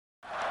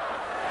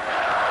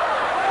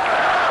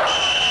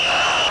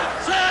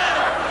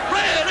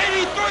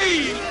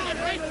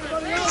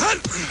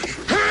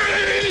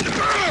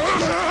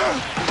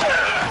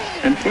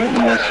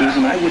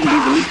Susan, I wouldn't be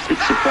the least bit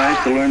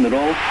surprised to learn that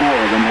all 4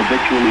 of them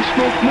habitually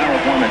smoke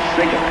marijuana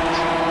cigarettes.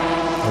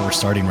 Oh, we're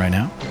starting right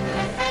now?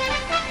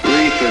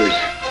 Reefers.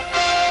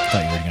 I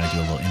thought you were going to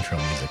do a little intro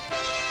music.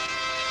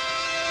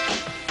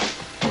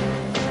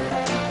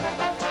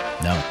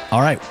 No. All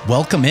right.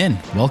 Welcome in.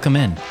 Welcome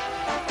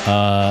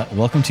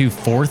to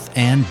Fourth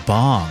and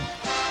Bong.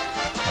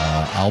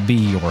 I'll be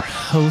your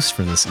host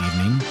for this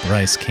evening,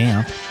 Bryce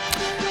Camp,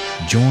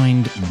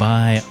 joined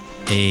by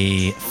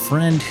a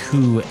friend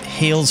who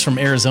hails from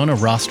Arizona,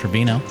 Ross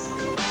Trevino.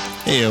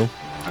 Heyo.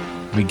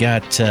 We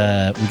got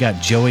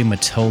Joey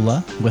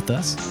Matola with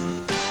us.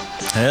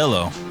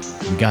 Hello.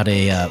 We got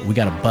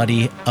a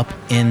buddy up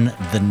in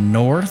the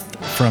north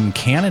from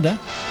Canada.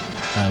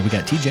 We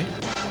got TJ.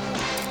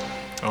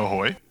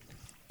 Ahoy.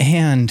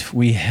 And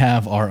we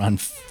have our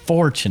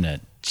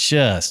unfortunate,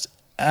 just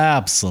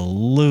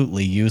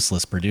absolutely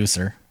useless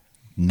producer.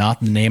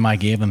 Not the name I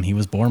gave him. He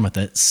was born with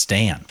it.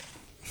 Stan.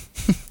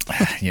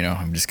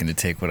 I'm just going to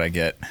take what I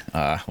get.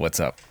 What's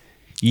up?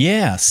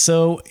 Yeah.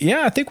 So,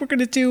 I think we're going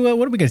to do,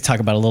 what are we going to talk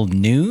about? A little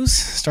news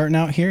starting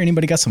out here.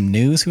 Anybody got some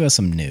news? Who has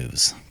some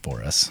news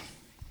for us?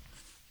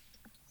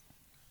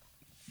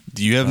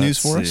 Do you have news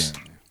for us?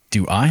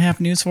 Do I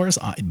have news for us?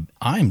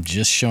 I'm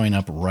just showing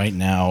up right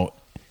now.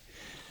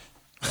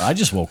 I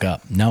just woke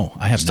up. No,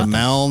 I have just nothing. A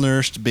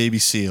malnourished baby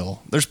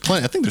seal. I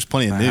think there's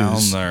plenty of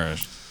news.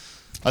 Malnourished.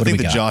 I think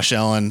the Josh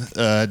Allen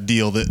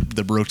deal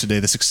that broke today,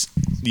 the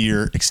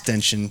 6-year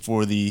extension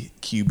for the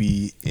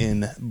QB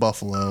in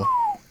Buffalo,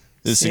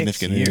 is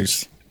significant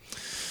news.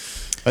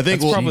 I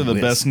think that's probably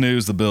the best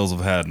news the Bills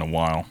have had in a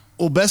while.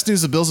 Well, best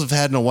news the Bills have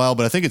had in a while,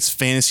 but I think it's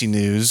fantasy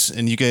news,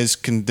 and you guys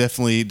can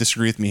definitely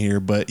disagree with me here,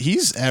 but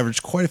he's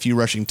averaged quite a few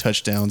rushing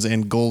touchdowns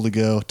and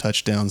goal-to-go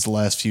touchdowns the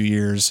last few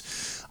years.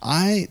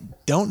 I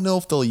don't know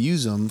if they'll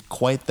use him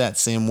quite that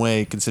same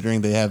way,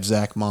 considering they have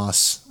Zach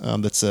Moss,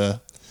 that's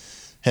a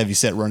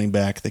heavy-set running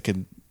back that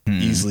could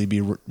easily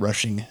be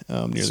rushing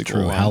near the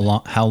goal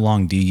line. How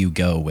long do you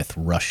go with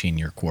rushing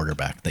your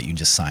quarterback that you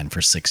just signed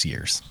for 6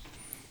 years?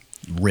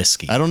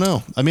 Risky. I don't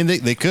know. I mean,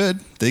 they could.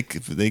 They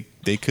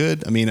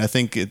could. I mean, I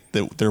think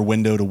their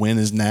window to win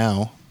is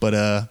now, but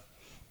I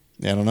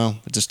don't know.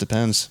 It just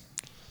depends.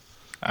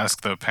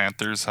 Ask the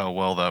Panthers how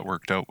well that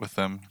worked out with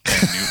them.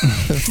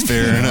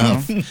 Fair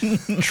enough.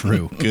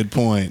 True. Good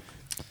point.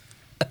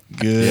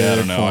 Good I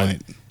don't know.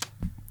 point.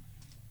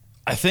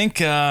 I think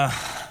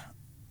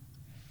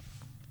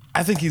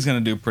he's going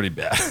to do pretty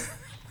bad.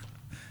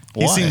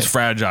 He seems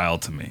fragile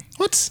to me.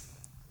 What?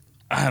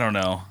 I don't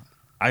know.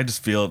 I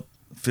just feel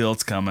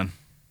it's coming.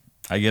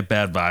 I get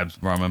bad vibes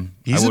from him.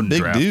 He's I wouldn't a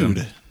big draft dude.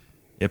 him.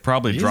 It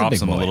probably He's drops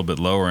a him big a boy. little bit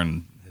lower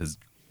in his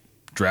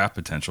draft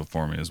potential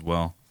for me as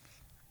well.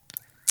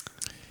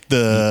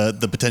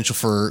 The potential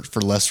for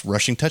less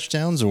rushing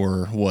touchdowns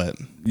or what?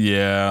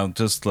 Yeah,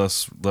 just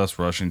less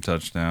rushing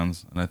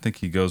touchdowns, and I think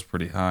he goes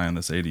pretty high on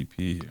this ADP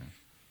here.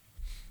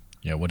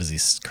 Yeah, what is he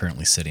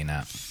currently sitting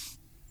at?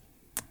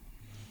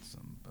 So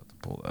I'm about to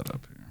pull that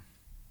up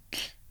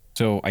here.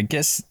 So I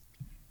guess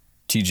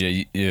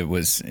TJ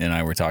and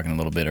I were talking a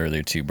little bit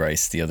earlier too,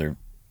 Bryce. The other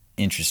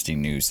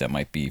interesting news that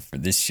might be for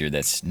this year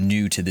that's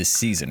new to this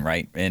season,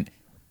 right? And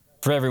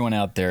for everyone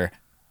out there,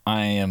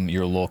 I am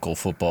your local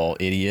football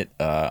idiot.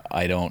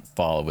 I don't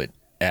follow it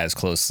as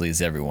closely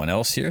as everyone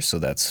else here, so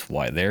that's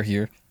why they're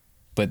here.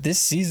 But this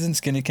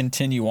season's going to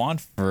continue on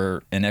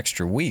for an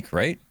extra week,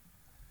 right?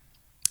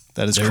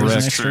 That is There's correct.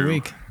 an extra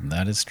week.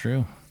 That is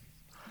true.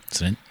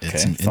 It's an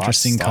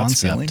interesting Thoughts,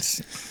 concept.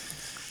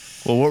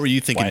 feelings? Well, what were you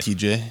thinking, Why?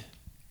 TJ?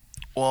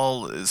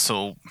 Well,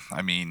 so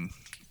I mean,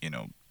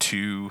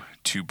 two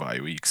bye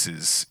weeks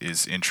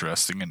is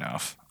interesting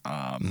enough.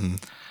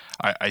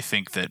 I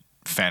think that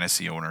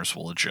fantasy owners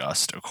will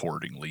adjust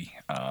accordingly.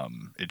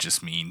 It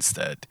just means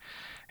that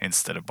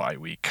instead of bye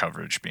week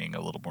coverage being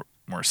a little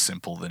more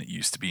simple than it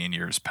used to be in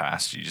years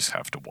past, you just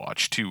have to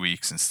watch 2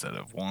 weeks instead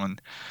of one.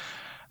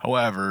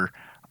 However,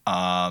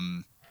 I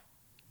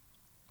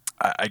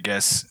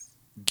guess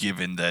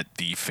given that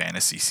the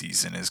fantasy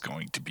season is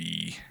going to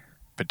be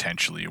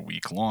potentially a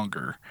week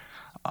longer,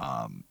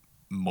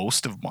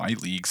 most of my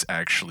leagues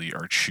actually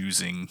are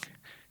choosing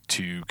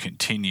to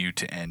continue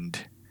to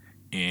end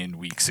in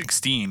week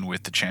 16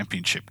 with the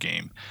championship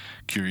game.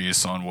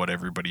 Curious on what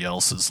everybody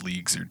else's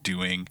leagues are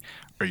doing.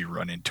 Are you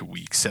running to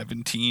week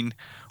 17?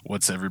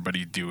 What's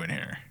everybody doing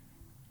here?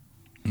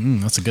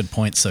 That's a good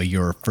point. So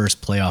your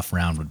first playoff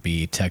round would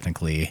be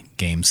technically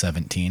game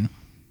 17.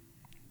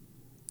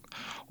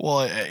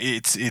 Well,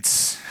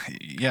 it's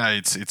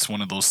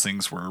one of those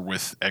things where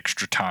with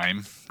extra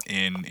time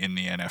in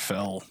the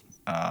NFL,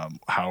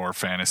 how are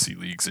fantasy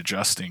leagues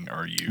adjusting?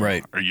 Are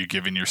you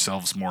giving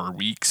yourselves more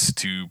weeks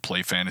to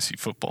play fantasy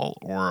football,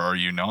 or are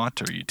you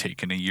not? Are you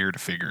taking a year to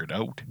figure it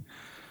out?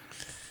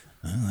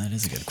 Well, that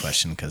is a good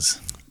question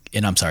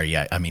and I'm sorry,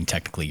 I mean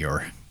technically you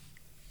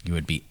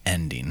would be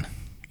ending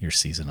your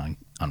season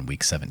on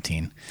week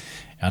 17.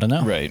 I don't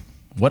know. Right.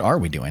 What are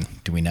we doing?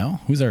 Do we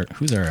know? Who's our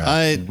We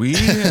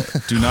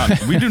do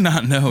not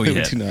know We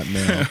yet. do not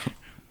know.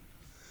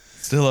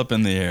 Still up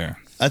in the air.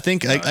 I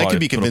think I could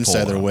be convinced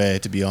either way,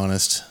 to be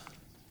honest.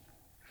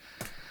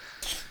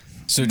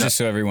 So just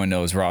so everyone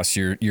knows, Ross,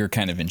 you're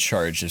kind of in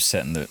charge of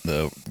setting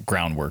the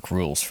groundwork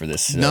rules for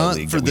this Not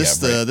league for that we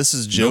this. have, right? This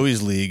is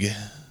Joey's league.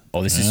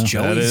 Oh, this is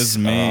Joey's. That is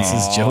me. This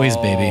is Joey's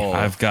baby.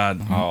 I've got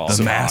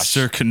the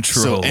master So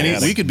control.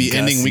 we could be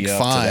ending week gussy up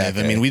to 5.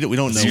 that I mean, we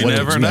don't know You what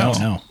never to know.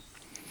 No.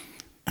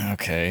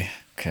 Okay.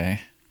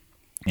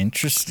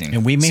 Interesting.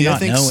 And we may See, I not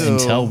think know so.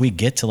 until we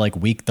get to like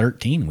week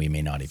 13. We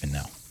may not even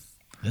know.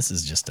 This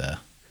is just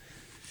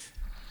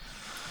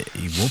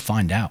we'll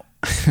find out.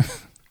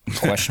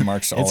 Question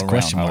marks all It's around.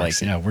 question I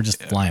marks. like it. Yeah, we're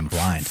just flying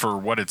blind. For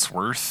what it's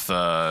worth,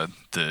 the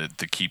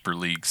keeper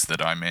leagues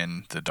that I'm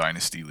in, the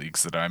dynasty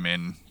leagues that I'm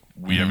in,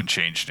 we haven't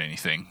changed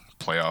anything.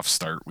 Playoffs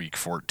start week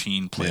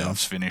 14,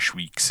 playoffs finish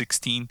week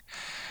 16,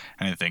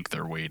 and I think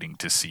they're waiting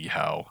to see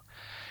how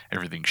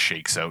everything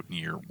shakes out in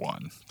year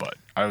 1. But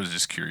I was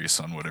just curious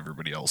on what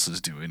everybody else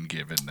is doing,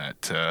 given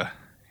that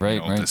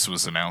Right. this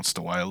was announced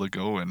a while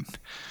ago, and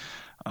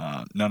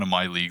none of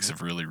my leagues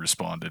have really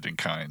responded in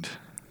kind.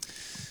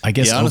 I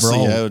guess Yeah, honestly,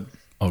 overall.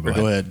 I would.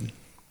 Go ahead.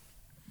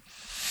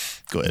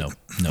 Go ahead.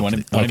 No,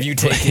 One please. of you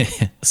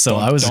take it. So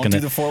I was don't going do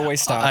the four-way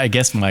stop. I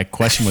guess my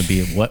question would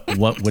be, what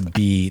would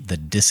be the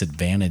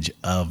disadvantage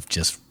of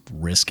just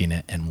risking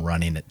it and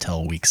running it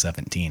till week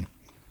 17?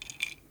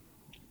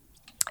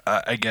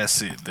 I guess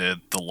the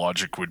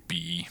logic would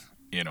be,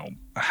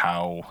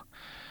 how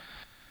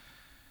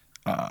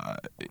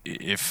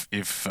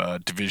if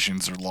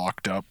divisions are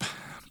locked up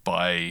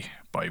by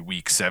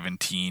week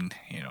 17,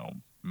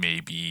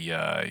 maybe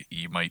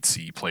you might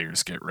see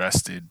players get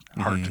rested.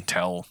 Hard to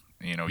tell.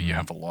 You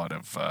have a lot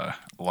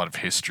of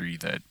history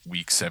that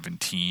week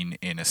 17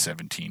 in a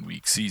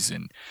 17-week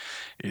season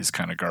is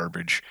kind of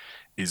garbage.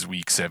 Is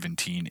week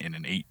 17 in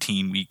an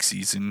 18-week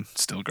season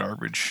still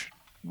garbage?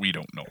 We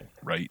don't know,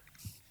 right?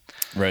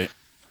 Right.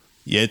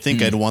 Yeah, I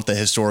think I'd want the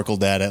historical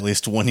data, at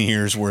least 1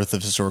 year's worth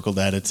of historical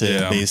data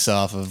to base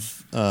off of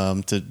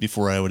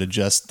before I would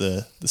adjust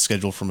the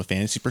schedule from a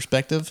fantasy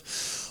perspective.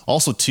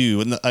 Also,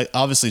 too, and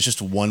obviously it's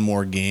just one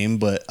more game,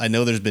 but I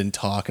know there's been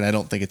talk, and I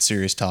don't think it's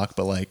serious talk,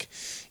 but at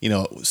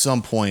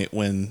some point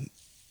when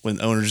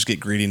owners get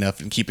greedy enough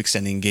and keep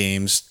extending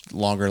games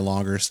longer and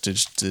longer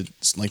to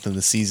lengthen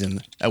the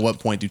season, at what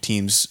point do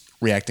teams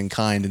react in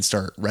kind and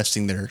start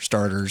resting their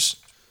starters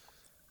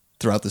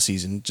throughout the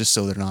season, just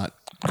so they're not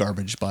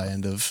garbage by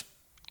end of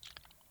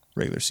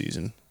regular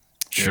season?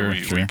 Sure.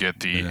 We get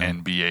the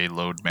NBA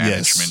load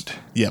management. Yes.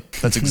 Yep,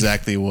 that's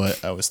exactly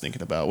what I was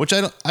thinking about. Which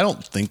I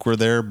don't think we're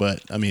there,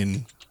 but I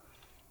mean,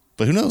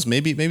 but who knows?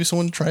 Maybe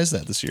someone tries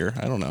that this year.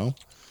 I don't know.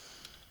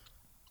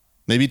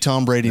 Maybe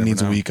Tom Brady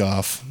needs a week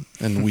off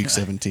in week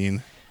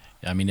 17.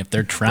 I mean, if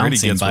they're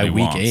trouncing by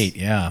week 8,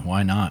 yeah,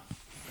 why not?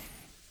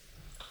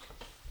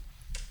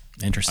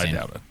 Interesting. I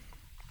doubt it.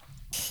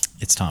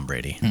 It's Tom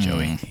Brady,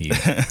 Joey.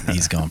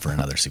 He's going for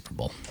another Super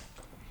Bowl.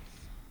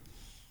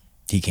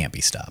 He can't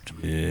be stopped.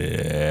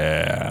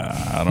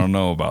 Yeah, I don't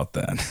know about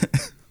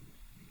that.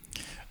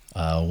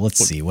 Let's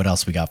see. What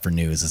else we got for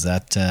news? Is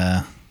that...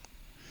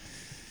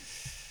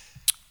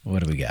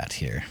 what do we got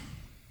here?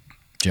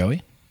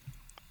 Joey?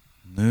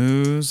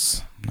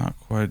 News? Not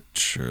quite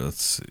sure.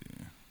 Let's see.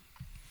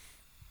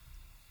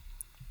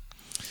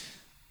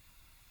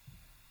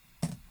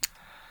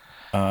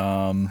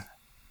 I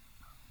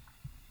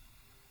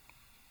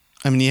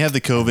mean, you have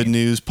the COVID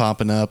news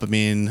popping up. I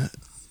mean,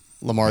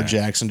 Lamar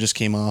Jackson just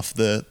came off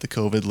the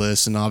COVID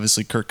list, and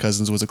obviously Kirk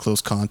Cousins was a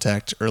close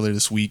contact earlier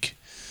this week.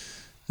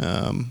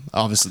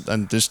 Obviously,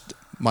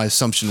 my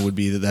assumption would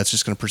be that that's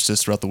just going to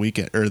persist throughout the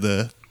weekend or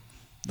the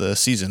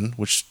season,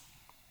 which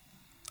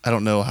I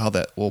don't know how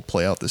that will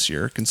play out this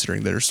year,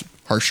 considering there's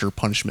harsher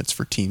punishments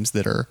for teams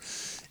that are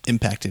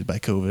impacted by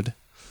COVID.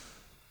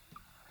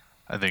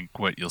 I think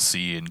what you'll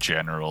see in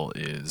general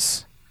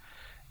is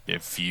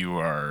if you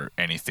are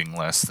anything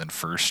less than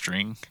first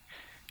string,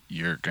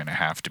 you're going to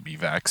have to be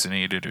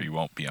vaccinated or you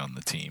won't be on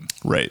the team.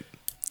 Right.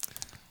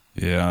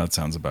 Yeah, that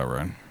sounds about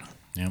right.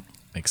 Yep,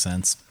 makes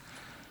sense.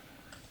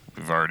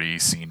 We've already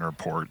seen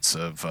reports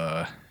of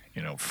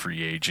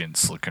free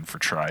agents looking for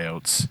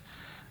tryouts,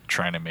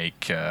 trying to make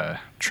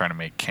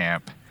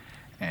camp,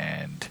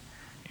 and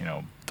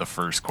the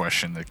first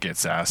question that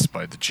gets asked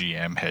by the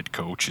GM head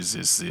coach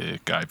is the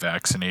guy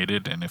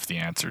vaccinated? And if the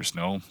answer is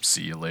no,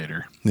 see you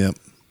later. Yep.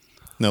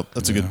 Nope,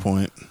 that's a good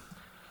point.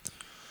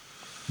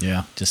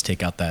 Yeah, just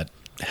take out that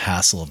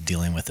hassle of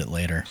dealing with it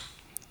later,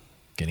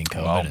 getting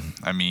COVID. Well,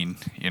 I mean,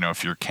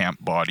 if you're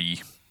camp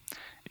body,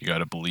 you got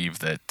to believe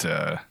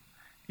that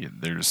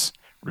there's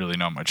really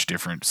not much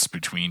difference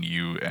between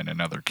you and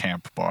another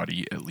camp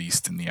body, at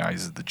least in the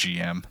eyes of the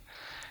GM.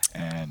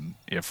 And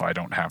if I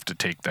don't have to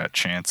take that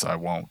chance, I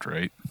won't,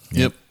 right?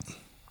 Yep.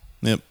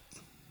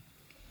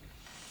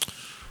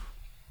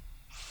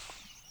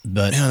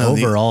 But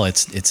overall,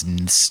 it's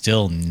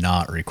still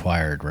not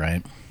required,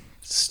 right?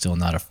 Still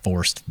not a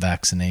forced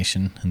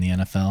vaccination in the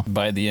NFL.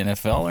 By the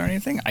NFL or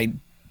anything? I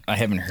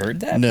haven't heard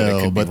that.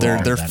 No, but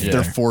they're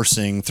Yeah.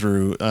 forcing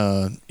through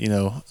the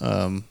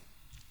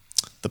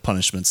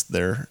punishments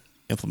they're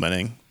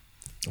implementing.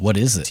 What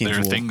is it? Teams There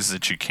are will- things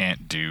that you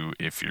can't do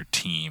if your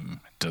team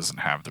doesn't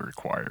have the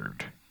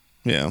required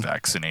Yeah.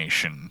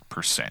 vaccination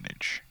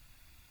percentage.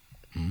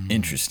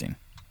 Interesting.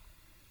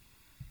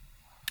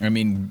 I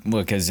mean,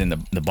 look, because in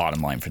the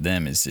bottom line for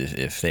them is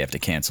if they have to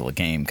cancel a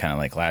game, kind of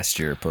like last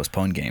year,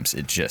 postpone games,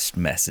 it just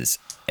messes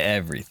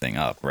everything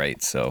up,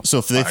 right? So So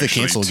if they Actually,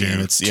 cancel a game,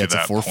 it's to a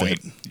that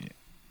forfeit. point,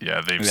 yeah,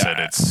 they've said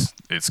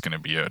it's going to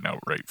be an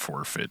outright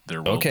forfeit.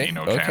 There will be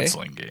no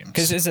canceling games.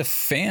 Because as a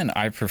fan,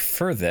 I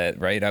prefer that,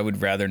 right? I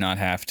would rather not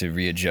have to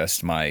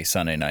readjust my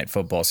Sunday night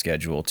football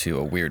schedule to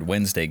a weird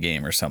Wednesday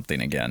game or something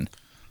again.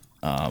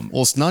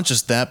 Well, it's not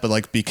just that, but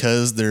like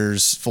because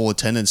there's full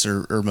attendance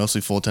or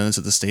mostly full attendance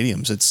at the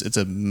stadiums, it's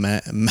a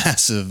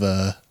massive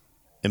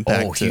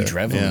impact. Oh, huge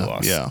revenue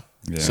loss. Yeah.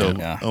 Yeah. So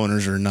Yeah.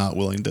 owners are not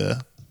willing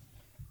to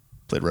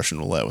play Russian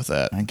roulette with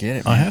that. I get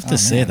it. I man. have to Oh,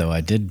 say man. though,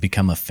 I did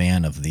become a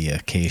fan of the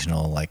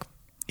occasional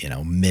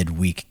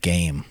midweek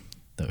game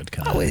that would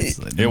come.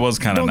 It was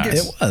kind of Don't get-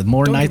 nice. It was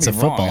more Don't get nights me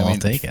of wrong, football. I mean, I'll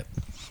take it.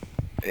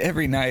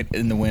 Every night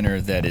in the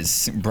winter that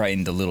is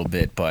brightened a little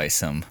bit by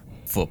some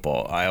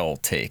football, I'll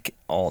take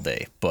all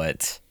day.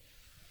 But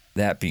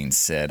that being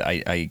said,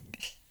 I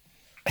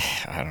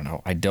don't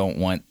know. I don't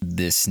want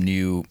this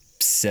new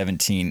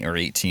 17 or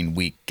 18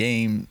 week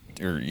game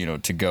or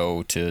to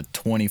go to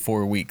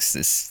 24 weeks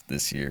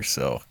this year.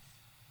 So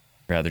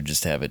rather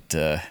just have it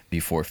be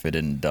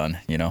forfeited and done.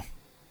 Yeah.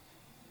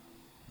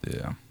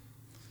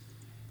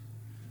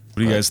 What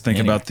do you guys think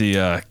anyway. about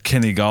the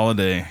Kenny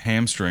Galladay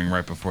hamstring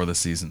right before the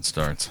season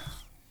starts?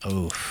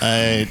 Oh,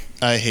 I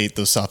hate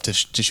those soft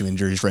tissue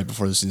injuries right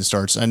before the season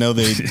starts. I know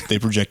they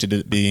projected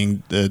it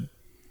being the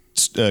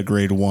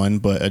grade 1,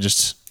 but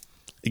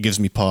it gives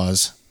me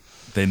pause.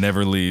 They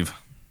never leave.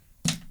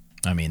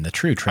 I mean, the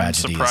true I'm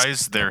tragedy is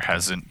surprised there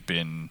hasn't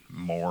been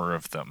more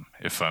of them,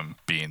 if I'm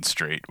being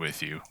straight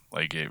with you.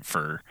 Like,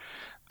 for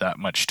that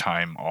much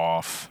time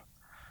off,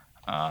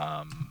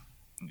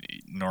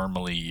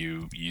 normally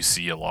you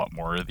see a lot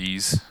more of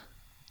these.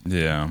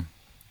 Yeah.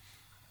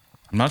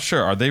 I'm not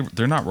sure.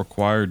 They're not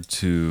required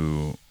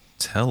to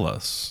tell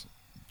us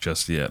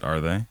just yet, are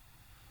they?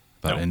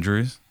 About Nope.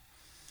 injuries?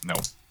 No.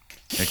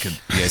 It could.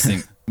 You guys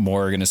think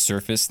more are going to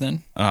surface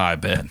then? I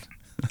bet.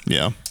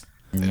 Yeah.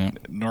 Yeah.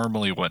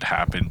 Normally what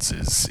happens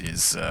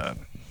is a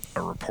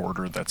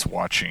reporter that's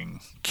watching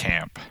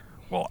camp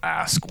will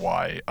ask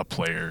why a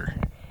player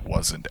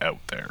wasn't out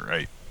there,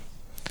 right?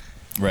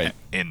 Right.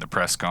 In the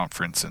press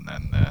conference, and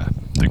then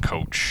the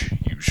coach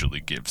usually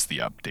gives the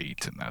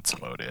update, and that's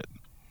about it.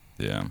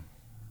 Yeah.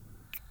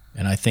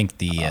 And I think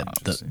the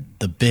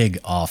big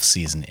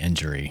off-season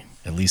injury,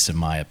 at least in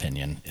my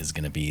opinion, is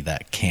going to be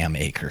that Cam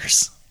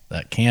Akers.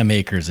 That Cam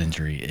Akers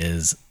injury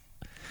is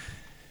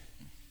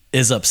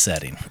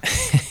upsetting.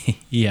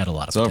 He had a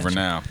lot of It's over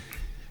potential. now.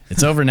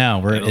 It's over now.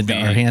 We're It'll in be-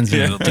 our hands.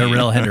 it'll be-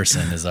 Darrell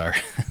Henderson is our.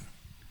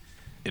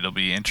 It'll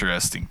be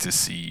interesting to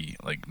see,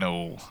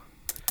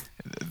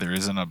 there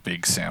isn't a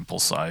big sample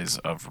size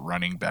of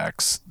running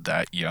backs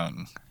that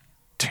young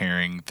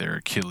tearing their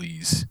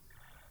Achilles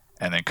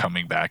and then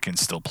coming back and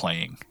still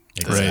playing.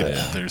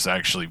 Exactly. There's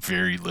actually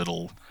very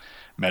little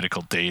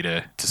medical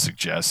data to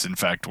suggest. In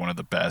fact, one of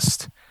the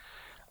best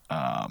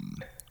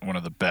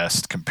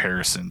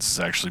comparisons is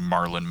actually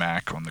Marlon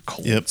Mack on the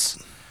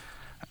Colts.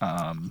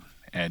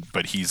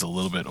 But he's a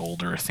little bit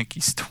older. I think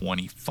he's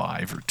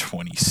 25 or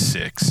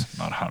 26.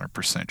 Not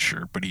 100%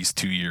 sure, but he's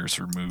 2 years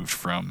removed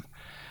from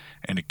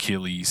an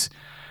Achilles.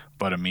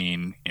 But I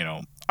mean,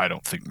 I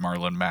don't think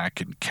Marlon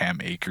Mack and Cam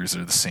Akers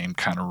are the same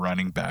kind of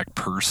running back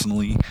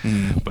personally.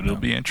 But it'll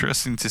be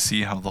interesting to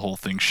see how the whole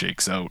thing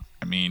shakes out.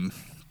 I mean,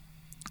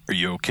 are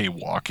you okay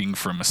walking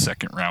from a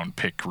second-round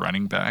pick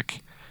running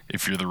back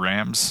if you're the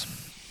Rams?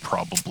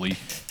 Probably.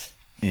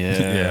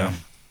 Yeah.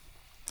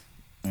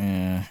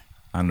 Yeah.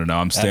 I don't know.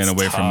 I'm staying That's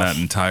away from that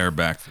tough. entire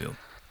backfield.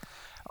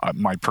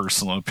 My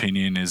personal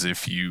opinion is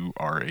if you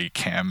are a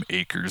Cam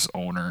Akers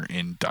owner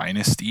in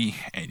Dynasty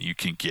and you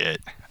can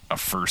get a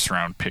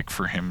first-round pick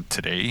for him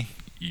today,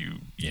 you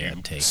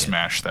take it.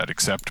 smash that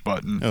accept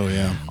button. Oh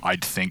yeah.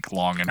 I'd think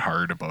long and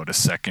hard about a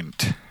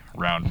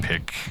second-round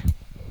pick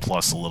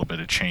plus a little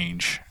bit of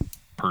change,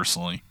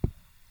 personally.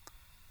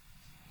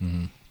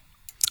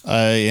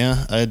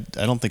 Yeah. I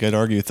don't think I'd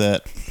argue with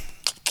that.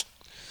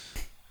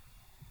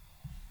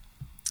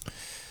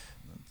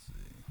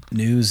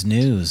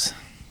 News.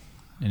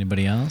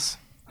 Anybody else?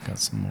 Got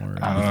some more.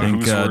 I You don't know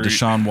think who's worried.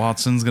 Deshaun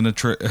Watson's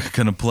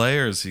gonna play,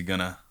 or is he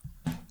gonna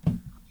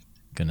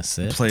Gonna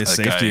sit. play That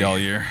safety guy- all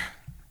year?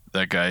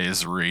 That guy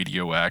is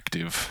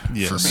radioactive for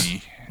Yes.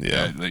 me.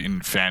 Yeah.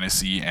 In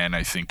fantasy and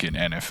I think in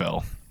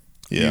NFL.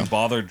 Yeah. You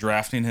bother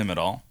drafting him at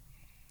all?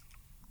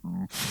 Nah.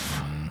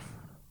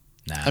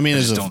 I mean, I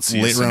as just a don't see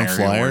a late round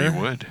scenario where flyer,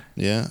 you would.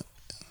 yeah.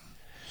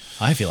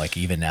 I feel like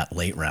even at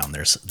late round,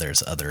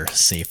 there's other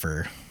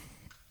safer.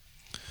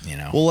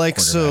 Well, like quarterback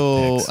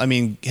so. picks. I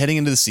mean, heading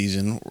into the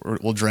season,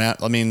 we'll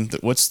draft. I mean,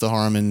 what's the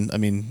harm in? I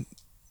mean,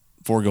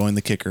 foregoing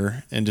the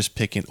kicker and just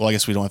picking. Well, I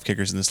guess we don't have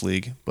kickers in this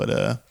league, but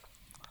I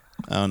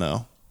don't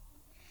know.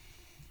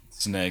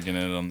 Snagging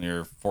it on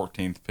your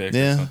 14th pick or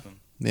Yeah. something?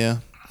 Yeah.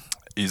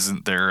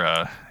 isn't there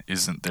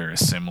a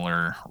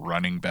similar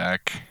running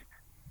back,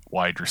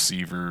 wide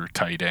receiver,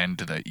 tight end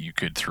that you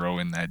could throw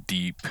in that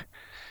deep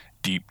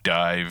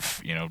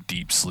dive,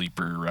 deep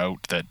sleeper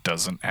route that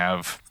doesn't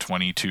have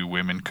 22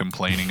 women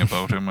complaining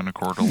about him in a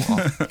court of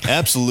law?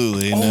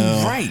 Absolutely. Oh,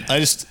 no. right.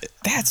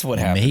 That's what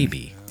happened.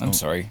 Maybe. I'm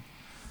sorry.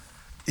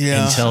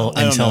 Yeah. Until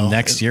I don't know.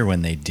 next year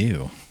when they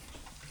do.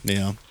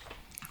 Yeah.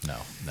 No.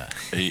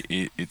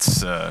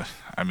 It's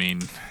I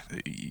mean,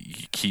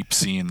 you keep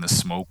seeing the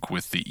smoke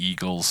with the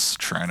Eagles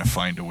trying to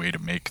find a way to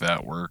make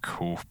that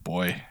work. Oh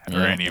boy,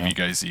 are any of you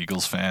guys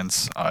Eagles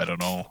fans? I don't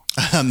know.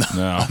 I'm not.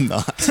 No. I'm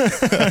not.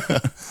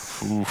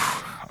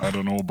 Oof, I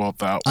don't know about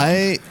that one.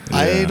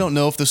 I don't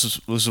know if this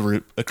was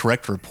a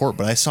correct report,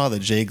 but I saw that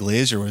Jay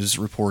Glazer was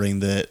reporting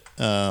that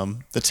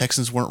the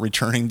Texans weren't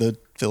returning the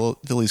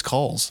Phillies'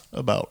 calls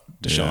about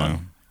Deshaun. Yeah.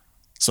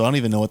 So I don't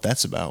even know what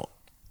that's about.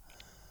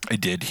 I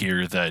did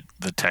hear that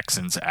the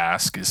Texans'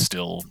 ask is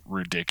still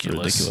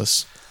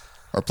ridiculous.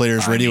 Our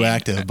player's I mean,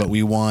 radioactive, but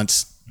we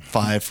want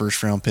 5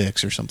 first-round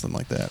picks or something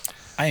like that.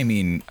 I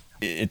mean,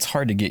 it's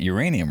hard to get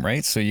uranium,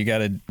 right? So you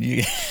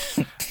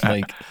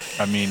like.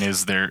 I mean,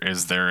 is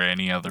there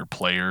any other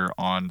player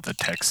on the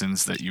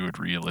Texans that you would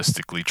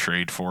realistically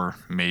trade for?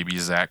 Maybe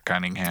Zach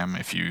Cunningham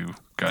if you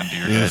gun to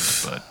your head,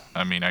 but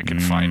I mean, I can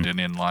find an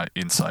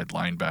inside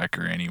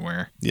linebacker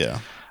anywhere. Yeah.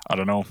 I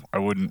don't know. I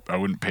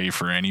wouldn't pay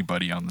for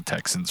anybody on the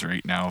Texans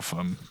right now if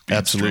I'm being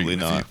Absolutely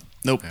straight with not.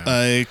 Nope. Yeah.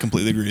 I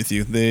completely agree with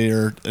you. They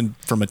are, and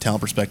from a talent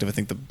perspective, I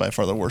think by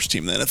far the worst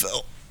team in the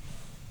NFL.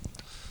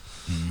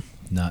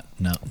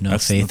 No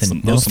faith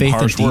in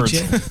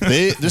DJ.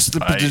 They just the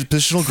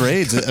positional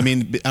grades. I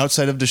mean,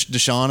 outside of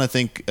Deshaun, I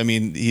think. I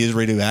mean, he is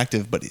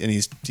radioactive, and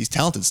he's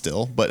talented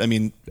still. But I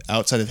mean,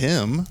 outside of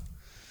him,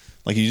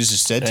 like you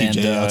just said,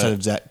 TJ, outside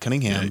of Zach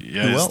Cunningham, who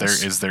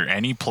else? Is there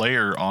any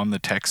player on the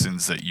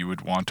Texans that you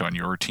would want on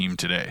your team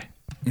today?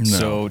 No.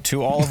 So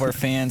to all of our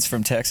fans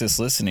from Texas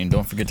listening,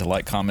 don't forget to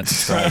like, comment,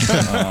 subscribe.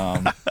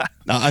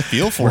 I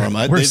feel for them.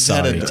 They've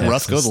had a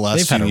rough go the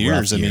last few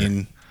years. I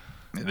mean,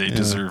 they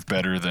deserve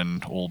better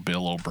than old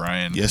Bill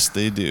O'Brien. Yes,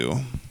 they do.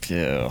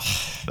 Yeah,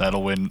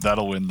 that'll win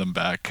them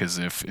back. Because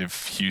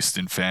if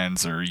Houston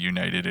fans are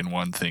united in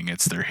one thing,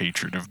 it's their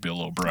hatred of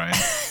Bill O'Brien.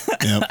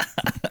 Yep.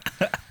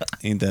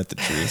 Ain't that the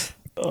truth?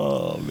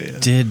 Oh man!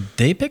 Did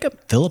they pick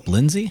up Philip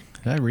Lindsay?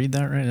 Did I read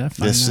that right?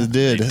 Yes, they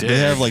did. They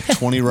have like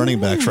 20 running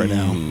backs right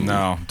now.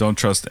 No, don't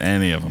trust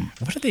any of them.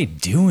 What are they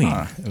doing?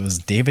 It was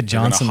David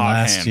Johnson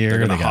last year. They're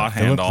they got got hot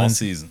hand Philip all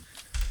Lindsay. season.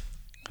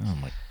 Oh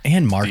my!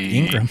 And Mark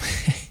Ingram.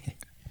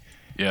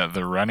 Yeah,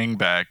 the running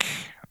back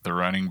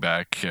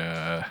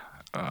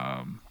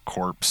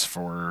corpse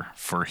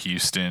for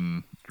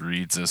Houston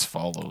reads as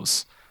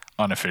follows,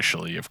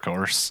 unofficially, of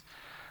course: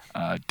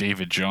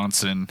 David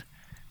Johnson,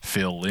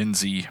 Phil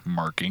Lindsay,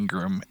 Mark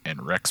Ingram,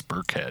 and Rex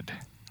Burkhead.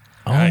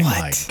 Oh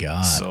my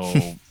God! So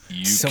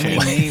many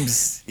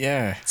names.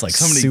 Yeah, it's like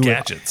so many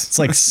gadgets. It's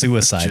like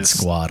Suicide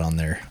Squad on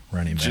their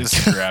running back.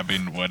 Just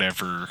grabbing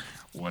whatever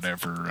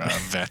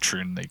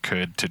veteran they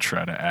could to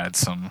try to add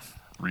some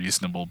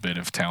reasonable bit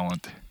of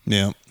talent.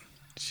 Yeah.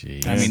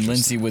 Jeez. I mean,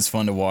 Lindsey was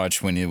fun to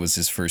watch when it was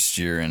his first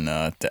year in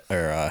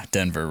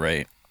Denver,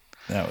 right?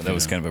 That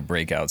was kind of a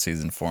breakout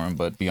season for him.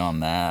 But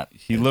beyond that,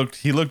 he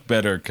looked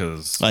better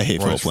because I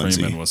hate Philip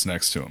Lindsay. Freeman was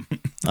next to him.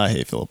 I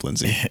hate Philip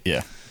Lindsay.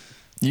 Yeah.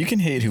 You can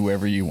hate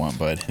whoever you want,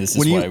 bud. This is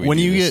when why we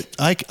do this.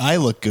 I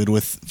look good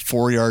with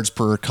 4 yards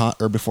per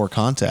or before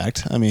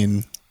contact. I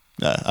mean,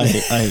 I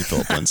hate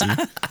Philip Lindsay.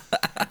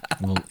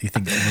 Well, you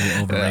think a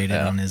little overrated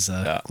on his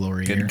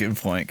glory year? Good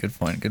point.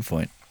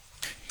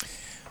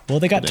 Well,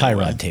 they got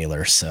Tyrod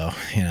Taylor, so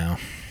Yeah.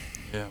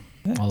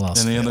 All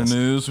else Any fails. other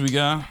news we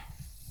got?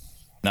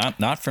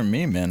 Not from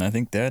me, man. I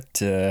think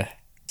that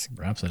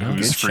wraps it up.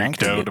 Who's Good chunk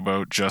freaked of out it.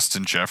 about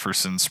Justin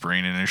Jefferson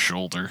spraining his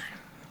shoulder?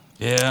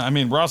 Yeah, I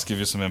mean, Ross give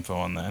you some info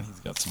on that. He's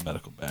got some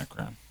medical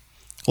background.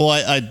 Well,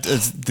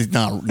 it's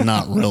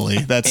not really.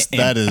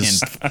 That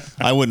is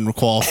I wouldn't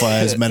qualify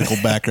as medical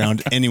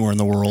background anywhere in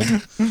the world.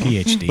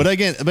 PhD. But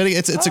again,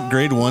 it's a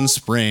grade 1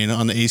 sprain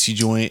on the AC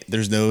joint.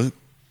 There's no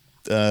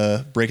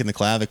break in the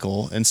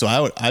clavicle, and so I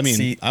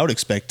would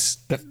expect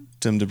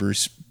him to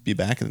be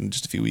back in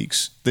just a few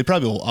weeks. They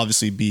probably will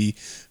obviously be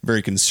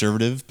very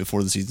conservative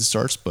before the season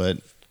starts, but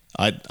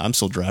I'm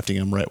still drafting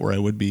him right where I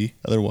would be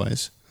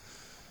otherwise.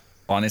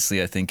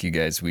 honestly, I think you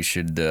guys we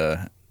should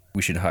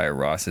hire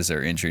Ross as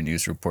our injury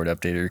news report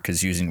updater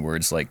because using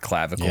words like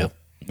clavicle. Yep.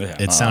 Yeah.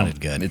 It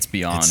sounded good. It's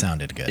beyond. It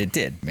sounded good. It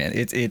did, man.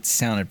 It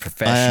sounded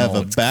professional. I have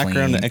a it's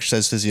background clean. in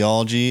exercise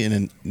physiology and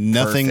in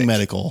nothing Perfect.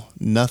 medical.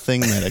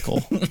 Nothing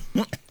medical.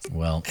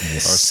 Well, you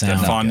Or sound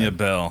Stephania good.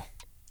 Bell.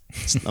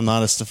 I'm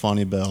not a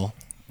Stephania Bell.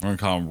 We're going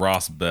to call him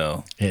Ross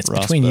Bell. It's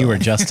Ross between you Bell. or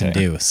Justin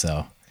Dew,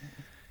 so.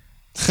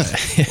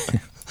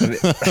 There's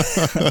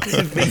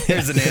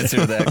an answer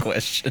to that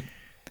question.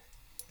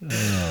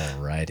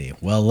 Alrighty.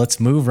 Well, let's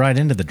move right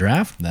into the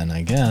draft then,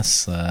 I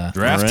guess. Draft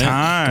All right.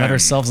 time. Got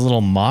ourselves a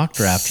little mock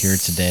draft here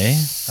today.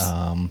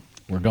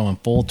 We're going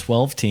full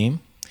 12 team.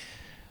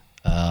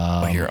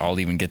 Here, I'll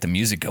even get the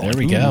music going. There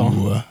we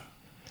go.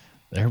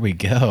 There we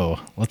go.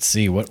 Let's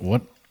see what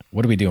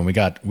are we doing? We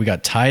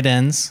got tight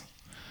ends.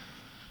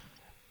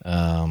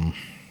 And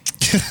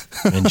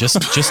just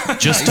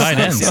tight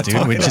ends,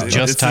 dude. We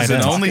just tight It's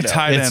ends. an only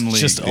tight It's end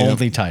league. just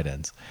only tight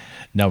ends.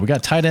 No, we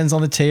got tight ends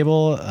on the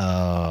table.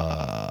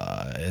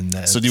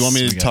 And So do you want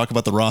me to talk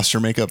about the roster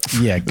makeup?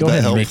 Yeah, Would go that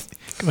ahead. help?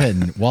 Go ahead.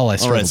 And while I All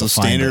struggle right, so to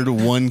find standard it.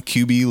 1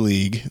 QB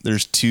league.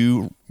 There's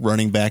 2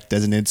 running back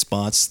designated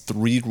spots,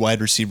 3 wide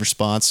receiver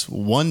spots,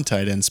 1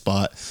 tight end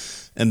spot,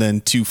 and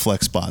then 2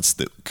 flex spots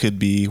that could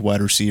be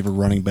wide receiver,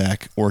 running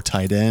back, or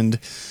tight end.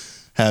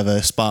 Have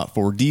a spot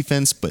for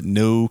defense, but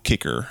no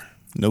kicker.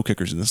 No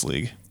kickers in this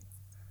league.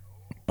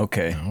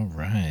 Okay. All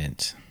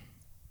right.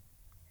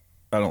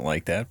 I don't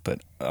like that,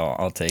 but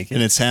I'll take it.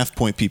 And it's half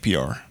point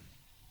PPR.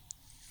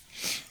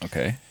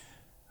 Okay.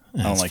 I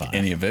don't That's like fine.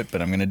 any of it,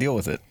 but I'm going to deal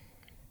with it.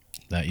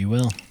 That you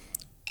will.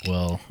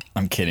 Well,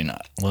 I'm kidding.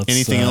 let's.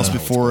 Anything else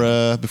before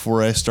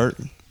I start?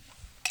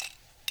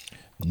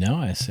 No,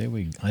 I say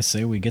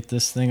we get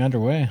this thing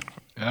underway.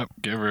 Yep,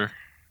 give her.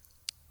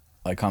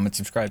 Like, comment,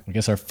 subscribe. I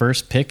guess our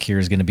first pick here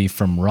is going to be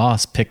from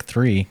Ross, pick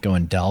 3,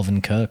 going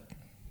Dalvin Cook.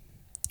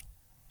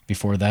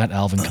 Before that,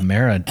 Alvin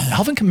Kamara.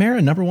 Alvin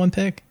Kamara, number 1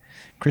 pick.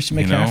 Christian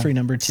You know- McCaffrey,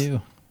 number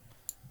 2.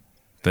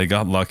 They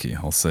got lucky.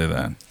 I'll say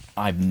that.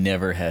 I've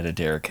never had a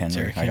Derrick Henry.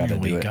 Derrick I got to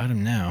Henry, do we it. got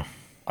him now.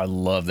 I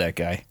love that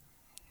guy.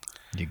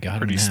 You got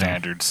Pretty him now.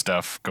 standard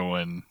stuff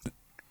going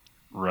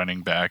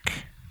running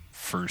back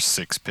first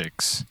 6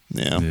 picks.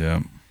 Yeah.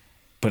 Yeah.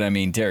 But I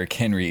mean, Derrick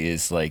Henry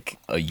is like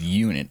a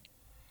unit,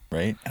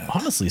 right?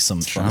 Honestly, some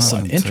I'll tell you that. I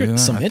think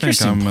interesting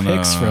I'm gonna-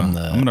 picks from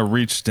I'm gonna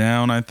reach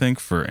down. I think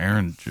for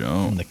Aaron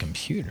Jones. the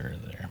computer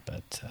there,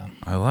 but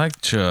I like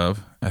Chubb.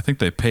 I think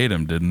they paid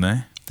him, didn't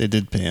they? They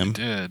did pay him.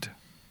 Did.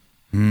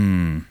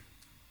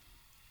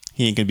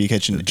 He ain't going to be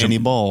catching any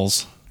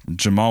balls.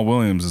 Jamal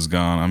Williams is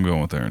gone. I'm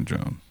going with Aaron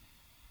Jones.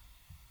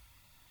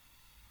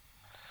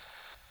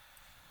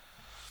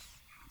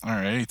 All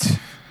right.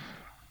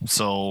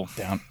 So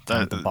Down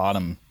that at the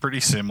bottom. pretty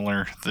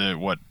similar.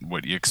 What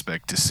you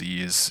expect to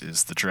see is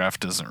the draft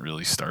doesn't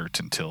really start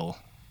until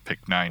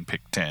pick 9,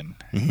 pick 10,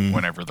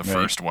 whenever the Right.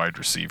 first wide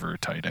receiver or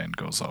tight end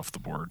goes off the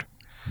board.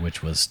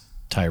 which was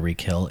Tyreek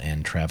Hill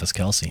and Travis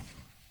Kelce.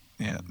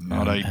 Yeah,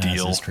 not As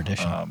ideal. is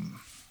tradition.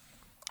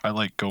 I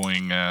like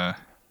going.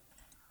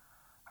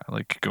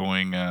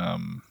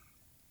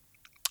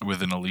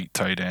 With an elite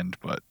tight end,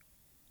 but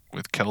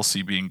with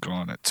Kelsey being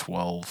gone at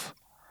 12,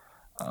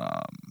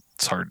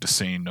 it's hard to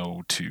say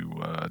no to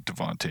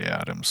Devontae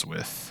Adams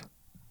with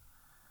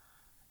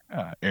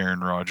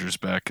Aaron Rodgers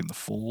back in the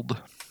fold,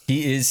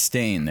 He is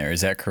staying there.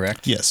 Is that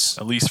correct? Yes.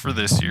 at least for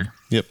this year.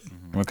 Yep.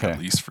 Okay. At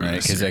least for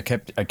this Because year.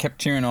 I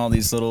kept hearing all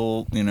these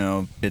little,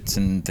 bits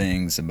and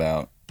things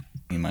about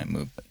he might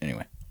move. But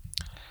anyway.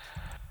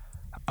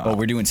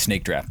 We're doing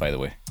snake draft, by the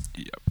way.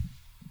 Yep.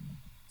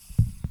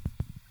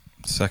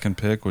 Second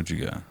pick. What'd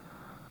you got?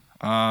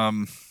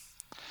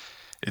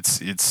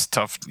 It's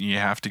tough. You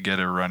have to get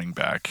a running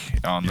back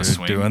on the You're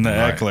swing. doing the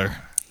Right. Eckler.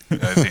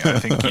 I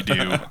think you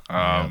do.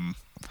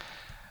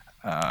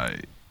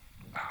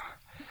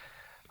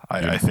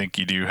 I think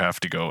you do have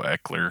to go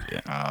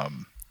Eckler.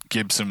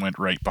 Gibson went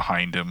right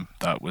behind him.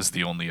 That was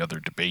the only other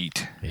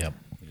debate. Yep.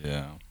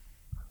 Yeah.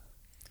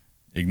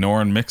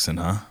 Ignoring Mixon,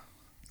 huh?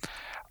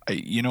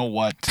 You know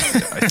what?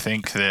 I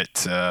think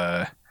that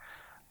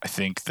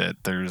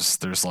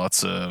there's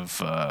lots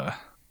of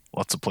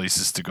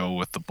places to go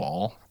with the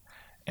ball,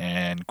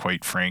 and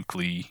quite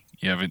frankly,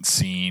 you haven't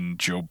seen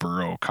Joe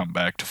Burrow come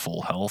back to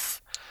full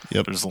health.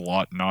 Yep. There's a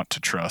lot not to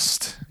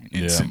trust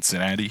in Yeah.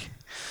 Cincinnati.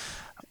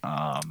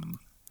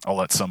 I'll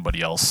let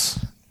somebody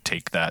else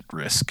take that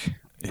risk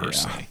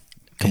personally.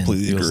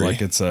 Completely Feels agree.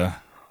 like it's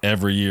a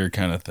every year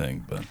kind of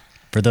thing, but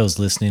For those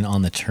listening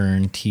on the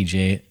turn,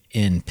 TJ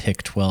in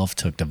pick 12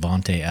 took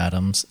Devontae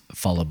Adams,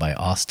 followed by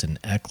Austin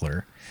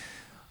Eckler.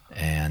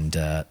 And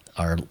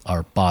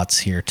our bots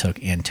here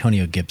took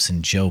Antonio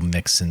Gibson, Joe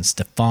Mixon,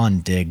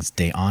 Stephon Diggs,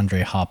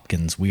 DeAndre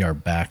Hopkins. We are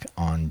back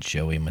on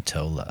Joey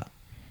Matola.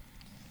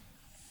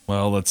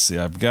 well, let's see.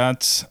 I've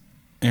got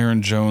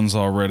Aaron Jones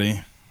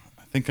already.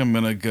 I think I'm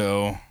gonna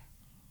go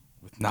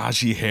with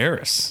Najee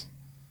Harris.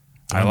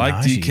 I Oh, like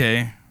Najee.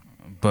 DK,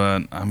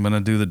 but I'm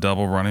gonna do the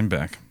double running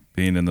back.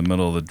 Being in the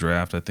middle of the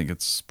draft, I think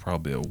it's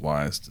probably a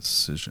wise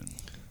decision.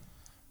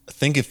 I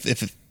think if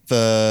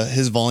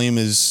his volume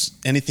is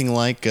anything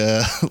like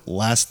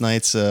last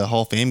night's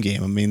Hall of Fame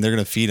game, I mean, they're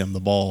going to feed him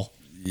the ball,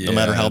 no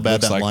matter how it bad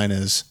looks that like line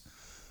is.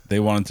 They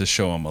wanted to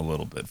show him a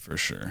little bit for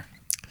sure.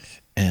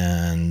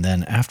 And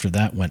then after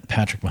that went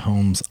Patrick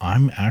Mahomes.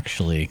 I'm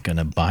actually going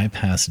to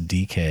bypass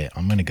DK.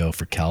 I'm going to go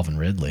for Calvin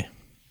Ridley.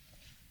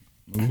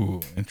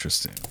 Ooh,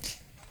 interesting.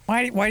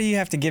 Why do you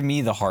have to give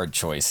me the hard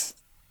choice?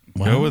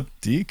 Go Well,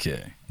 with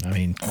DK. I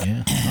mean,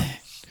 yeah.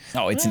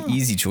 Oh, it's an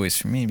easy choice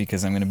for me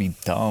because I'm going to be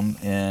dumb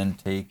and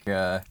take.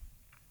 Let's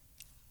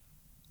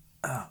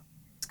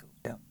go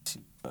down to.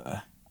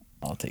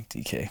 I'll take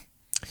DK.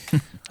 I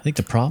think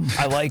the problem.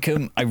 I like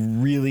him. I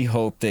really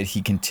hope that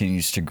he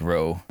continues to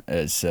grow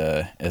as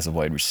a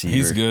wide receiver.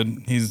 He's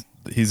good. He's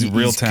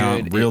real He's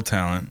talent. good. Real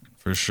talent.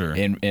 for sure.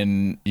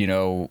 And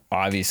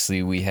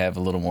obviously we have a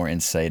little more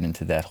insight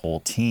into that whole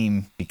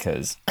team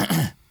because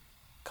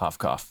cough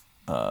cough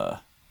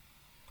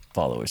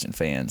followers and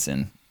fans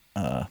and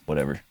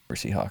whatever for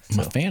Seahawks. I'm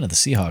a So fan of the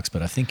Seahawks,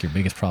 but I think your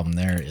biggest problem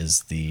there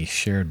is the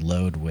shared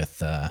load with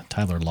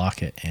Tyler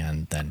Lockett,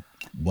 and then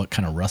what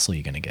kind of Russell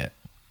you going to get?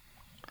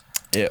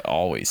 it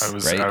always I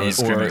was right. going to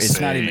it's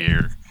not say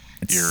even.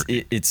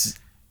 it's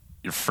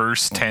your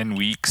first 10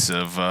 weeks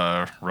of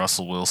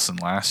Russell Wilson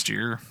last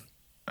year,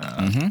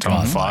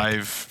 top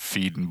 5,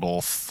 feeding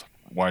both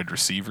wide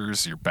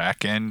receivers. Your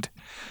back end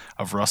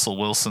of Russell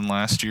Wilson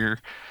last year,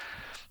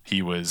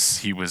 he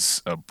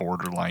was a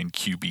borderline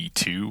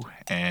QB2,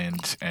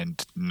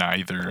 and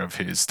neither of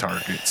his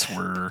targets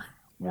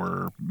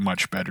were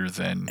much better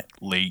than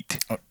late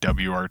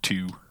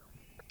WR2.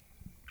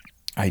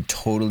 I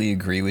totally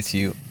agree with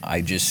you.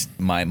 I just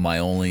my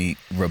only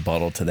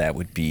rebuttal to that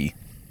would be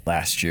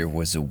last year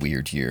was a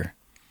weird year,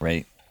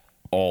 right?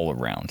 All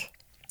around.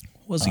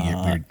 Was a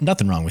weird.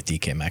 Nothing wrong with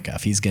DK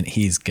Metcalf. He's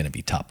gonna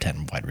be top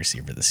 10 wide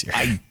receiver this year.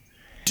 I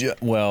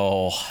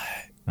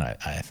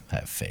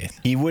have faith.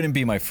 He wouldn't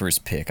be my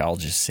first pick. I'll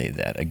just say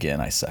that.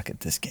 Again, I suck at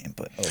this game,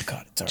 but oh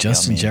god, it's already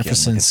Justin on me again.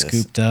 Jefferson Look at this.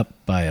 scooped up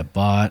by a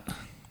bot.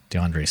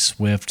 DeAndre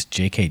Swift,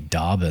 J.K.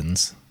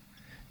 Dobbins,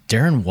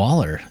 Darren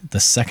Waller, the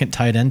second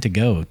tight end to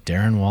go.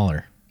 Darren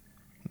Waller.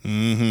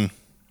 Mm-hmm.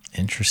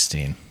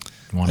 Interesting.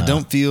 I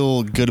don't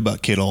feel good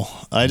about Kittle.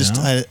 I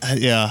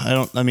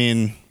don't. I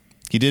mean,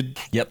 he did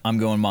Yep, I'm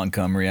going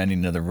Montgomery. I need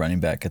another running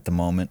back at the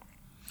moment.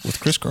 with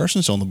Chris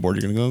Carson still on the board.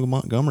 You're going to go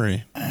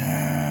Montgomery.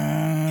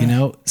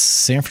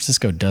 San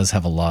Francisco does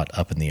have a lot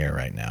up in the air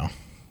right now.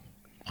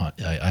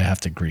 I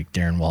have to agree.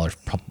 Darren Waller.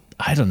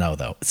 I don't know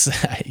though.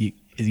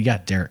 You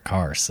got Derek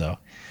Carr, so.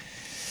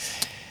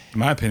 In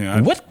my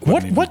opinion, What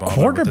wouldn't even bother with the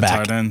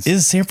quarterback tight ends.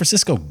 is San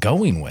Francisco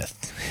going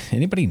with?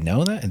 Anybody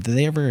know that? Did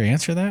they ever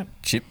answer that?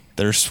 Chip.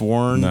 They're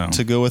sworn No.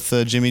 to go with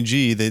Jimmy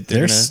G. They're They're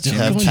going to still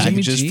have going Jimmy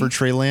packages G? for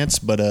Trey Lance,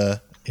 but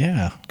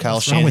Yeah. Kyle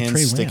What's wrong with Trey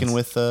Shanahan's sticking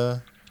Lance?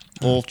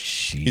 with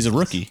he's a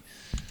rookie.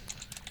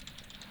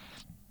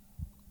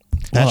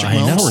 Well, Patrick I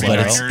know, Mahomes, but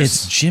Niners.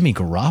 it's Jimmy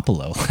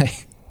Garoppolo.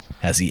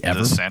 Has he ever?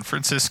 The San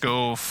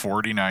Francisco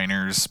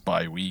 49ers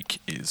bye week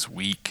is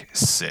week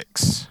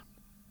 6.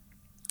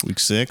 week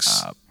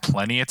 6.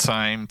 Plenty of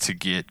time to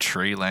get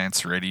Trey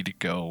Lance ready to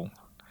go.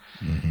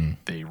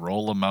 They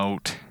roll him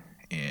out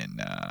in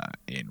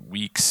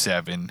week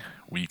 7.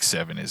 Week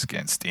 7 is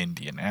against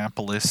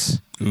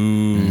Indianapolis.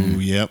 Ooh,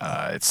 yep.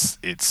 It's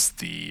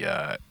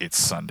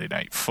Sunday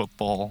Night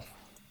Football.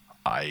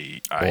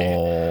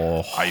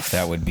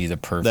 That would be the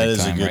perfect That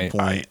is a time, good right?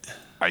 point.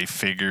 I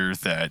figure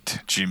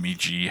that Jimmy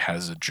G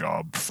has a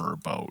job for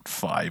about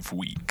 5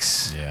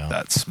 weeks. Yeah.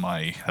 That's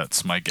my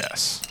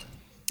guess.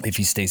 If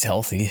he stays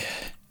healthy,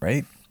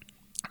 right?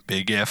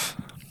 Big if.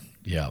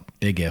 Yeah,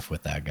 big if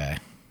with that guy.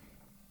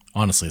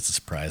 Honestly, it's a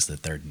surprise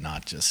that they're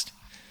not just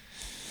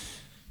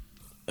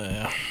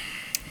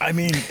I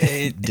mean,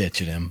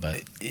 ditching him,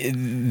 but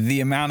the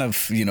amount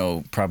of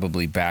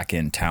probably back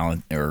end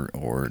talent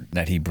or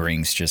that he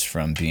brings just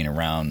from being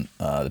around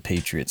the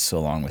Patriots so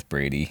long with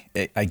Brady,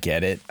 I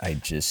get it. I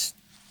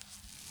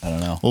don't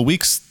know. Well,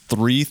 weeks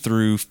 3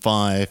 through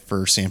 5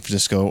 for San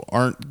Francisco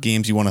aren't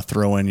games you want to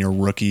throw in your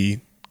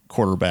rookie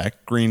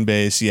quarterback. Green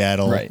Bay,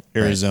 Seattle, Right,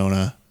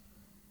 Arizona.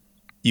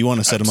 You want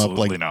to set them up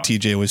Absolutely like not.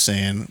 TJ was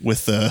saying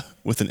with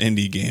an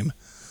Indy game.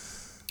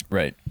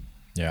 Right.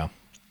 yeah.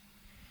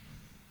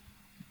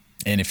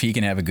 And if he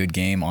can have a good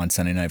game on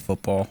Sunday Night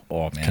Football,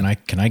 oh man.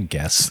 Can I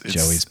guess It's-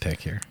 Joey's pick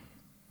here?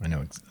 I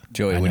know.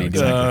 Joey, I what know are you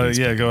doing? exactly who's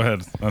Yeah, picking. go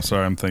ahead. I'm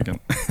sorry, I'm thinking.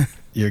 I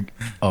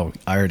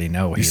already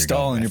know what You're you're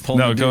stalling. going You're with. pulling.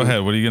 No, the go dude.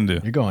 ahead. What are you gonna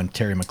do? You're going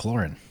Terry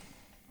McLaurin.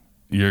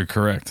 You're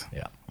correct.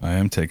 Yeah, I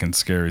am taking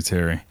Scary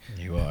Terry.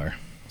 you are.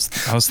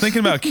 I was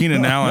thinking about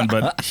Keenan Allen,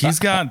 but he's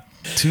got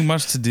too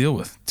much to deal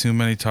with. Too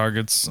many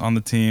targets on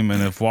the team,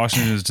 and if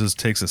Washington just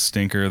takes a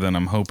stinker, then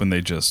I'm hoping they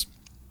just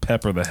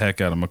pepper the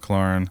heck out of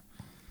McLaurin.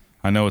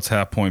 I know it's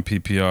half point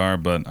PPR,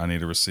 but I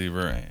need a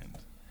receiver, and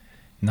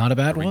Not a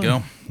bad There we one.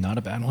 go. Not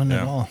a bad one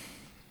at Yeah. all.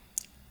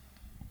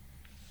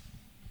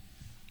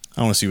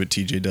 I want to see what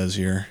TJ does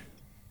here.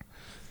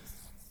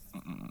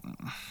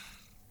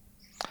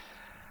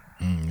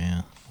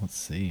 Yeah, let's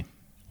see.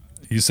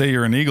 you say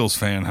you're an Eagles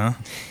fan, huh?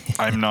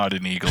 I'm not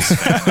an Eagles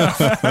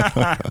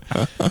fan.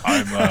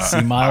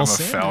 I'm Miles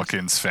a Sanders.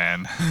 Falcons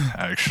fan,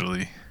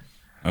 actually.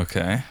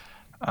 Okay.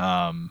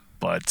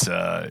 But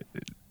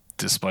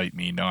despite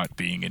me not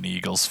being an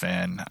Eagles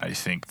fan, I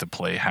think the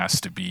play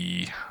has to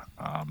be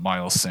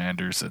Miles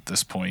Sanders at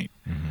this point.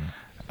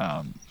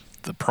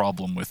 The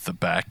problem with the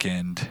back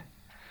end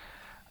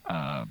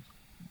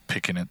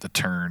picking at the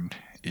turn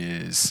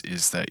is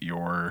that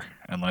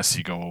unless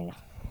you go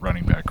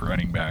running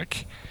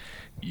back,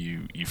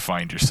 you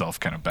find yourself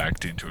kind of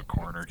backed into a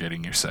corner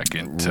getting your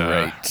second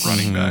Right.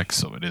 running back.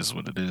 So it is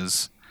what it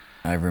is.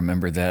 I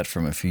remember that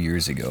from a few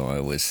years ago. I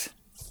was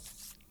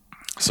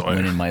So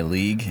winning my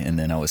league, and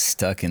then I was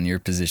stuck in your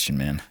position,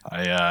 man.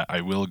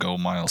 I will go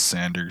Miles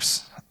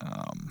Sanders.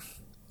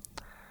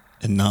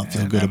 and not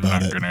feel good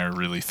about it. I'm not going to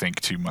really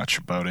think too much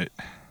about it.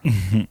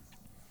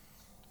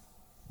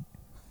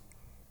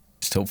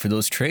 Just hope for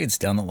those trades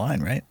down the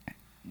line, right?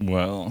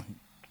 Well,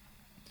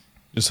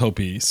 just hope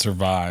he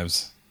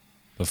survives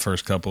the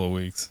first couple of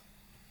weeks.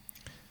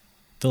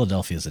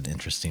 Philadelphia is an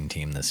interesting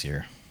team this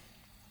year.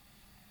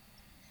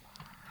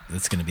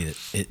 It's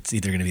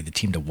either going to be the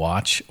team to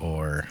watch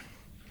or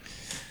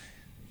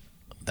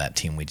that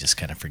team we just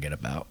kind of forget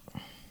about.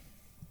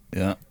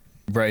 Yeah.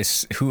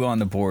 Bryce, who on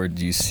the board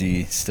do you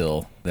see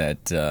still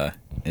that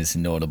is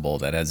notable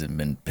that hasn't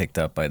been picked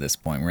up by this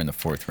point? We're in the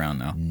 4th round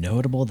now.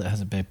 Notable that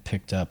hasn't been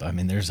picked up. I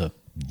mean, there's a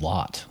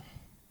lot.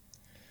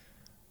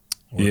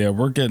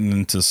 We're getting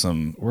into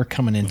some We're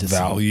coming into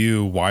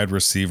value wide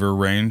receiver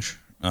range.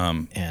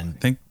 and I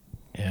think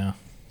yeah,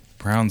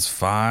 Browns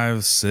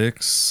 5,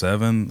 6,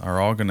 7 are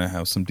all going to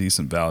have some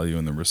decent value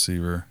in the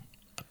receiver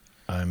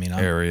I mean,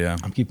 area.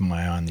 I'm keeping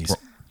my eye on these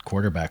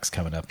quarterbacks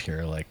coming up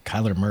here. Like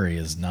Kyler Murray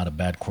is not a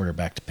bad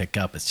quarterback to pick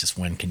up. It's just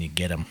when can you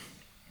get him?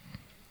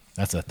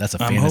 That's a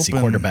fantasy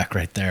quarterback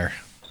right there.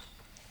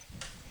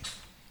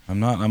 I'm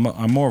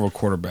more of a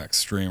quarterback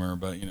streamer,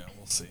 but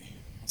we'll see.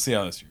 See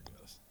how this year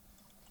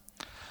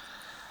goes.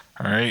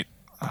 All right.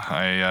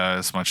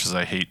 As much as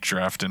I hate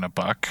drafting a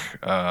buck,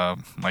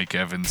 Mike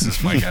Evans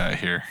is my guy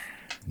here.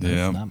 That's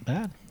Yeah. not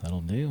bad.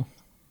 That'll do.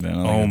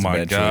 Oh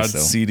my God,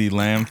 CD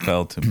Lamb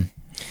fell to me.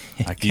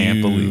 I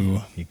can't believe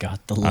it. You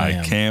got the lamb.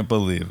 I can't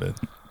believe it.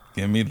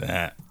 Give me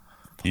that.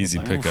 Easy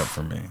pickup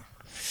for me.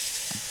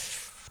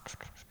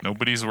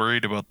 Nobody's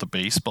worried about the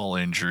baseball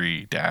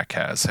injury Dak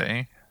has,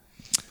 hey?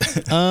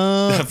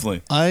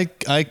 Definitely. I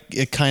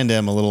kind of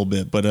am a little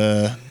bit, but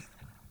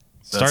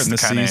Starting the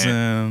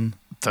season,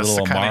 That's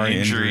little the kind of Amari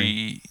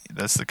injury.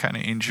 That's the kind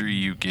of injury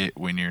you get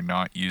when you're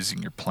not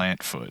using your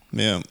plant foot.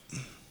 yeah.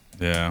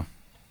 Yeah.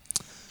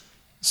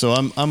 So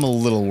I'm a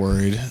little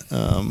worried.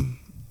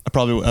 I've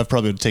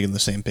probably taken the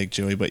same pick,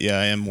 Joey, but yeah,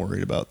 I am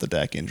worried about the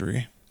Dak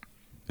injury.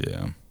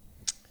 Yeah.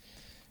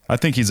 I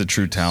think he's a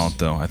true talent,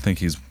 though. I think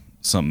he's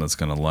something that's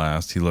going to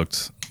last. He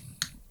looked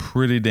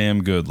pretty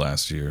damn good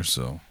last year,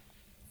 so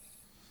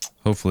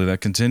hopefully that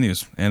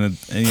continues. And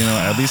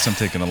at least I'm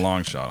taking a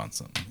long shot on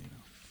something.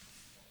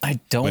 I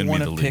don't Win me want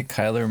the to league. pick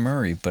Kyler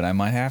Murray, but I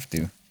might have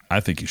to. I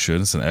think you should.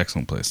 It's an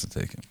excellent place to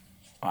take him.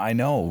 I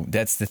know.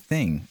 That's the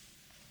thing.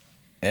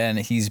 And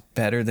he's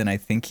better than I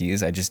think he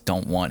is. I just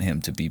don't want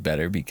him to be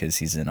better because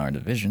he's in our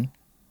division.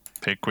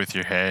 Pick with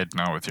your head,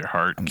 not with your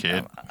heart,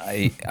 kid.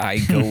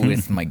 I go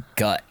with my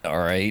gut, all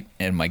right?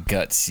 And my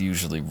gut's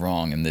usually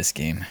wrong in this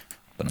game,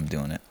 but I'm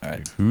doing it. All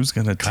right. Who's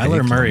going to take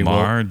Kyler Murray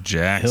Lamar He'll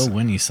Jackson?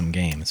 win you some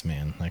games,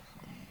 man. Like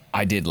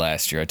I did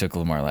last year. I took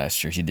Lamar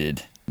last year. He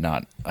did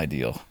not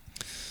ideal.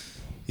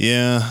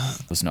 Yeah,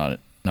 It was not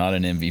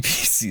an MVP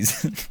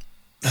season.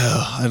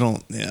 I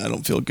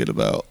don't feel good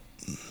about.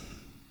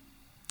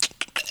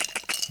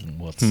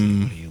 let's see,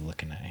 what are you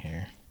looking at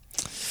here?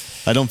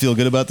 I don't feel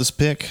good about this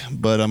pick,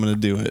 but I'm gonna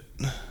do it.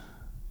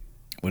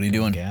 What are you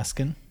doing?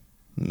 Gaskin?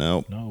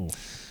 Nope. No.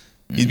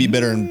 He'd be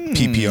better in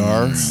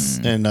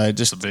PPR, and I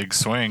just It's a big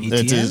swing.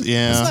 That's ETN?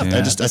 yeah. That's not I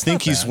bad. just That's I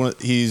think not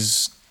bad.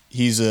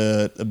 he's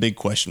a big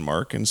question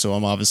mark, and so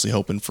I'm obviously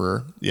hoping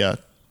for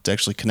to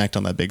actually connect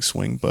on that big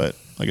swing, but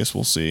I guess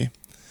we'll see.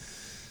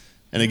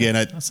 And again,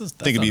 I That's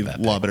think it'd be not a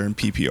bad lot better in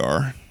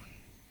PPR.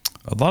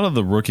 A lot of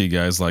the rookie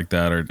guys like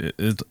that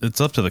it's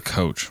up to the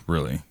coach,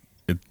 really.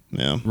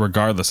 Yeah.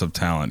 Regardless of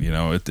talent,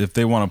 if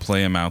they want to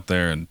play him out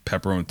there and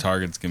pepper him with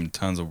targets, give him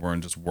tons of work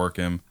and just work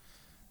him,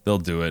 they'll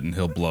do it and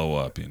he'll blow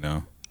up,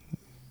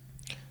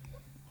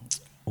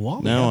 While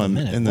we Now have a I'm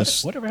minute, in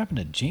this- whatever happened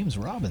to James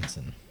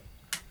Robinson?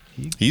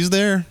 He's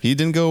there. He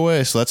didn't go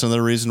away, so that's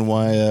another reason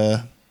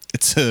why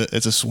it's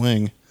a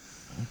swing.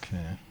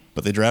 Okay.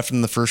 But they drafted him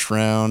in the first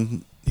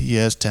round. He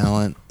has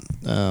talent.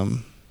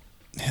 We'll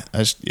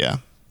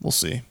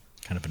see.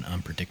 Kind of an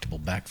unpredictable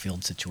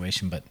backfield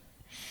situation, but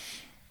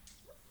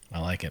I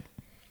like it.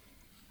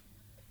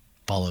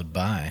 Followed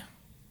by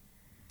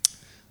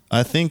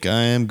I think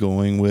I am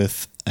going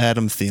with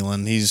Adam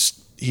Thielen.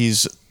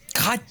 He's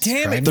God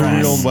damn it, Strike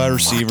 30-year-old Fuck wide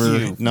receiver,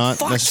 you. not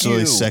Fuck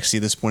necessarily you. sexy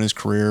at this point in his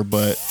career,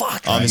 but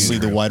Fuck obviously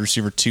you. the wide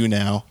receiver 2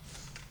 now.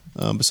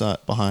 Behind.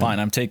 Fine,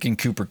 I'm taking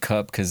Cooper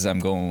Kupp because I'm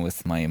going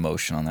with my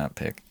emotion on that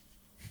pick.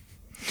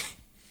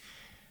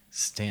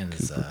 Stan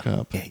is Cooper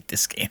Kupp. I hate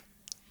this game.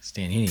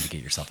 Stan, you need to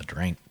get yourself a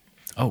drink.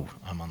 Oh,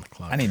 I'm on the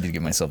clock. I need to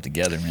get myself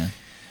together, man.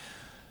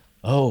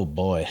 Oh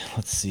boy,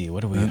 let's see.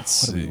 What are we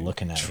Let's what are we see.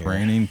 looking at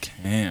Training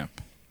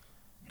camp.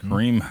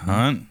 Kareem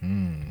Hunt.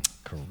 here?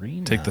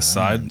 Kareem. Take the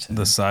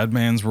Hunt. side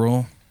man's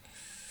role.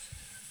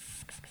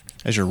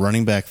 As your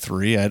running back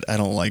 3, I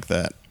don't like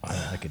that. I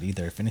don't like it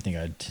either. If anything,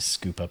 I'd just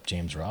scoop up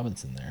James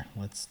Robinson there.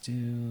 Let's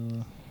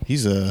do.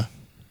 He's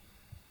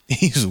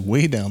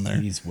way down there.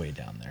 He's way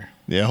down there.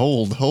 Yeah,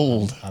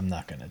 hold. I'm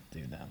not gonna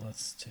do that.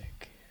 Let's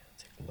take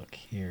a look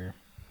here.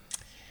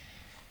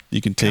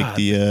 You can take God.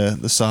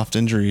 the soft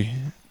injury,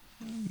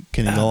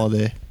 Kenny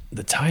Galladay.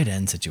 The tight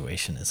end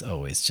situation is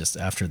always just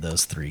after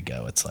those 3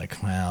 go. It's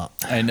like, well,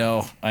 I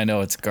know,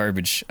 it's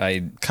garbage.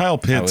 Kyle I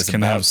Pitts was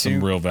can about have some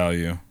to. real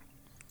value.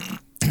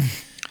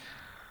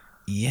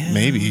 Yeah.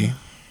 Maybe.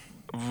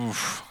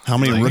 Oof. How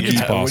many Like, rookies?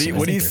 Yeah, possible.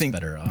 what do I you think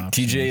think, there's better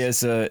options. TJ,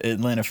 as a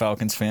Atlanta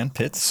Falcons fan,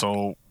 Pitts?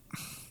 So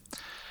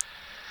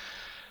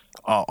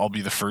I'll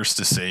be the first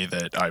to say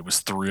that I was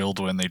thrilled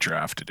when they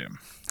drafted him.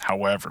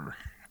 However,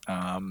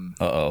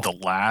 the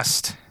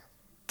last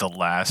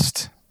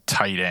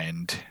tight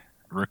end,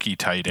 rookie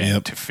tight end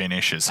Yep. to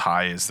finish as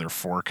high as they're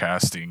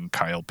forecasting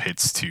Kyle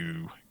Pitts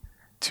to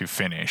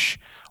finish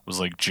was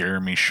like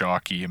Jeremy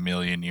Shockey a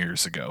million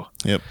years ago.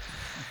 Yep.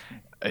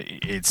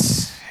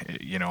 It's,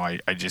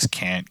 I just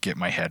can't get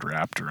my head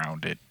wrapped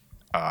around it.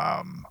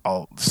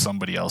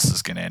 Somebody else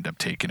is going to end up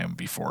taking him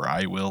before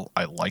I will.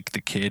 I like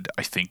the kid.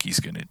 I think he's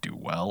going to do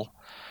well.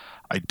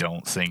 I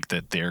don't think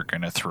that they're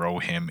going to throw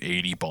him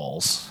 80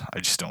 balls. I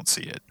just don't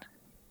see it.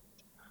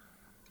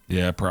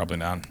 Yeah, probably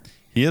not.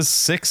 He is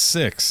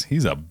 6'6".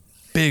 He's a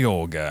big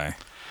old guy.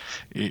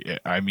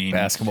 I mean,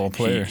 Basketball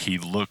player. He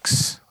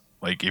looks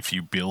like if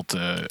you built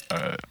a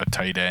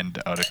tight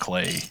end out of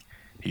clay,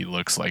 he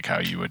looks like how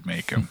you would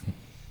make him.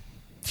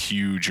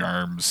 Huge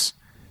arms,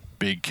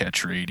 big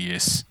catch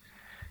radius.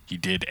 He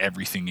did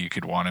everything you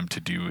could want him to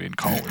do in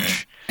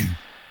college.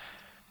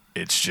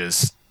 It's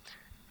just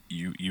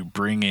you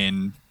bring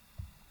in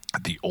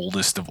the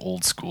oldest of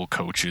old school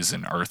coaches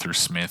in Arthur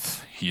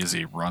Smith. He is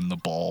a run the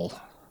ball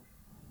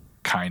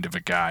kind of a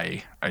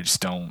guy. I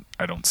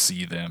don't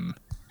see them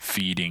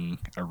feeding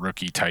a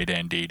rookie tight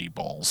end 80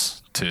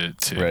 balls to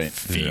Right.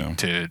 feed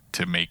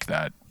to make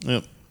that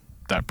Yep.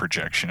 that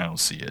projection. I don't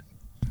see it.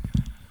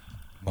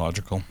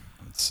 Logical.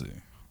 Let's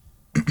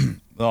see.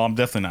 Well, I'm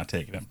definitely not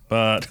taking him,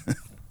 but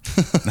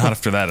not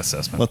after that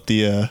assessment. Let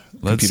the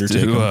Let's computer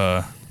take do.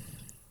 him.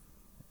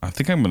 I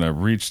think I'm gonna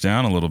reach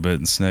down a little bit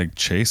and snag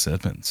Chase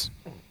Edmonds.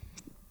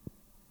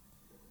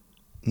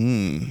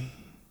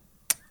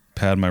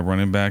 Pad my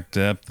running back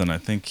depth, and I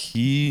think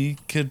he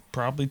could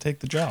probably take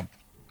the job.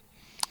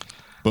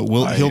 But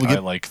I he'll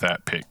get? like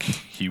that pick.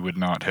 He would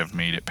not have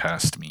made it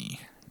past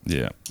me.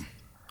 Yeah.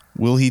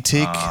 Will he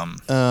take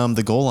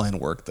the goal line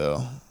work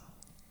though?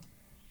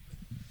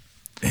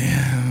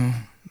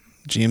 Yeah.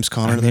 James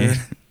Conner there.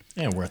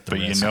 Yeah, worth the But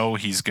risk.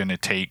 he's going to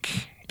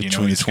take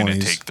Between he's the going to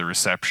 20s. take the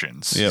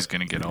receptions. Yep. He's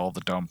going to get all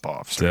the dump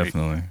offs, right?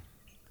 Definitely.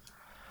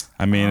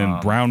 I mean, in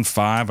round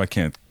 5, I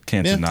can't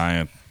Yeah. deny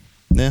it.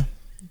 Yeah.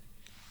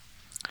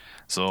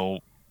 So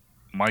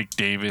Mike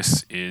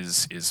Davis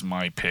is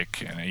my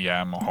pick, and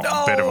I'm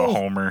a bit of a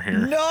homer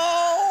here.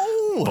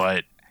 No.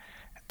 But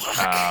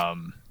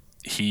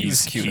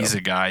was cute, he's though.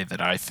 a guy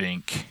that I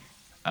think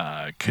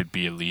could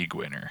be a league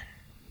winner.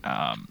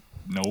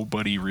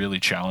 Nobody really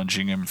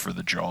challenging him for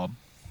the job.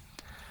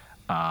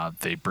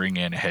 They bring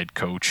in a head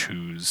coach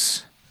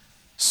whose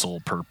sole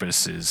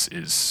purpose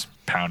is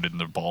pounding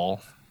the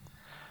ball.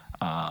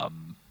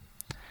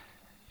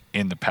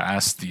 In the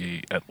past,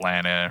 the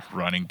Atlanta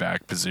running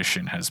back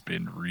position has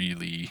been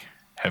really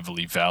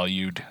heavily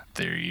valued.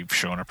 They've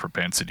shown a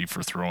propensity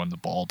for throwing the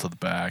ball to the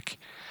back.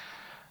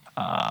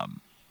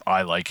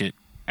 I like it,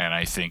 and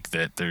I think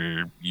that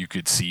you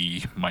could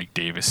see Mike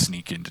Davis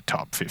sneak into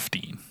top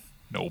 15.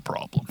 No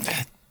problem.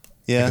 I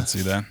Yeah. can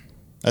see that.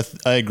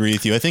 I agree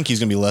with you. I think he's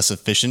going to be less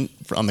efficient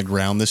on the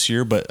ground this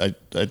year, but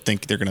I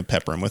think they're going to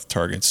pepper him with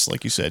targets,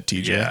 like you said,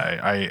 TJ.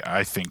 Yeah,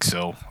 I think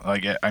so.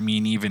 Like, I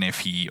mean, even if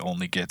he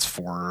only gets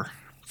four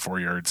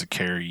yards a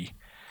carry,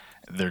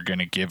 they're going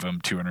to give him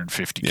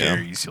 250 Yeah.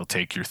 carries. You'll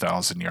take your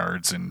 1,000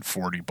 yards and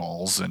 40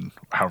 balls and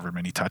however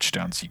many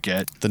touchdowns you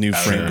get. The new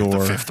out Frank of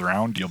Gore. the 5th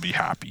round, you'll be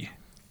happy.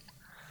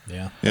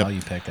 Yeah, Yep.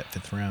 value pick at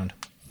 5th round.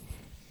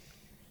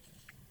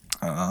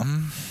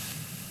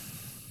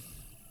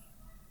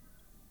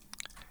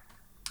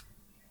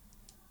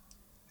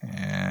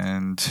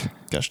 And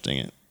Gosh dang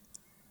it.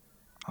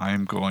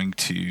 I'm going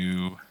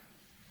to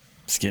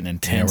It's getting Yeah,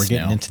 intense we're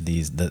getting now. into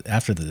these.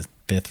 After the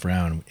 5th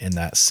round, in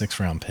that 6th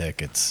round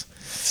pick, it's,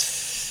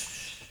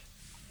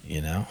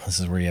 this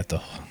is where you have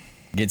to.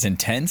 It gets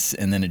intense,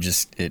 and then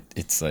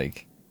it's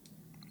like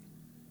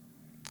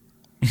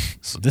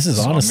This is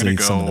So I'm honestly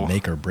gonna some of the go-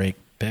 make or break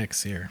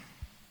picks here.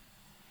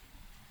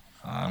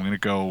 I'm going to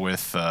go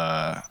with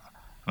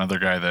another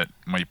guy that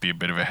might be a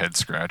bit of a head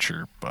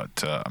scratcher,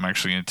 but I'm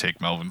actually going to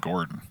take Melvin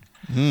Gordon.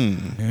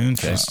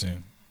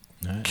 Interesting.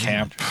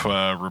 Camp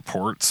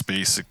reports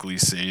basically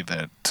say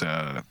that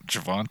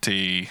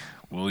Javonte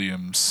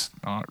Williams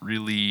not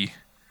really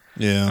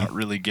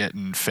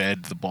getting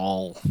fed the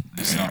ball.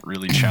 He's not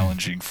really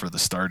challenging for the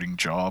starting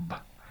job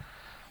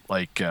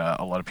like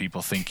a lot of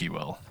people think he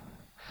will.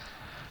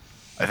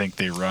 I think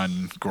they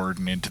run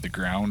Gordon into the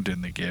ground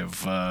and they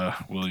give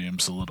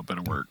Williams a little bit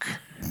of work.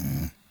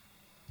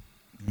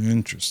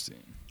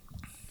 Interesting.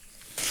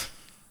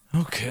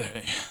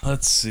 Okay,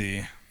 let's see.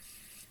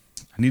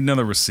 I need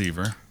another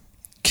receiver.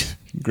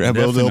 Grab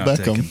Definitely Odell not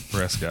Beckham. taking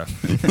Prescott.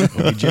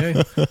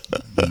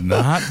 OBJ.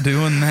 Not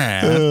doing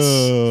that.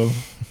 Oh.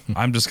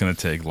 I'm just gonna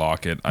take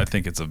Lockett. I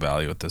think it's a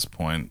value at this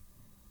point.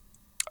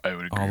 I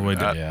would agree All the way with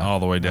that. down, Yeah, all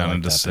the way I down like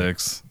into that pick.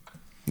 6.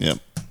 Yep.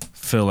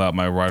 Fill out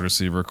my wide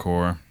receiver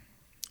core.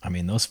 I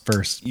mean, those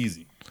first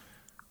Easy.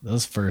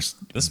 This This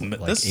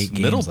 8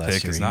 middle games last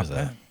pick year is he not was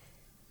bad.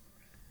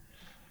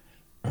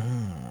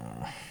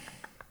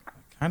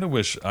 Kind of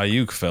wish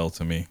Ayuk fell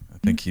to me. I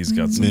think he's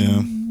got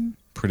some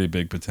pretty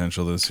big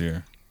potential this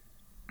year.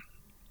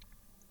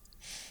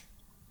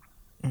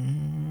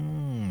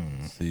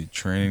 Let's see,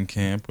 training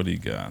camp. What do you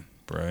got,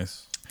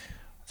 Bryce?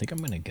 I think I'm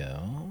going to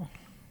go.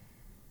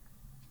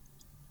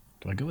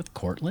 Do I go with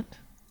Cortland?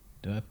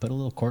 Do I put a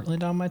little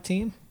Cortland on my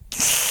team?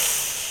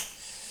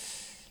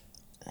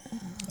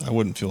 I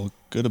wouldn't feel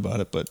good about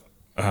it, but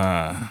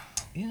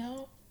You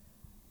know,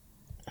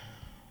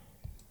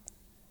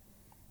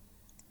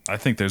 I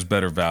think there's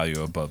better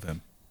value above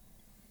him.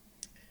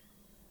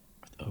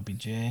 with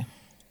OBJ.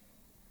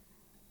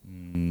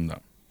 No.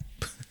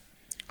 Well,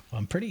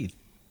 I'm pretty.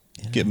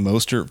 get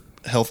Mostert,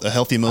 a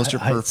healthy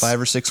Mostert I- for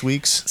 5 or 6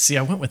 weeks. See,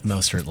 I went with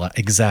Mostert.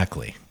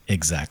 Exactly. I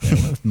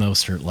went with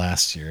Mostert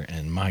last year,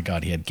 and my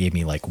God, he gave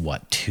me like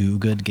what, 2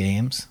 good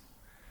games?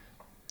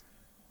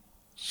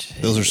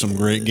 Those are some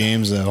great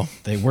games, though.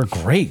 They were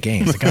great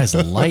games. The guy's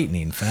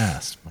lightning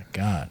fast. My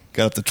God.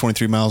 Got up to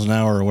 23 miles an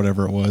hour or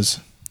whatever it was.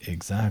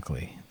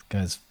 Exactly. The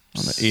guy's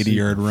On the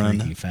 80-yard super run.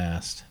 freaky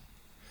fast.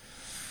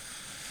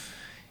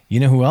 You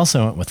know who else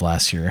I went with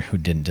last year who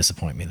didn't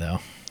disappoint me, though?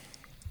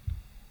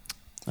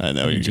 I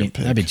know you're going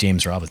to That'd be pick.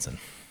 James Robinson.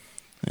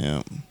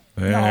 Yeah.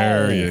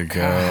 There you go.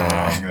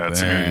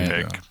 That's a There good you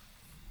pick. go.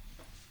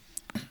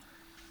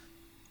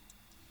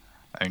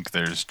 I think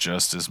there's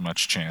just as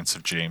much chance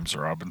of James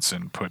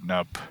Robinson putting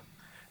up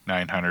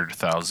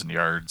 900,000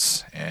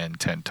 yards and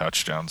 10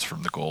 touchdowns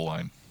from the goal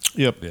line.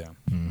 Yep. Yeah.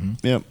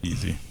 Yep.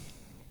 Easy.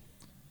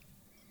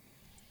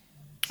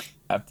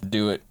 Have to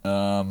do it.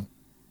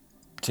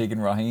 Taking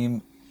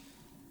Raheem.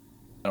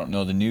 I don't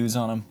know the news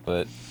on him,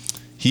 but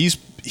He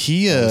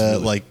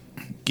like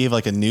gave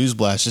like a news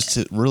blast just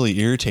to really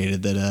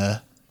irritated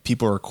that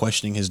people are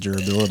questioning his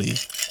durability.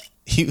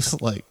 He was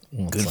like,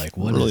 Well, it's like,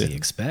 what really- did he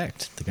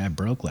expect? The guy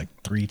broke like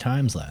 3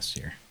 times last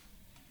year.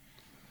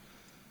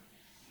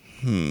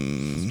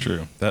 It's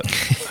true. That I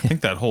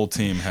think that whole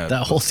team had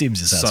That whole team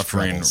just has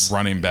suffering troubles.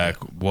 running back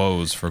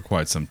woes for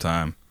quite some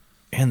time.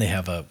 And they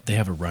have a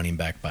running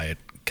back by a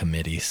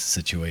committee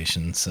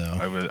situation. So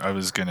I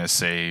was gonna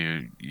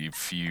say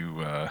if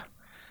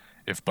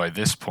by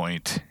this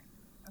point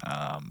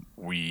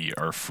we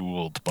are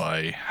fooled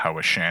by how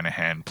a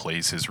Shanahan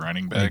plays his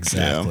running back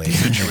exactly,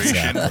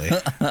 situation, exactly.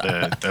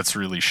 that's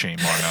really shame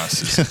on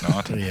us, is it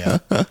not? Yeah.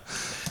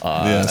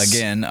 Yes.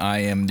 again, I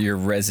am your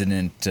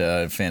resident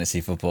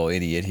fantasy football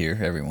idiot here,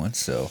 everyone.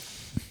 So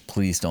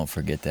please don't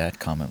forget that.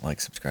 Comment,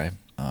 like, subscribe.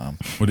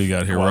 What do you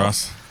got here, Well,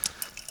 Ross?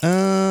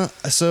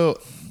 so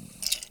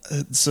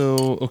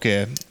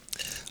okay.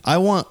 I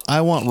want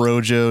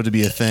Rojo to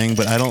be a thing,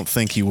 but I don't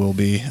think he will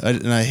be.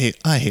 I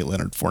hate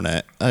Leonard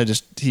Fournette. I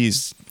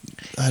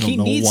don't He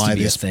know needs why to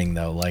be this. a thing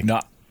though. Like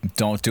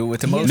Don't do it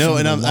with he emotion. has No, some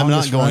and of the I'm not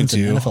longest going runs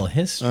in to. NFL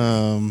history.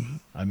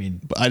 I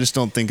mean, But I just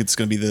don't think it's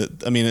going to be the.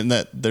 I mean, in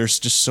that there's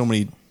just so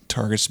many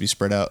targets to be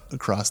spread out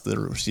across the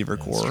receiver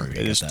core. true.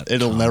 You got that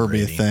It'll Tom never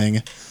be a Brady.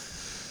 thing.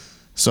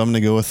 So I'm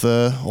going to go with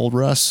old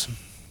Russ.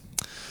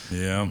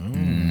 Yeah.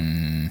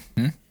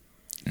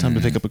 Time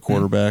to pick up a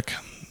quarterback.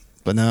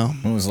 But no,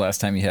 When was the last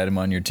time you had him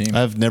on your team?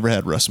 I've never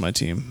had Russ on my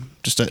team.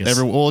 Just Guess- we guess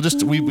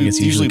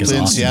usually usually 'cause play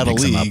in Austin Seattle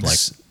picks him up,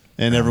 leagues, like,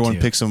 and round everyone 2.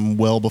 picks him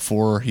well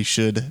before he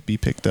should be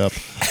picked up,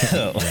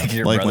 Like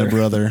your like my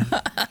brother.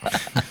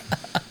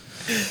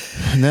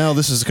 Now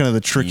this is kind of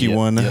the tricky Yep,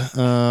 one. yep.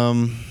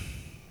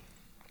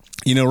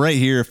 Right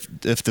here,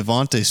 if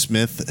Devontae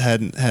Smith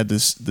hadn't had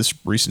this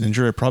recent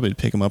injury, I'd probably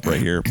pick him up right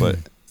here, but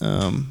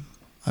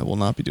I will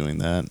not be doing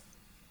that.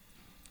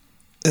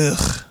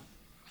 Ugh.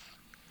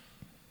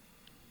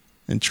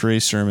 And Trey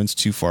Sermon's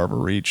too far of a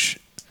reach.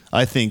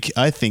 I think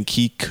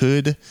he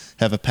could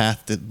have a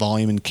path to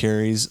volume and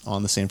carries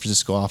on the San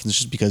Francisco offense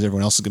just because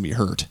everyone else is going to be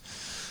hurt.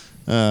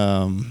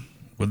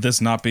 Would this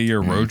not be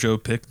your Rojo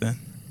pick then?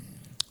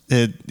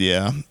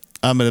 Yeah.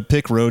 I'm going to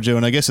pick Rojo,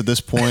 and I guess at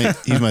this point,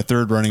 he's my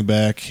third running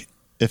back.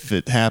 If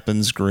it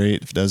happens,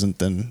 great. If it doesn't,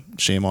 then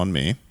shame on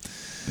me.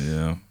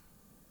 Yeah.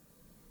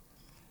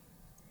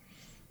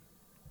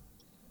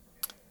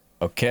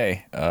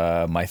 Okay,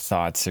 my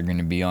thoughts are going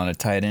to be on a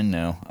tight end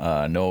now.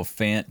 Noah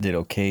Fant did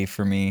okay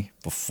for me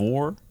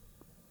before.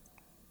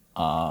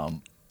 I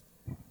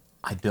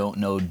don't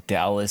know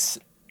Dallas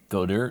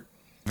Goddard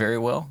very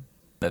well.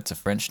 That's a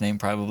French name,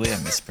 probably. I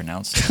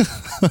mispronounced it.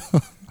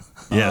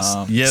 Yes.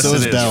 Yes, so it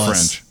is is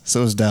Dallas. French.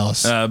 So is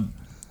Dallas.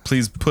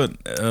 Please put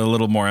a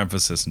little more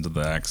emphasis into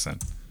the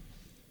accent.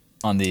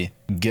 On the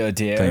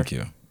Goddard. Thank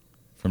you.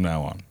 From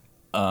now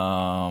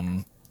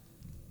on.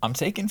 I'm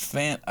taking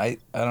Fant. I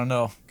don't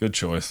know. Good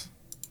choice.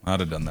 I'd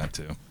have done that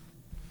too.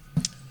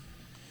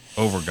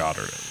 Over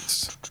Goddard, at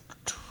least.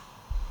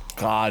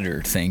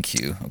 Goddard, thank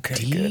you.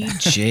 Okay, good.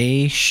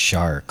 DJ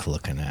Shark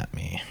looking at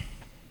me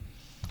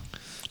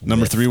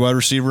Number 3 wide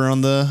receiver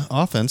on the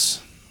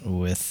offense.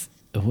 with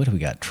what do we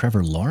got?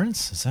 Trevor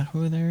Lawrence? Is that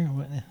who they're?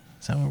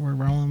 Is that what we're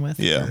rolling with?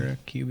 Yeah. For a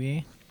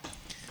QB.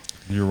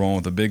 You're rolling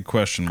with a big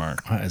question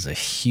mark. That is a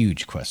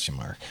huge question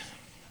mark.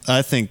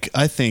 I think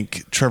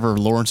Trevor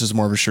Lawrence is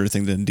more of a sure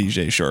thing than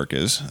DJ Shark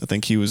is. I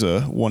think he was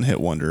a one-hit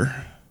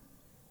wonder.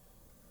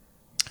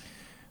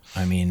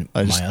 I mean,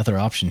 my other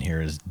option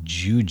here is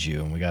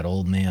Juju, and we got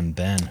old man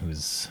Ben,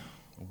 who's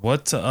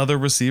What other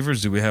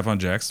receivers do we have on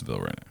Jacksonville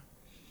right now?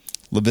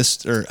 I'm going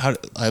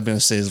to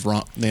say his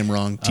name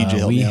wrong. TJ,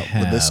 help me out.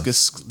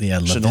 Laviscus. Yeah,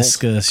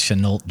 Lavisca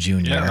Chenault Jr.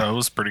 Yeah, that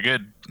was pretty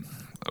good.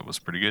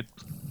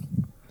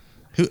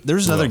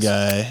 There's another else?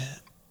 guy.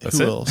 That's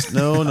Who it? else?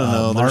 No.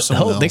 There's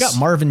someone else. They got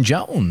Marvin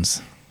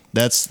Jones.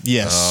 That's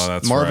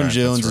that's Marvin right,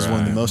 Jones that's is one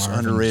of the right. most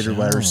Marvin underrated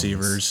wide Jones.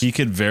 receivers. He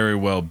could very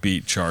well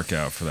beat Chark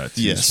out for that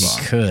 2 Yes. He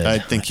spot. could. I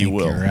think he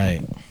will. You're right.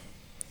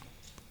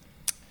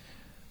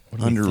 What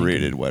are we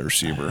Underrated thinking? wide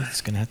receiver. It's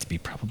gonna have to be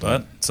probably.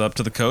 But it's up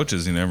to the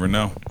coaches. You never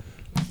know.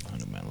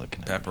 What am I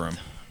looking at? Pepper him.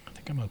 I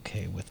think I'm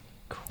okay with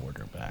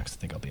quarterbacks. I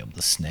think I'll be able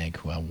to snag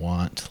who I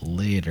want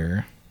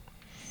later.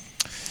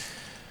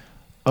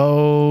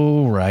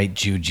 Oh, right,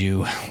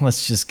 Juju.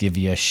 Let's just give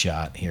you a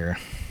shot here.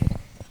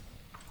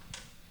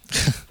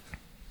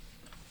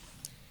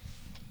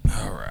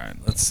 All right,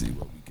 let's see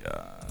what we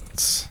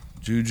got.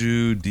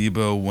 Juju,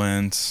 Debo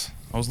went.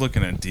 I was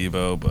looking at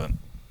Debo, but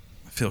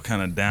I feel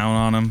kind of down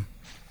on him.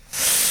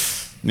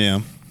 Yeah.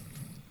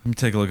 Let me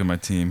take a look at my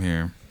team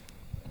here.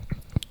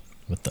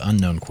 With the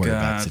unknown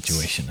quarterback Got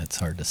situation, it's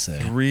hard to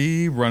say.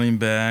 3 running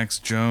backs: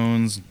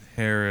 Jones,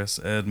 Harris,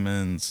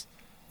 Edmonds,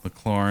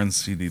 McLaurin,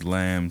 CeeDee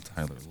Lamb,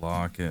 Tyler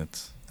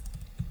Lockett.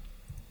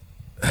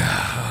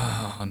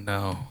 Oh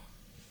no,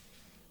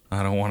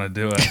 I don't want to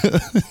do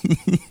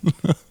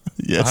it.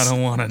 Yes. I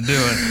don't want to do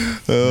it.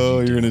 Oh,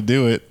 you're going to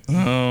do it.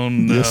 Oh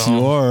no. Yes,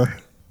 you are.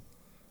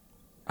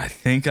 I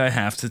think I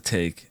have to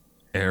take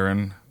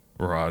Aaron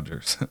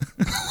Rodgers.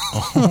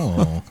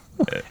 Oh,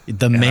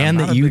 the man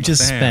not that a you big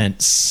just fan.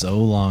 spent so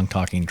long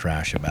talking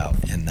trash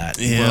about in that.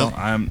 Yeah. Well,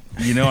 I'm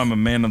a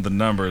man of the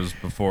numbers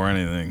before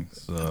anything.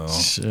 So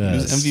He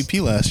was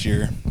MVP last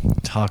year.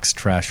 Talks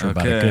trash for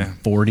about a Okay. good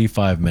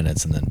 45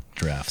 minutes and then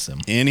drafts him.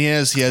 And he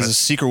has a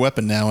secret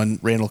weapon now in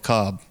Randall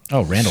Cobb.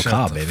 Oh, Randall Shut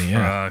Cobb, the baby,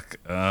 yeah.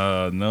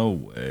 fuck. No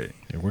way.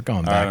 Dude, we're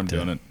going All right, back I'm to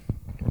doing it.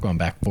 We're going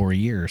back 4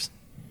 years.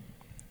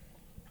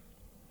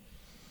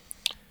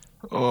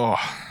 Oh,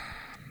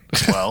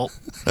 well,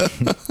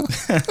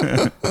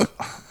 a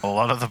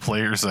lot of the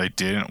players I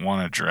didn't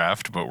want to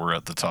draft but were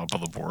at the top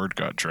of the board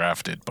got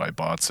drafted by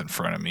bots in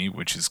front of me,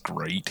 which is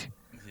great.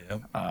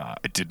 Yep. I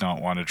did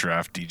not want to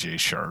draft DJ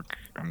Shark.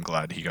 I'm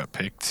glad he got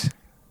picked.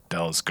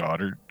 Dallas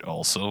Goddard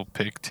also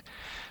picked.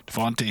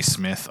 Devontae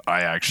Smith,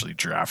 I actually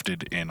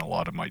drafted in a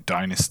lot of my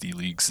dynasty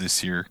leagues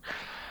this year.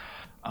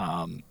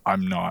 I'm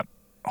not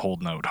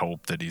holding out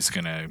hope that he's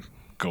going to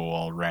go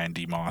all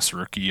Randy Moss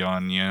rookie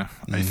on you.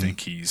 I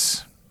think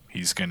he's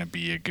going to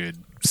be a good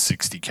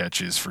 60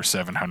 catches for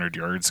 700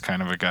 yards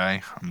kind of a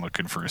guy. I'm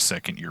looking for a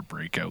second-year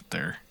breakout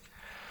there.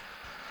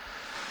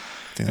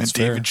 I think And that's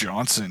fair. David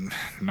Johnson,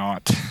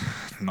 not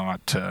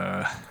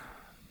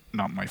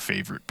my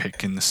favorite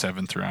pick in the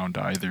 7th round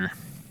either.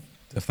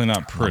 Definitely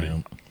not pretty.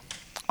 Yeah,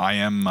 I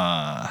am he's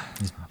I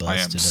am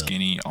busted up.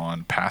 skinny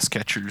on pass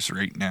catchers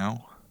right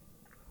now.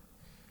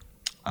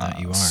 That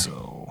you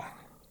are.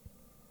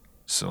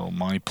 So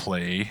my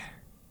play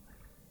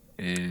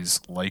is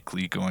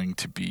likely going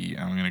to be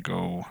I'm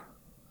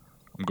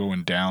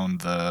going down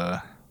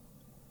the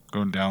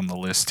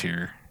list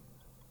here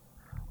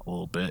a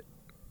little bit.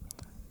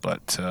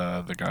 But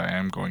the guy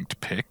I'm going to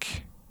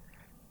pick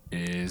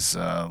is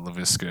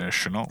Lavisca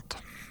Chenault.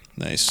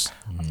 Nice.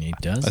 He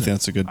does. I think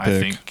that's a good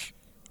pick.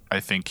 I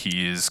think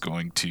he is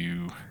going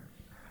to.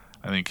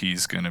 I think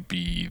he's going to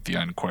be the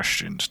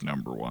unquestioned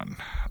number 1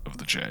 of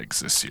the Jags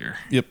this year.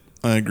 Yep,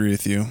 I agree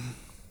with you.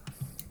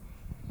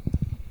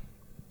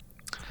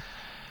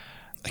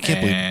 I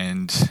can't believe.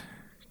 And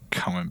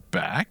coming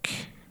back,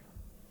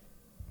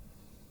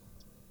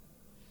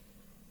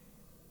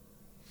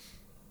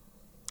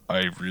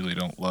 I really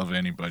don't love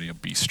anybody. I'll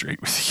be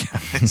straight with you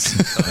guys.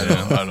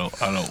 I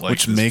don't like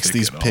Which this makes pick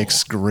these at all.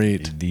 picks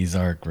great. These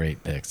are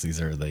great picks.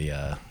 These are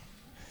the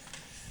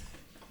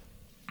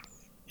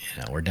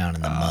we're down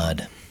in the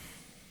mud.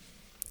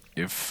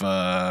 If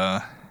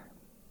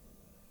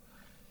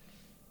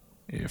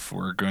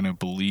we're gonna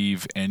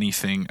believe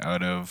anything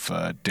out of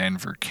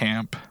Denver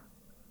camp,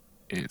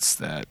 it's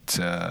that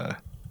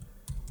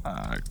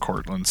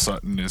Cortland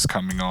Sutton is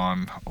coming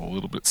on a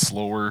little bit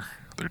slower.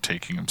 They're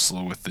taking him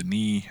slow with the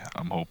knee.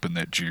 I'm hoping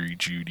that Jerry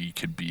Jeudy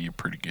could be a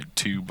pretty good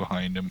 2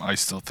 behind him. I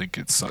still think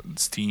it's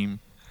Sutton's team,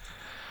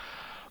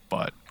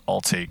 but I'll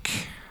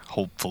take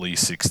hopefully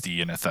 60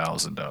 and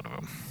 1,000 out of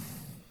him.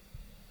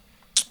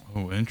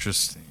 Oh,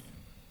 interesting.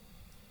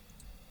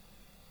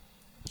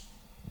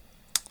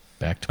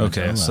 Back to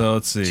Okay, Mazzella. so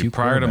let's see. 2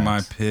 Prior to my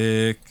quarterbacks.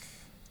 pick,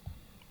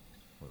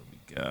 what do we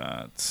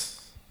got?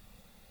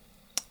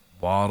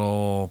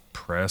 Waddle,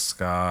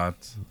 Prescott,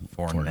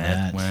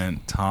 Fournette Fournette.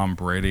 went, Tom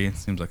Brady. It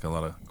seems like a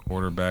lot of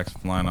quarterbacks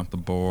flying off the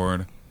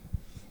board.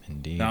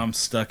 Indeed. Now I'm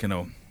stuck in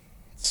a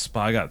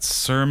spot. I got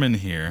Sermon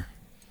here.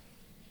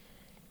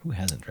 Who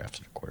hasn't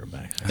drafted a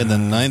quarterback? In the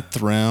 9th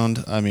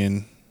round, I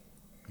mean,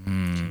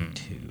 2.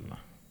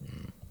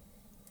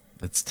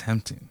 It's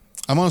tempting.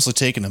 I'm honestly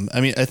taking him.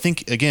 I mean, I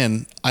think,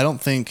 again, I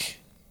don't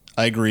think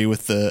I agree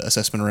with the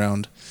assessment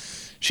around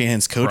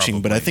Shanahan's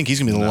coaching, but I Probably think he's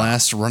going to be the not.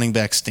 last running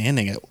back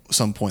standing at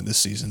some point this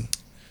season.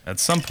 At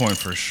some point,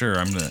 for sure.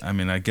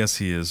 I guess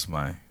he is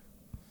my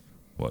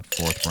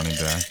fourth running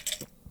back.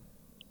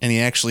 And he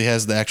actually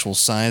has the actual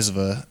size of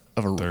a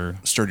Third.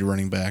 sturdy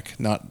running back,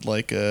 not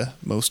like a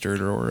Mostert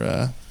or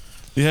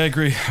Yeah, I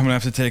agree. I'm gonna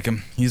have to take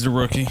him. He's a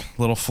rookie,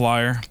 little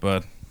flyer,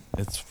 but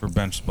it's for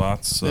bench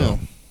spots, so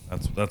Yeah.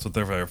 that's what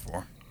they're there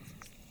for.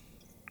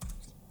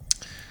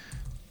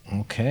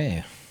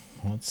 Okay.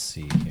 Let's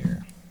see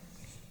here.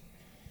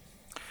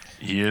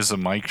 He is a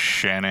Mike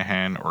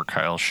Shanahan or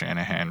Kyle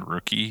Shanahan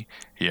rookie.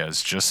 He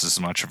has just as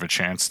much of a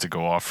chance to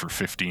go off for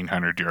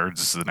 1,500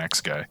 yards as the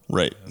next guy.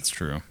 right. That's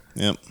true.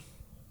 Yep.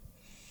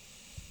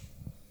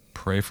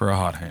 Pray for a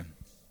hot hand.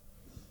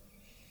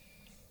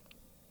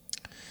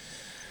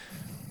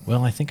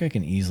 Well, I think I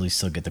can easily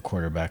still get the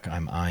quarterback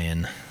I'm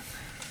eyeing.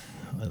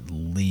 At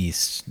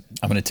least.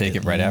 I'm going to take it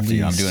At right after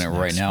you. I'm least doing it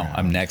right next now. round.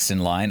 I'm next in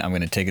line. I'm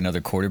going to take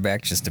another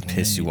quarterback just to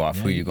piss you off.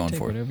 Who are you going take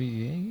for? Whatever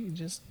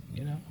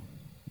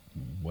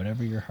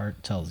whatever your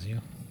heart tells you.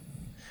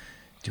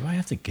 Do I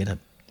have to get a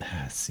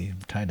see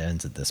tight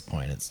ends at this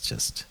point? It's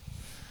just.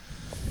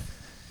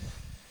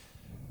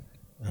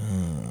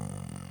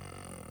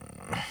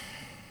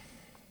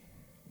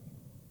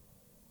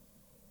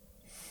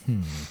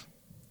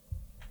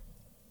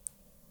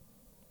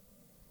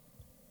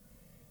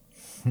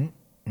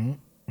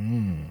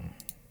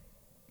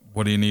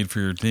 What do you need for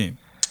your team?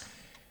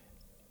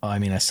 I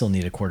mean, I still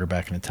need a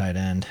quarterback and a tight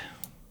end,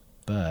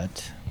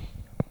 but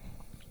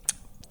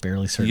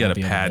fairly certain. You I'll got to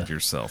be able pad to-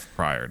 yourself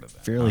prior to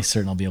that. Fairly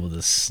certain I'll be able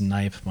to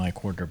snipe my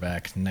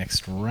quarterback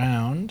next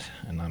round,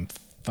 and I'm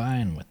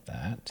fine with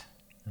that.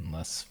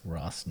 Unless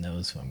Ross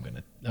knows who I'm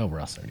gonna. Oh,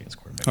 Ross already has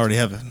quarterback. Already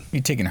have it.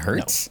 You taking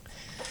Hurts?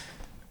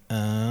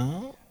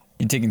 Uh,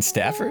 You taking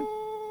Stafford?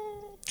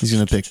 He's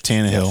going to pick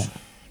Tannehill.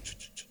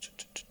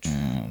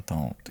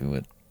 Don't do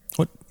it.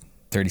 What?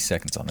 30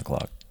 seconds on the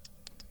clock.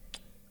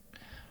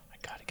 I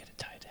gotta get a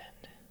tight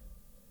end.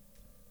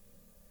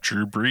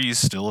 Drew Brees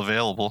still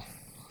available.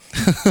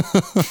 All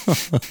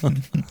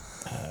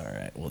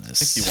right, we'll I think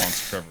just. he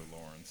wants Trevor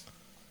Lawrence.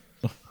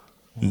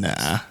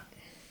 Nah.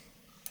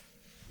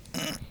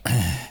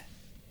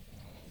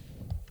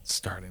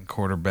 Starting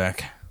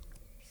quarterback.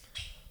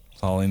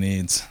 That's all he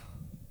needs.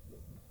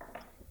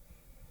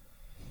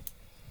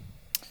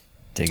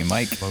 Taking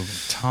Mike. Logan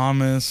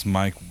Thomas,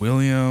 Mike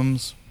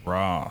Williams,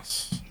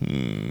 Ross.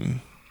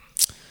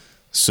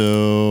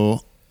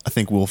 So I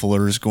think Will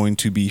Fuller is going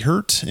to be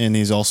hurt, and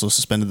he's also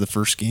suspended the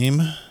first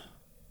game.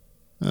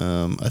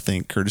 I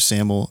think Curtis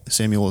Samuel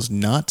is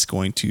not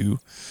going to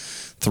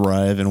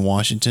thrive in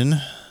Washington.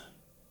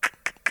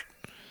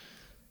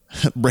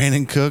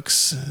 Brandon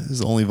Cooks is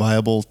the only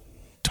viable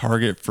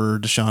target for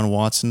Deshaun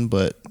Watson,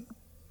 but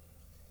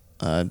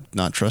I'm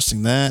not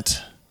trusting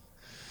that.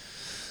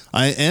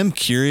 I am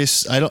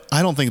curious. I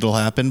don't think it'll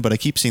happen, but I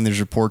keep seeing there's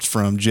reports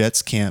from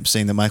Jets camp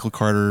saying that Michael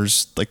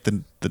Carter's like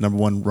the number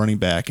one running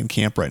back in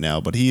camp right now,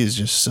 but he is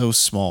just so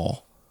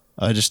small.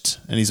 And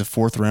he's a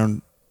fourth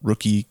round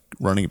rookie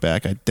running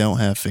back. I don't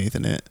have faith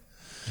in it.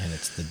 And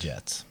it's the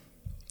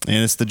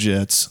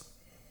Jets.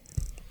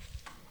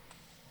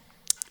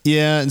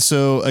 Yeah, and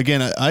so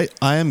again, I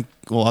am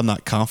I'm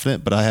not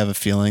confident, but I have a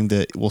feeling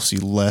that we'll see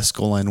less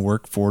goal line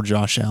work for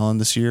Josh Allen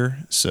this year.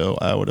 So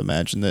I would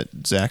imagine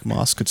that Zach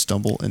Moss could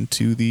stumble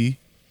into the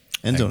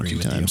end zone a few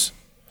times.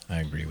 I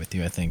agree with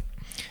you. I think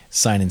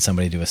signing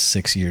somebody to a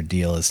 6-year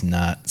deal is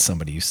not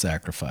somebody you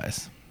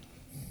sacrifice.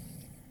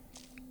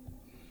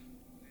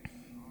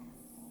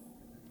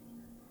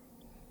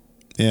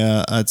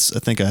 Yeah, I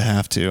think I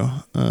have to.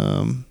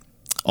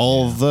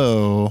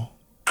 Although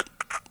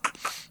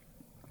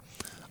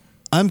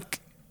I'm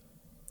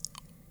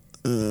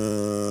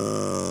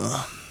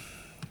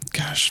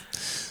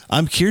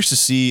I'm curious to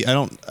see. I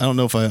don't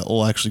know if I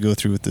will actually go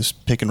through with this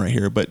picking right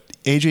here, but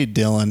AJ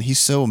Dillon, he's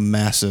so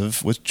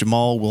massive with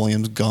Jamal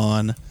Williams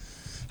gone.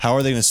 How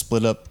are they going to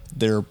split up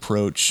their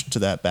approach to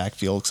that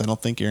backfield? Because I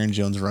don't think Aaron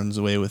Jones runs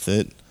away with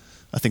it.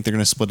 I think they're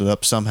going to split it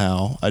up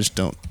somehow. I just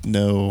don't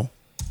know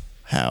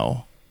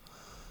how.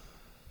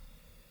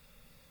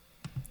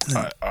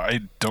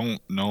 I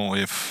don't know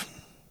if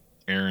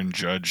Aaron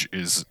Jones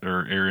isn't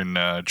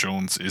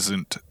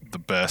the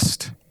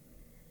best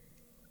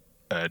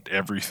at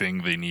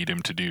everything they need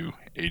him to do.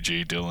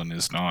 AJ Dillon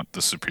is not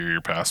the superior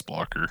pass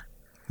blocker.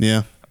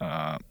 Yeah.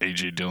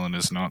 AJ Dillon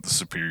is not the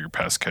superior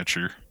pass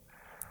catcher.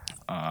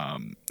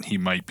 He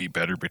might be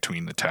better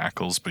between the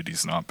tackles, but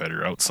he's not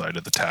better outside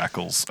of the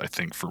tackles. I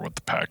think for what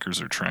the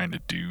Packers are trying to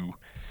do,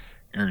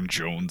 Aaron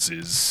Jones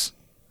is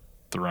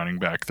the running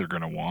back they're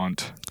going to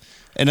want.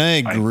 And I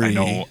agree.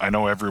 I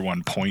know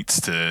everyone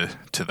points to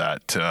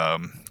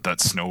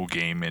that snow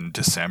game in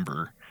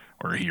December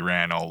where he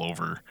ran all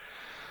over,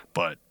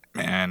 but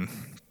man,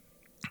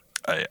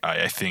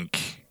 I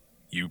think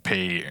you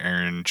pay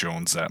Aaron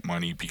Jones that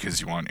money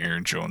because you want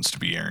Aaron Jones to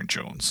be Aaron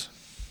Jones.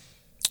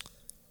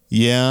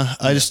 Yeah,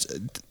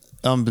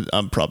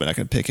 I'm probably not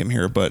going to pick him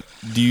here, but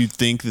do you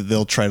think that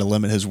they'll try to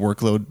limit his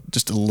workload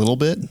just a little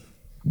bit?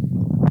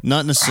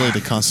 Not necessarily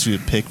the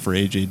constituted pick for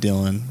A.J.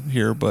 Dillon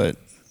here, but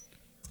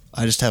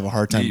I just have a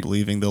hard time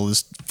believing they'll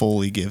just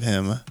fully give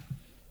him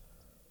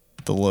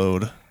the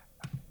load.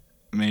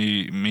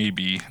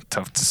 Maybe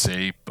tough to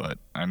say, but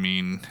I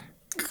mean,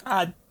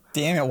 God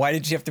damn it! Why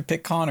did you have to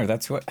pick Connor?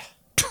 That's what.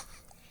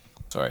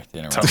 Sorry, to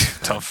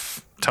interrupt.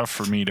 tough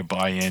for me to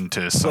buy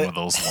into some of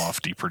those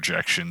lofty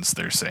projections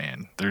they're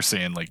saying. They're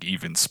saying like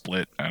even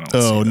split. I don't.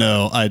 Oh see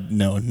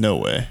no! No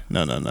way!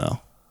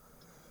 No.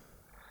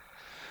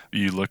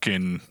 You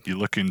looking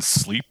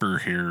sleeper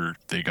here.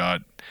 They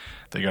got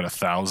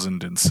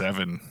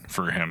 1,007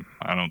 for him.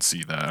 I don't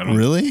see that.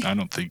 Really? I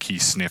don't think he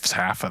sniffs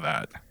half of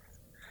that.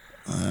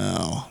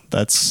 Wow,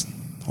 that's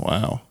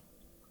wow.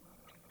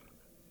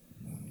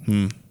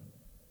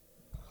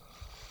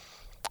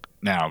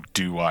 Now,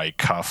 do I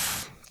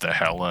cuff the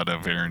hell out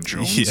of Aaron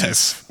Jones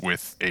Yes.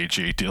 with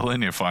AJ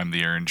Dillon if I'm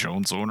the Aaron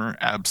Jones owner?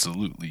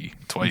 Absolutely,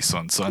 twice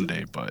on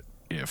Sunday. But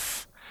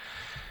if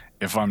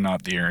I'm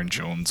not the Aaron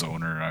Jones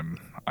owner,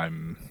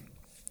 I'm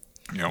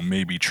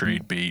maybe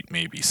trade bait,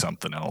 maybe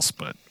something else.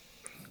 But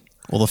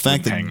Well, the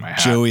fact hang my that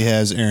hat. Joey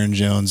has Aaron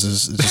Jones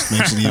it just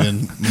makes it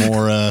even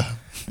more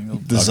I'm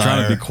desire.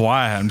 trying to be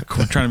quiet. I'm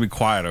trying to be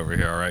quiet over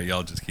here. All right,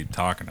 y'all just keep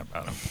talking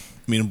about him.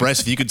 I mean, Bryce,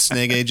 if you could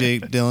snag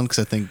AJ Dillon, because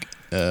I think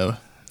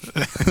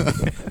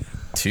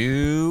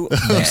Too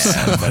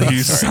bad.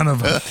 You son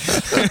of a.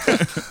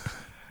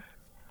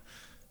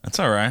 That's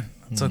all right.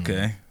 It's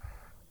okay.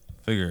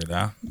 Figure it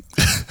out.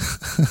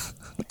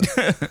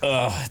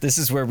 This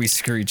is where we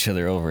screw each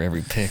other over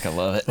every pick. I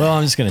love it. Well,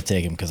 I'm just going to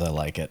take him because I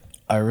like it.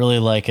 I really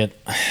like it.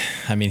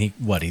 I mean,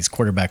 he's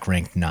quarterback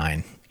ranked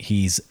 9.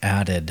 He's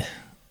added.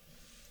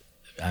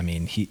 I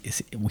mean, he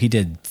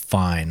did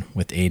fine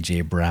with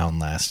AJ Brown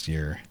last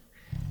year.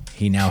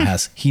 He now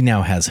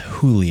has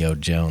Julio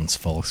Jones,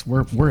 folks.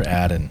 We're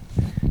adding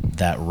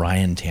that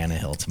Ryan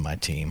Tannehill to my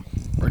team.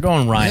 We're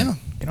going Ryan. Yeah.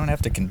 You don't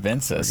have to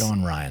convince us. We're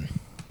going Ryan.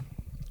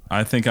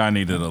 I think I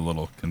needed a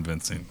little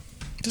convincing.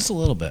 Just a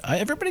little bit.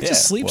 Everybody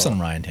just sleeps on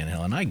Ryan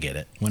Tannehill, and I get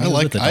it. When he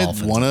was with the I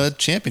Dolphins, won a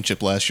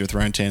championship last year with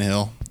Ryan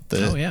Tannehill.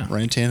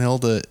 Ryan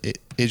Tannehill, the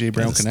AJ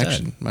Brown He's a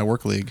connection, stud. my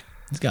work league.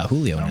 he's got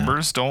Julio now.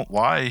 Numbers don't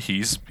lie.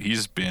 He's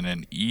been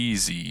an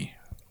easy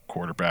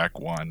quarterback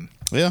one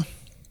Yep.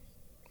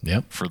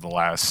 for the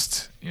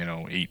last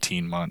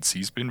 18 months.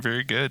 He's been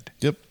very good.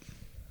 Yep.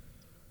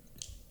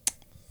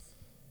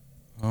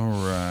 All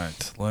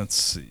right, let's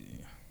see.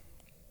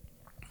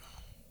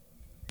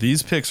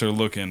 These picks are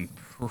looking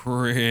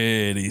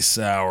pretty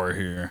sour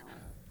here.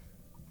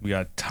 We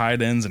got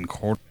tight ends and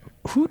quarter.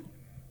 Who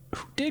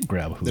did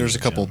grab Julio There's a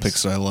couple Jones?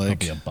 picks that I like.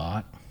 Probably a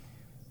bot.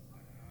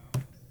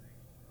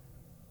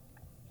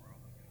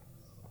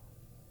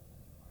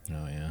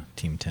 Oh yeah,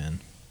 Team 10.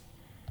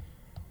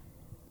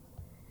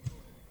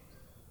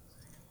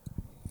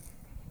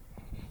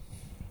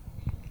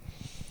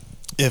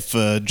 If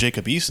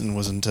Jacob Eason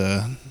wasn't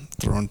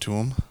thrown to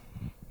him,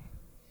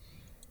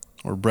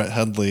 or Brett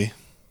Hundley.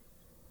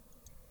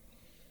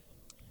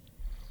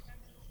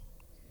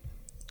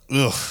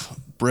 Ugh,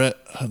 Brett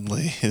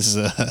Hundley is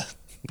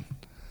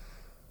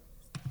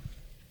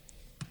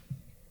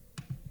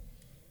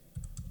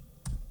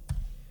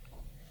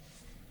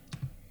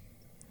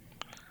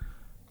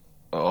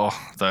Oh,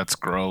 that's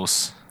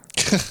gross.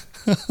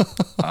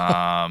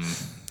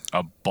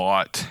 A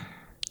bot.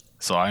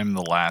 So I'm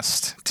the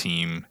last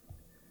team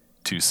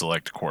to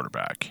select a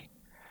quarterback.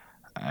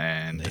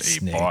 And They a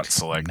snaked bot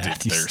selected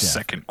Matthew their Stafford.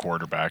 second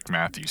quarterback,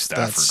 Matthew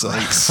Stafford, That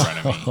right in sucks. front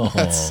of me.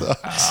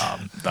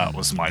 Oh, That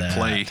was my That.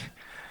 play.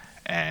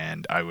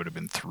 And I would have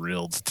been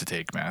thrilled to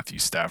take Matthew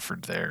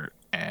Stafford there.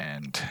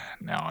 And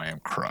now I am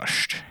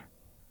crushed.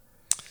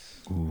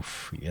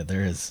 oof. Yeah,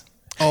 there is.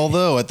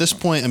 Although at this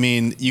point, I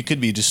mean, you could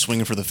be just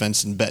swinging for the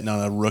fence and betting on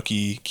a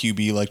rookie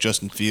QB like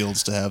Justin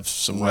Fields to have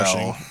some Well,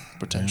 rushing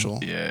potential.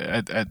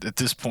 Yeah, at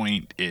this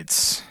point,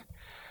 it's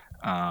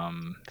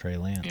Trey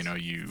Lance.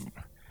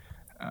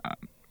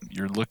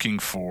 you're looking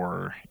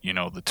for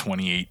the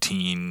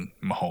 2018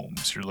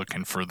 Mahomes. You're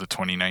looking for the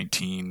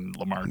 2019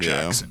 Lamar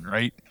Jackson,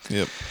 right?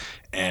 Yep.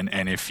 And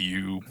if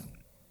you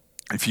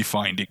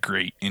find it,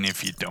 great, and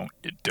if you don't,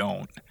 you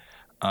don't.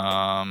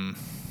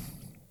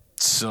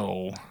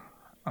 So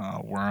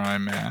where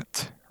I'm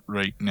at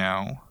right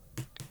now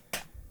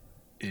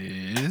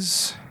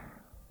is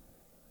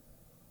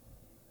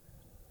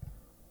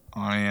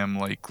I am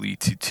likely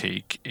to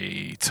take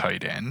a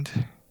tight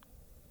end,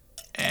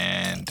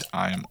 and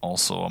I'm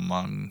also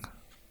I'm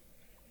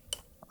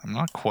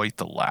not quite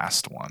the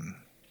last one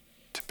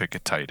to pick a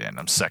tight end.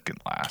 I'm second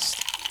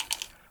last.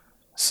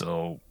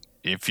 So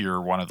if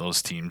you're one of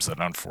those teams that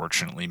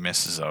unfortunately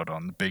misses out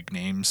on the big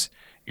names,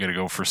 you got to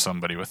go for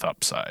somebody with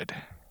upside.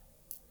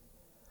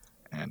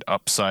 And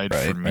upside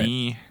for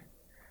me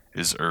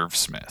is Irv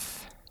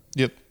Smith.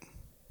 Yep.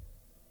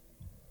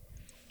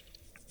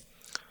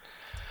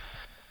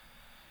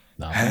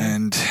 Not bad.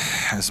 And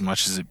as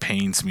much as it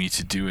pains me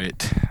to do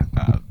it,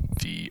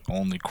 the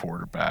only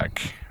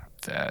quarterback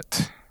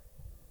that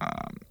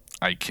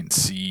I can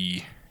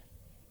see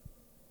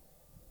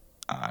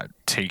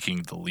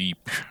taking the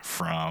leap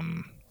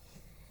from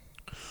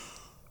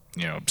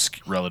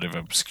relative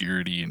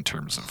obscurity in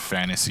terms of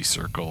fantasy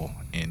circle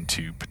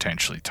into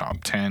potentially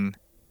top 10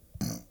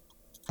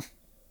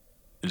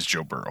 is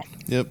Joe Burrow.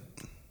 Yep.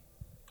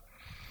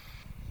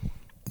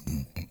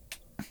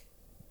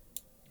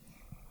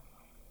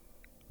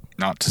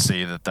 Not to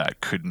say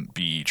that couldn't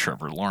be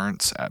Trevor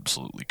Lawrence,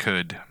 absolutely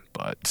could,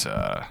 but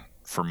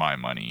for my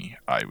money,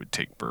 I would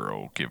take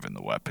Burrow given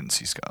the weapons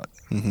he's got.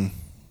 Mm-hmm.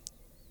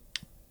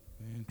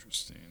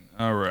 Interesting.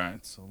 All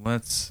right, so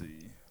let's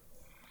see.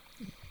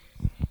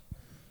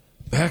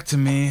 Back to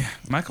me.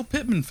 Michael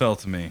Pittman fell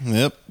to me.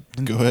 Yep.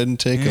 Go ahead and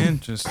take him.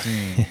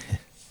 Interesting.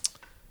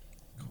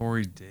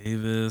 Corey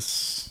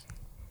Davis.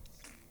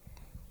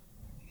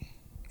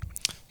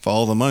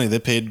 Follow the money. They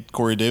paid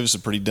Corey Davis a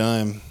pretty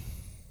dime.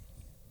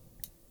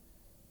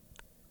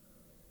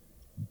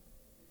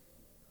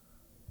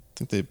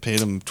 I think they paid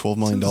him $12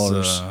 million.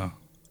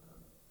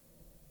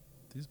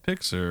 These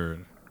picks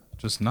are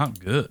just not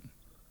good.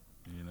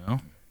 You know?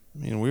 I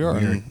mean,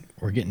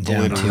 we're getting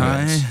down to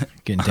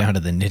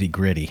the nitty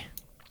gritty.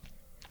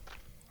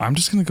 I'm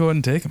just gonna go ahead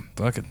and take him.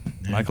 Fuck it,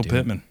 Yeah, Michael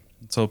Pittman.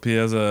 Let's hope he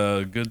has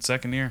a good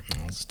second year.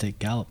 I'll just take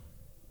Gallup.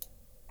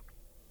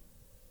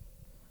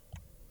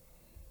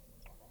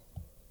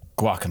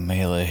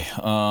 Guacamole.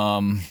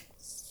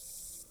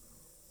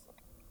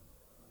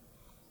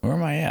 Where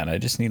am I at? I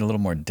just need a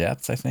little more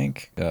depth, I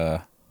think.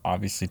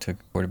 Obviously took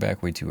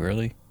quarterback way too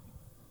early.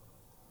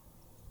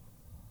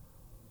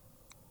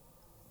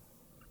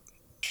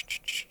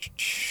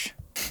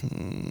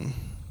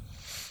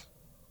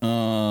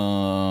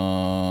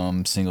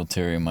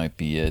 Singletary might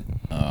be it.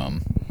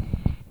 Hang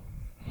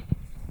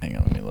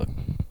on, let me look.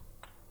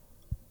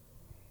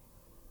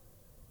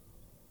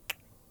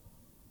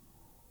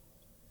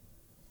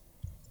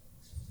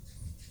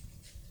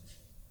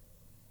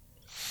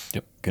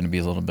 Yep, gonna be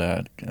a little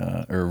bad.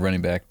 Or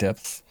running back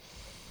depth.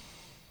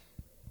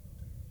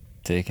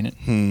 Taking it.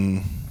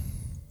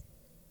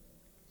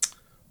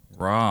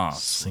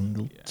 Ross.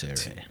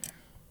 Singletary.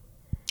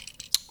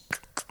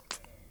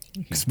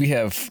 Because we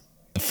have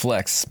the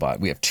flex spot.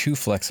 We have 2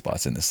 flex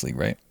spots in this league,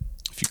 right?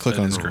 If you click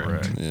on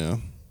correct. Yeah.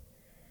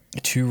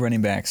 2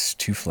 running backs,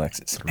 2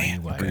 flexes. 3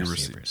 wide three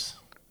receivers.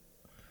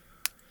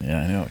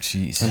 Yeah, I know.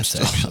 Jeez.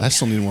 I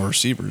still need more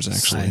receivers,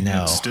 actually. I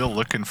know. Still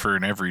looking for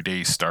an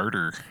everyday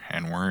starter,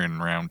 and we're in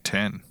round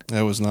 10.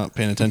 I was not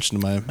paying attention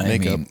to my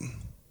makeup.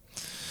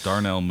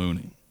 Darnell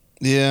Mooney.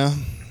 Yeah.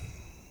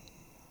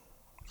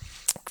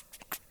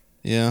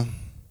 Yeah.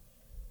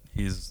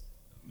 He's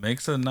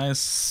makes a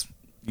nice,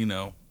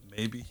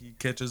 maybe he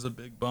catches a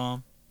big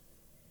bomb,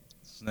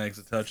 snags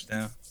a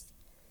touchdown.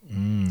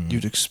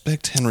 You'd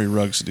expect Henry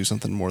Ruggs to do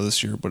something more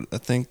this year, but I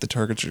think the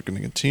targets are going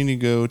to continue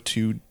to go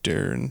to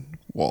Darren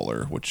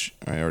Waller, which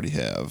I already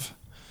have.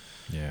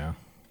 Yeah.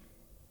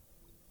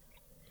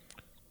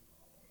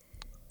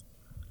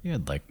 He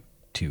had like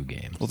 2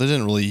 games. Well, they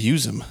didn't really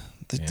use him.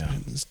 Yeah.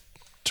 His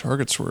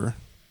targets were...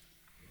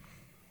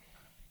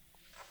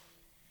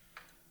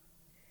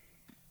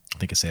 I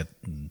think I said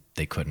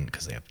they couldn't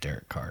because they have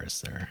Derek Carr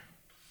as their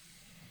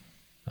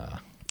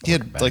He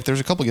had, quarterback. there's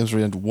a couple games where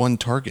he had 1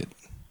 target.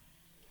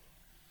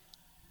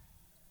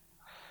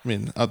 I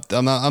mean,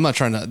 I'm not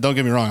trying to. Don't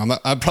get me wrong.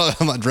 I'm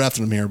not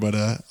drafting him here, but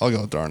I'll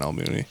go with Darnell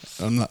Mooney.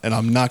 I'm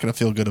not going to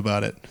feel good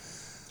about it.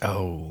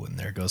 Oh, and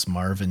there goes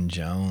Marvin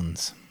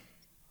Jones.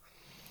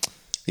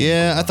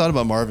 Yeah, I thought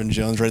about Marvin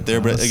Jones right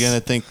there, but again, I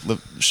think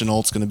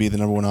Chenault's going to be the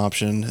number 1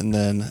 option, and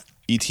then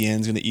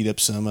Etienne's going to eat up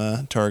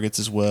some targets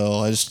as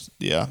well. I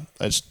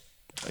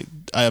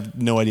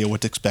have no idea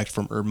what to expect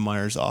from Urban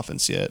Meyer's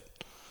offense yet.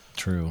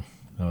 True.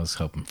 I was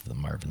hoping for the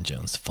Marvin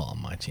Jones to fall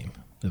on my team.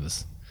 It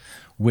was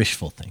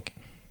wishful thinking.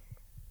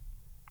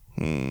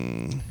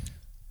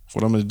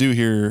 What I'm going to do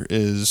here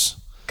is...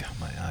 Got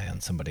my eye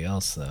on somebody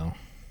else, though.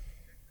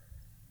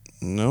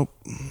 Nope.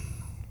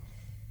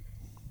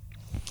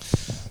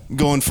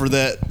 Going for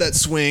that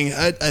swing.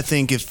 I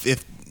think if yep,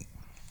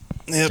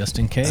 Just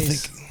in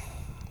case.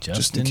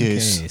 Just in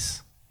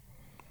case.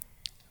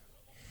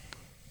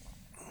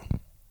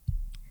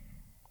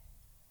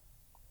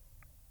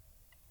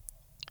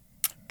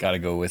 Got to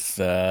go with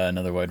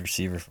another wide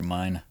receiver for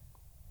mine.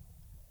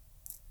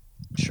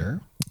 Sure.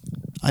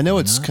 I know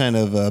it's kind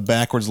of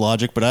backwards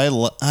logic, but I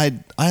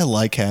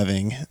like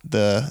having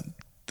the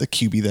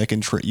QB that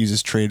can use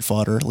as trade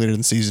fodder later in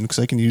the season because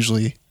I can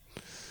usually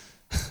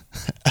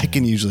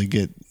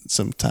get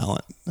some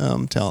talent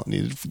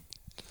needed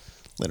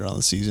later on in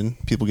the season.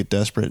 People get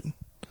desperate.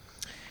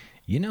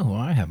 You know who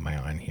I have my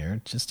eye on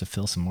here just to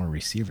fill some more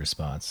receiver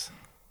spots.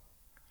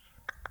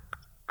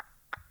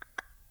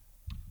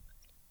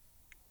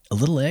 A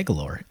little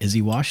Aguilar. Is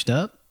he washed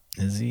up?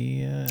 Is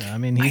he? I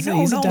mean, he's a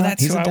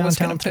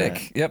downtown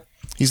pick. Yep.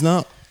 He's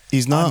not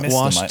missed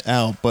washed him.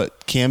 out,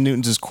 but Cam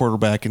Newton's his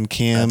quarterback, and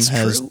Cam That's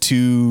has true.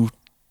 2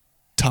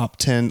 top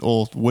 10,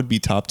 would be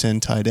top 10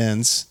 tight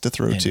ends to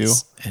throw to.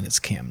 And it's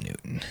Cam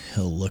Newton.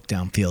 He'll look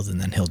downfield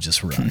and then he'll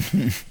just run.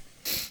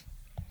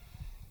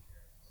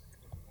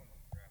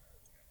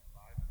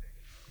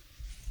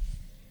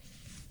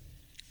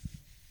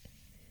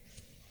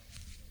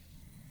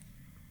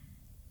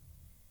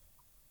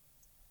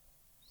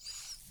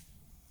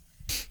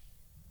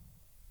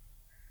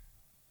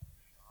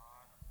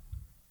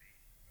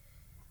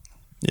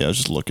 Yeah, I was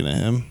just looking at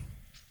him.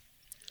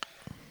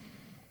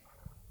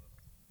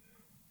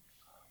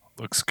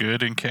 Looks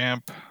good in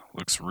camp.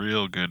 Looks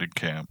real good in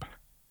camp.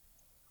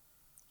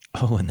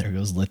 Oh, and there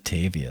goes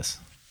Latavius.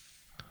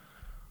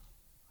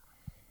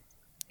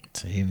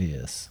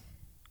 Latavius.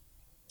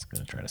 It's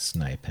going to try to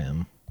snipe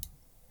him.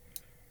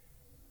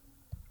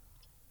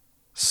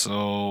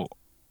 So,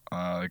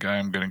 the guy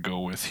I'm going to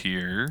go with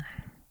here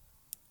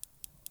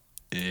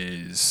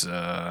is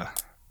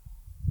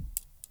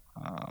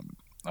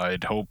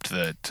I'd hoped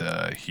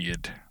that he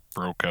had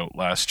broke out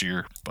last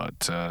year,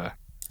 but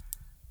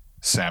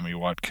Sammy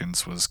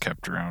Watkins was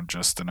kept around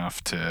just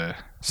enough to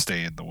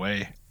stay in the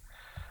way.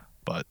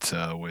 But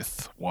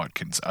with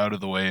Watkins out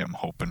of the way, I'm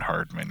hoping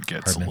Hardman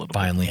gets a little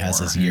finally bit has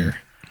more, his year.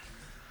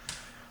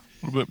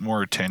 a little bit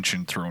more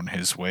attention thrown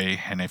his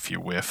way. And if you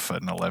whiff,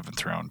 an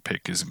 11th round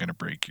pick isn't going to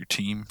break your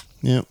team.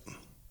 Yep.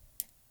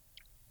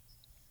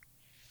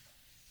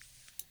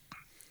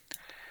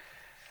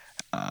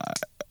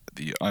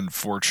 The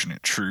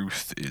unfortunate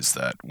truth is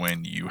that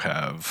when you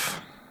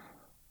are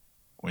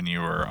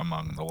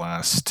among the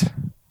last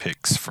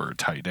picks for a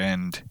tight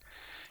end,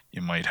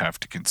 you might have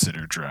to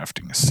consider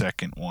drafting a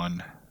second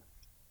one.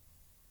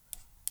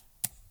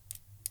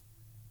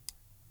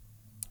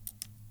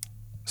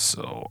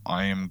 So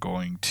I am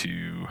going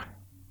to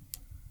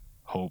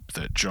hope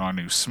that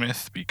Jonnu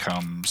Smith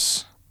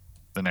becomes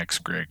the next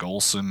Greg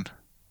Olson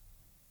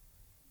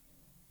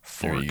There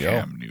for you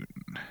Cam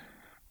Newton.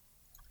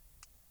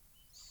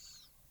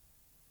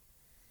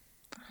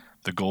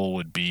 The goal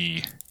would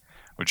be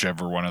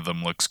whichever one of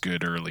them looks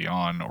good early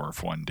on, or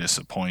if one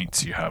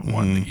disappoints, you have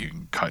one that you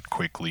can cut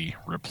quickly,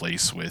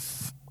 replace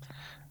with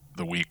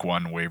the week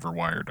one waiver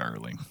wire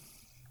darling.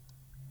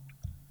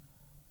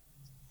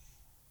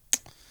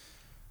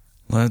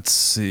 Let's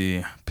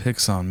see.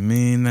 Picks on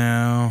me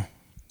now.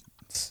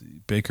 Let's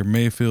see. Baker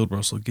Mayfield,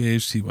 Russell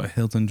Gage, T.Y.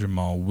 Hilton,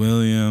 Jamal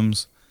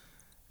Williams.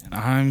 And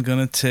I'm going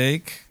to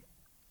take,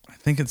 I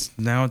think it's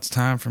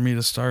time for me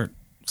to start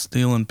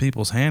stealing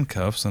people's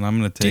handcuffs, and I'm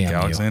going to take Damn you.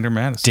 Alexander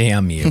Madison.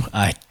 Damn you.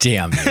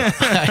 Damn you.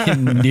 I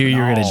knew you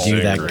were going to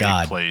do that. Great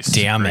God place,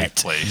 damn great it.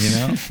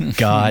 place. You know?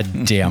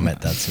 God damn it.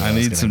 That's what I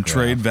was need gonna some grab.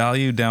 trade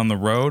value down the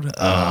road.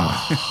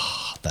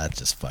 That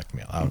just fucked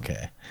me up.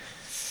 Okay.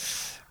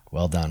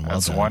 Well done. Well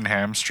That's done. one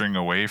hamstring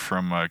away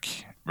from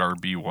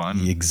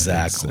RB1.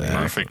 Exactly.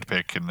 Perfect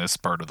pick in this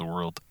part of the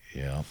world.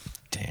 Yeah.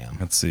 Damn.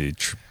 Let's see.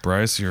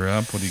 Bryce, you're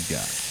up. What do you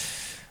got?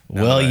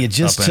 Well, that I you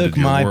just upended took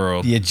your my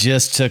world.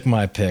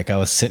 pick. I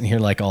was sitting here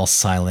like all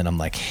silent. I'm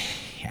like,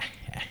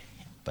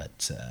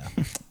 but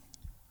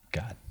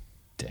God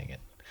dang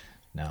it.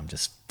 Now I'm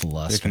just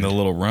flustered. Taking the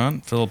little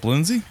run. Philip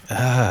Lindsay?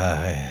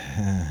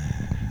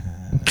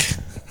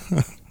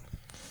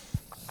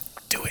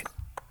 Do it.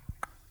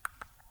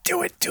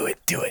 Do it. Do it.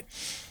 Do it.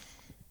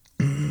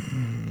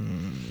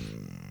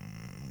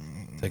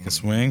 Take a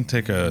swing.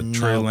 Take a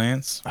Trey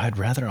Lance. I'd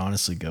rather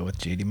honestly go with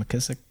J.D.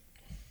 McKissick.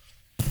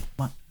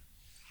 What?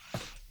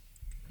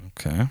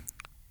 Okay.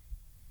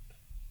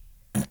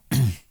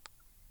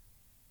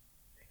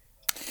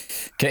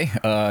 Okay,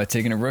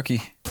 taking a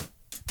rookie.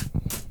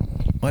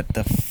 What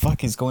the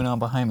fuck is going on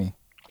behind me?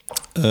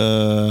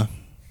 Oh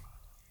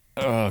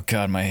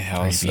God, my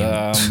house.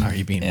 Are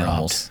you being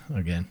animals.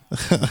 robbed again?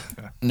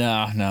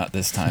 No, not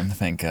this time.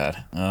 Thank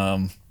God.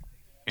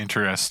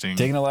 Interesting.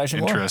 Taking Elijah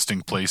Moore.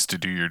 Interesting place to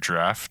do your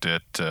draft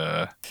at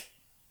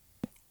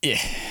Yeah,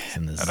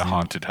 In the a zoo.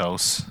 haunted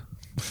house.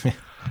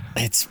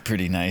 it's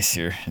pretty nice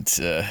here. It's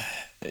yeah,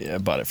 I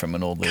bought it from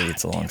an old lady.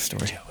 It's a long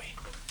story. Joey.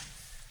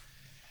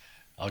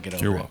 I'll get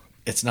over You're it. welcome.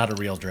 It's not a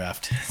real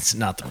draft. It's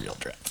not the real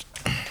draft.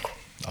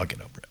 I'll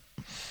get over it.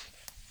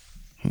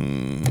 How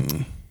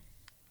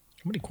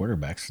many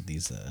quarterbacks are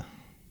these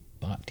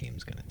bot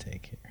teams going to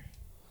take here?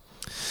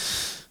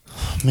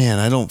 Man,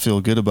 I don't feel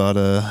good about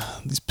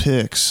these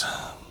picks.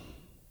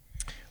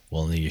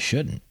 Well, you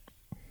shouldn't.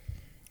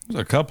 There's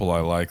a couple I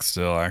like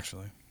still,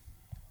 actually.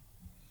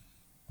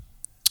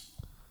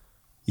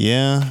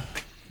 Yeah.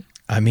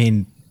 I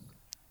mean,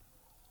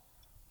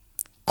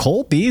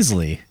 Cole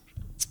Beasley.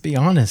 Let's be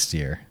honest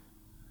here.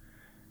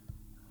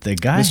 The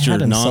guy Mr.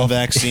 had himself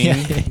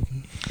Non-vaccine.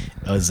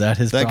 Oh, is that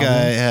his That problem?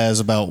 guy has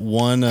about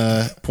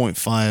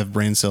 1.5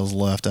 brain cells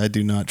left. I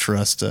do not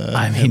trust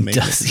I him mean,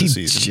 making it does through he the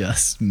season.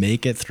 just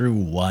make it through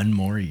one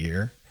more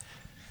year?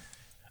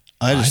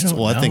 I don't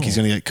think he's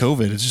know. going to get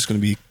COVID. It's just going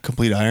to be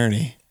complete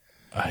irony.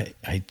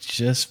 I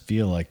just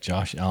feel like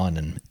Josh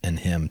Allen and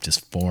him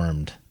just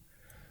formed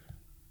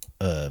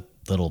a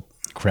little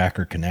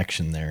cracker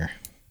connection there.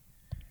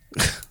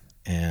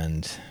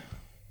 And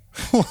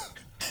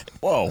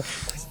Whoa.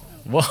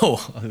 whoa,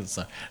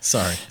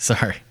 sorry.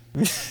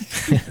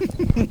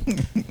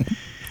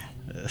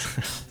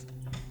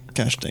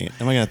 Gosh dang it.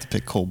 Am I going to have to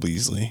pick Cole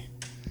Beasley?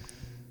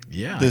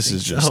 Yeah, This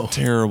is just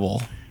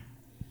terrible.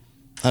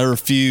 I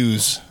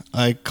refuse.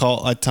 I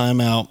time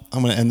out.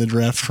 I'm going to end the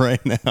draft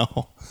right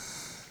now.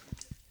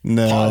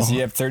 No. Pause.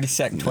 You have 30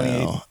 seconds.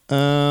 28.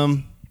 No.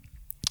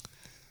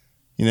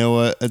 You know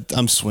what?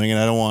 I'm swinging.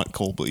 I don't want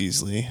Cole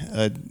Beasley.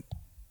 I'd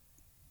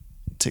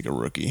take a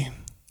rookie.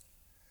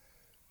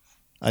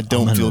 I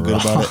don't Amon feel good Ra.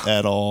 about it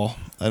at all.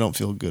 I don't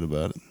feel good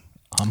about it.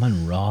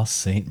 Amon-Ra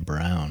St.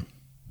 Brown.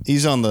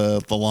 He's on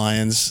the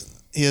Lions.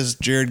 He has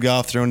Jared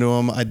Goff thrown to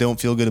him. I don't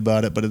feel good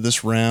about it, but at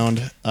this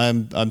round,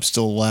 I'm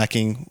still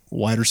lacking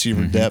wide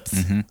receiver depth.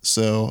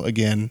 So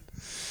again,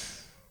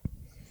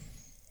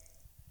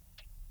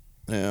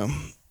 yeah.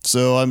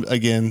 So I'm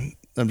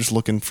just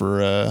looking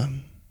for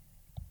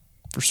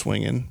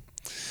swinging.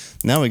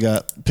 Now we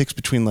got picks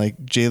between like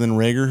Jalen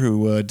Reagor,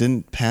 who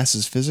didn't pass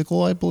his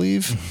physical, I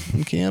believe,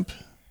 in camp,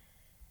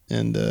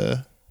 and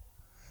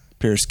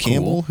Paris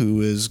Campbell,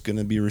 who is going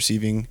to be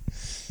receiving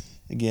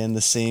again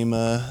the same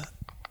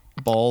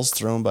balls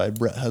thrown by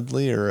Brett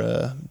Hundley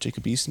or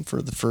Jacob Eason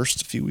for the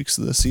first few weeks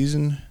of the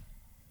season.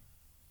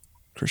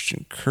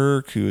 Christian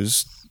Kirk, who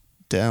is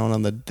down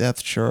on the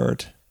depth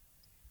chart.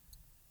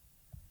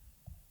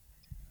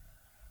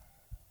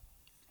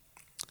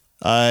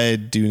 I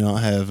do not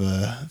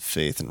have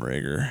faith in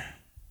Reagor.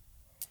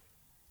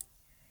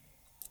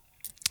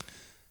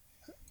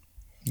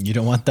 You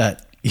don't want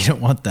that. You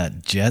don't want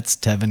that Jets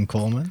Tevin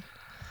Coleman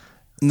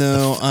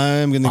No,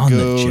 I'm going to on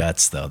go. the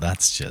Jets though.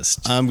 That's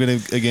just I'm going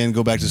to again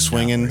go back to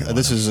swinging. really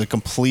This wanna- is a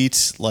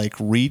complete like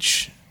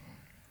reach.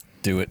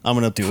 Do it. I'm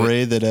going to Do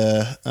pray it. that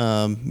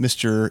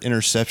Mr.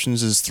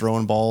 Interceptions is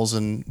throwing balls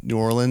in New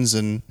Orleans,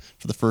 and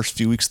for the first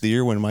few weeks of the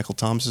year when Michael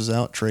Thomas is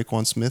out,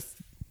 Traquan Smith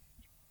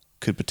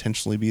could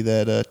potentially be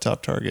that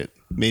top target.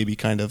 Maybe,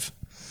 kind of.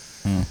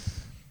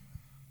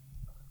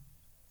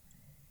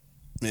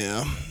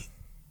 Yeah.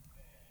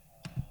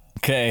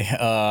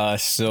 Okay,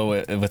 so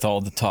with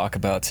all the talk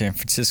about San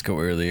Francisco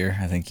earlier,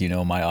 I think you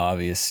know my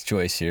obvious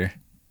choice here.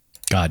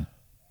 God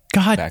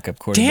Backup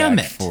quarterback damn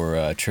it.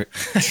 for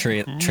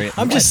Trey.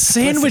 I'm just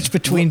sandwiched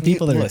between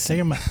people that are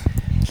taking my.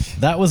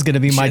 That was going to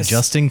be my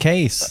just in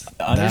case.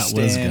 That was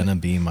understand. going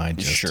to be my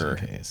just Sure.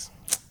 in case.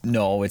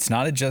 No, it's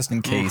not a just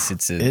in case.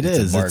 It's a. It it's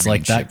a is. It's bargaining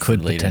like that chip for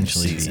could later in the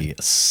potentially season. be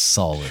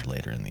solid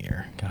later in the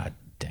year. God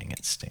dang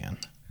it, Stan.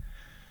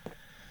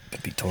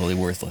 Could be totally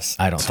worthless.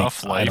 I don't Tough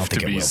think. I don't life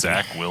think to it be will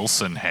Zach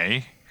Wilson,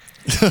 hey?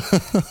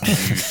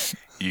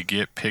 you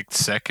get picked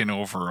second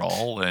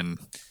overall, and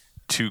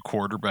two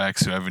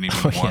quarterbacks who haven't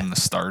even won the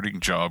starting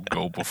job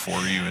go before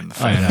you in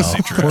the I know.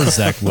 fantasy Poor draft.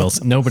 Zach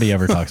Wilson. Nobody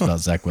ever talks about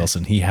Zach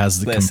Wilson. He has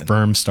the Listen.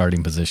 confirmed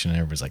starting position, and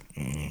everybody's like,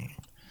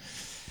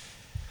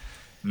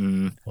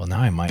 well, now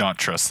I might. Not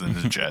trusting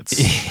the Jets.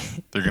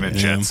 They're going to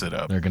Jets it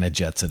up. They're gonna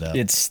Jets it up.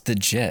 It's the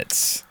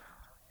Jets.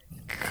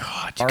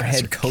 God, you Our guys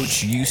are head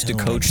coach used to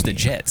killing coach the me.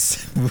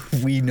 Jets.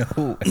 We know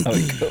how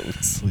it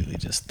goes. Completely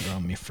just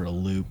throwing me for a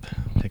loop,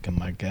 picking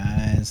my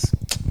guys.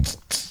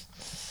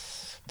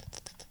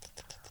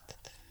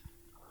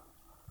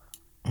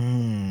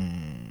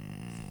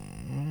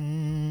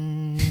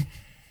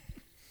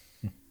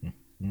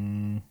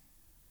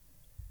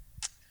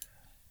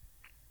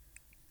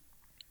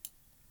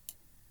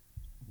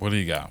 What do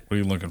you got? What are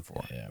you looking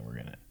for? Yeah, we're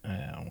gonna.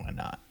 Why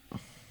not?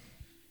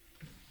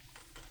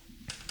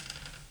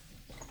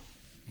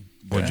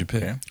 What'd you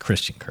pick? Okay.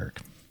 Christian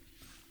Kirk.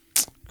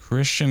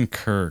 Christian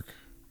Kirk.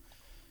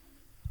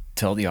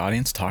 Tell the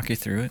audience, talk you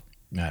through it.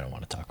 I don't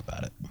want to talk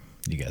about it.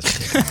 You guys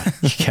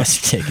are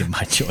taking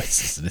my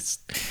choices.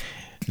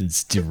 And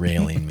it's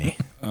derailing me.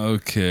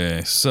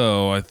 Okay,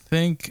 so I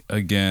think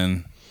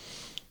again,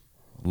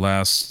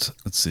 let's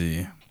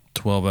see,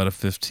 12 out of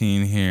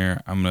 15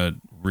 here. I'm gonna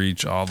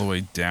reach all the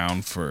way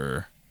down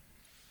for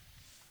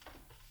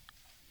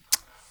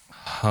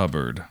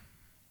Hubbard.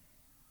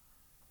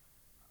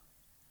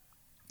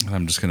 And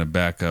I'm just gonna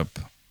back up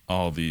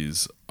all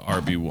these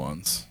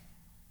RB1s.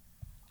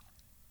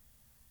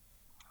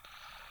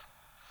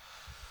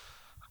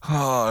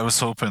 Oh, I was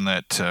hoping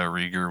that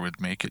Rieger would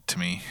make it to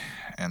me,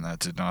 and that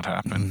did not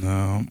happen.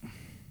 No.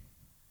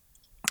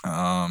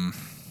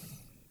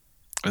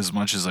 As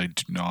much as I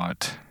do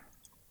not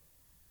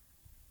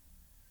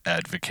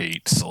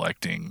advocate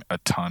selecting a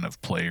ton of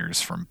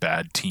players from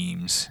bad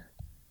teams,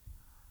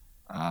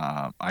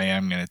 I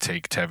am going to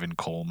take Tevin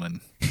Coleman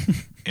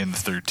in the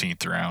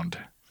 13th round.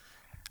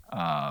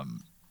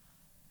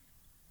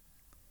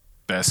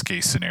 Best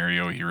case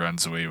scenario, he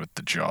runs away with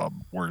the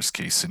job. Worst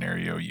case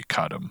scenario, you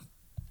cut him,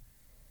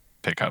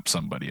 pick up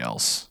somebody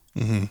else.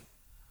 Mm-hmm.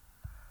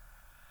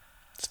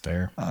 It's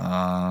fair.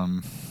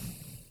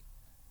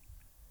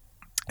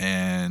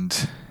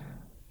 And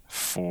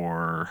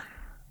for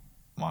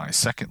my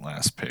second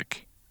last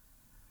pick,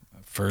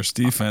 First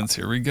defense.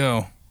 Here we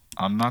go.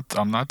 I'm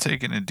not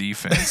taking a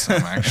defense.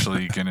 I'm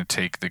actually going to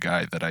take the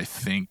guy that I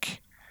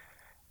think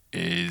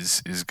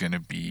is going to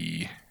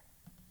be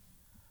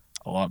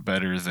a lot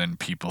better than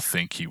people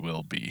think he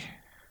will be.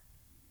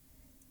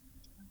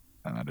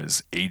 And that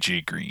is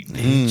AJ Green.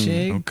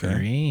 AJ okay.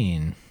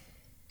 Green.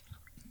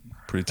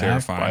 Pretty Back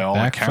terrifying. By all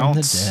Back from the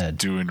accounts, dead.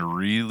 doing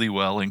really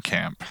well in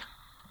camp.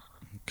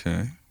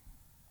 Okay.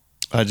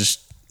 I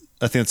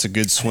think it's a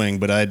good swing,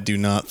 but I do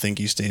not think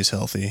he stays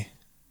healthy.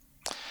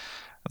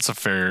 That's a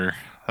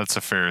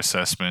fair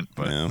assessment,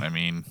 but Yeah. I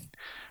mean,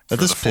 At for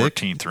this the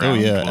 14th pick? round,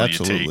 Oh, yeah, will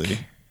absolutely. you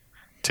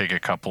take a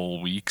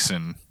couple weeks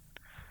and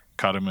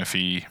cut him if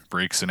he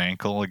breaks an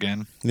ankle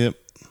again? Yep.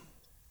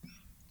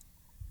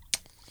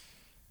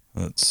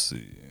 Let's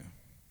see.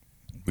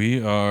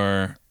 We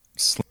are.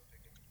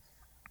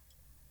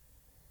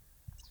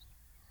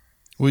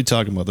 What are you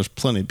talking about? There's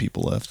plenty of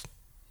people left.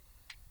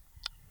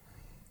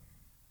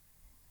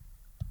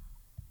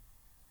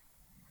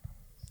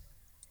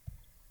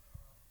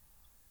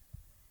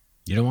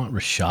 You don't want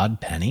Rashad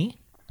Penny?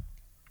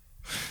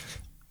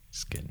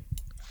 Just kidding.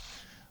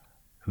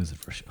 Who's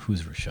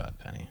Rashad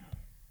Penny?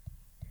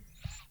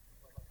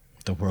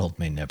 The world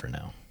may never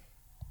know.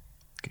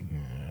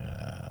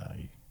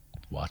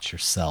 Watch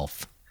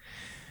yourself.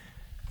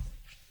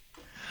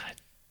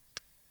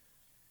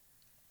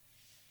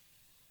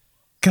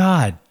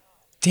 God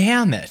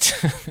damn it.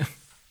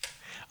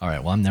 All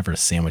right, well, I'm never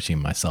sandwiching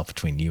myself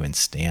between you and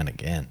Stan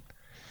again.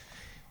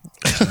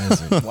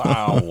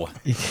 Wow.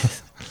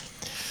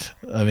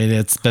 I mean,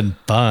 it's been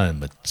fun,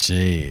 but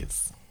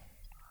jeez.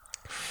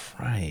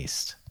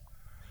 Christ.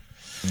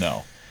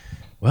 No.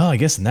 Well, I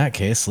guess in that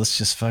case, let's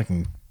just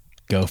fucking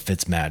go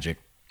Fitzmagic.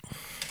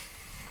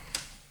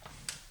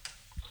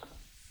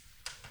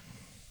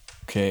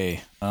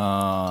 Okay.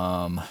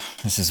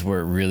 This is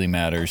where it really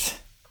matters.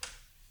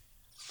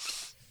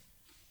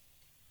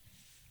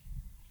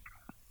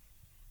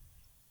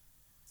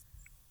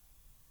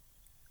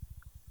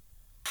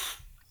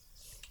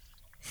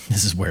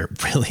 This is where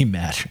it really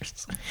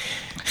matters.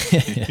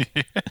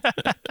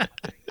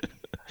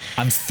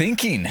 I'm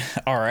thinking.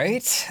 All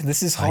right.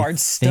 This is I hard think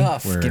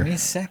stuff. we're- Give me a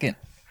second.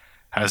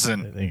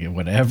 Hasn't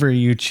Whatever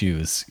you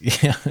choose.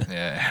 Yeah.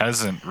 it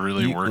hasn't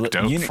really You- worked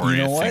out you for know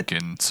you what?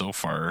 thinking so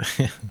far.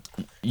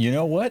 You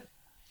know what?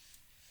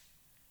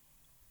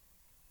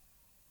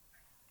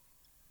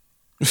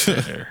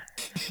 There.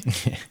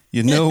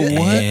 You know what?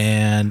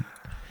 And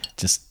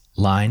just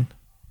line,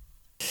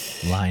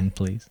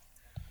 please.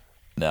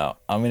 No.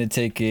 I'm going to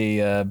take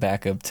a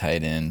backup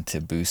tight end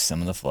to boost some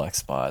of the flex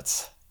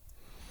spots.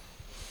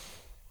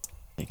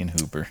 Taking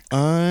Hooper.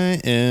 I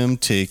am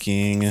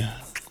taking.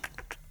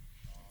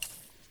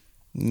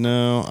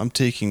 No, I'm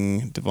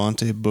taking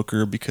Devontae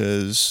Booker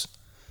because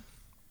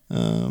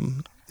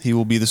he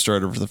will be the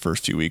starter for the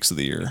first few weeks of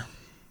the year.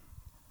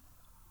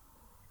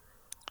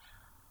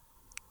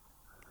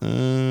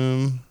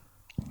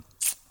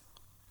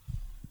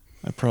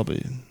 I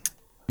probably.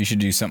 You should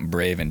do something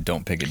brave and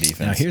don't pick a defense.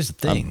 Now, here's the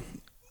thing.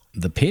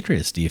 The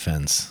Patriots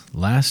defense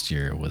last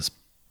year was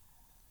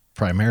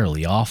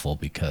primarily awful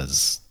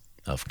because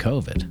of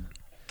COVID.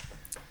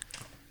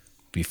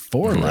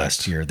 Before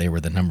last year, they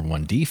were the number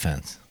one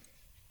defense.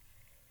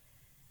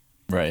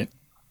 Right.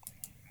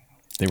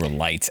 They were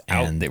lights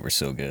out. And They were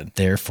so good.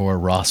 Therefore,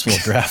 Ross will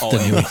draft the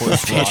and new of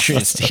course, Ross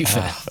Patriots just-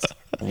 defense.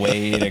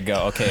 Way to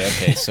go.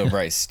 Okay. So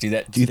Bryce, do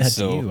that. Do that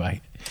so, to you.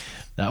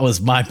 That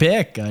was my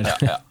pick.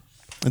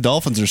 The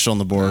Dolphins are still on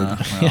the board.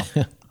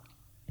 well,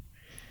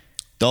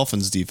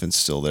 Dolphins defense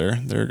still there.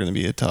 They're going to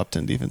be a top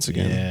 10 defense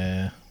again.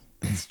 Yeah,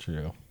 that's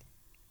true.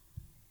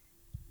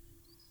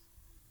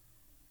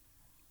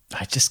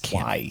 I just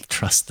can't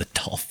trust the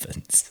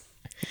Dolphins.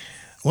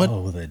 What?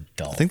 Oh, the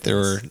Dolphins. I think they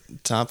were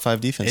top 5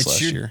 defense It's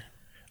last your- year.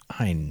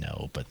 I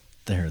know, but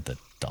they're the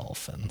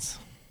Dolphins.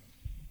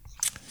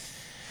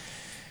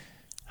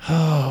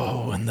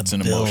 Oh, and the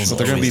an Bills. emotional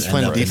They're gonna be always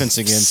playing end up in defense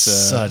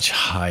against, such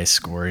high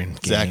scoring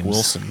games. Zach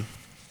Wilson.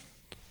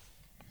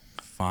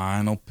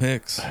 Final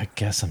picks. I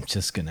guess I'm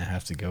just gonna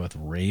have to go with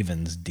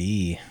Ravens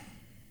D.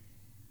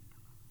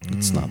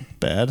 It's not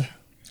bad.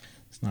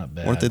 It's not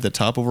bad. Weren't they the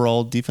top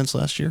overall defense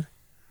last year?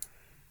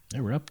 They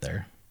were up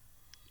there.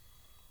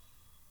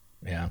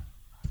 Yeah.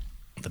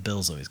 The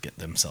Bills always get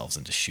themselves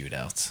into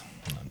shootouts.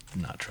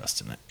 I'm not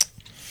trusting it.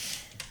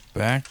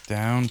 Back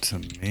down to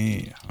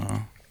me, huh?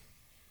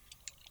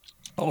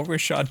 oh,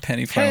 Rashad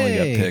Penny finally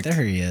got picked.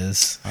 There he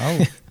is.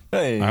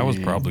 Hey. I was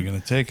probably going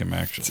to take him,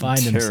 actually.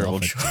 Find terrible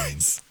himself a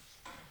choice.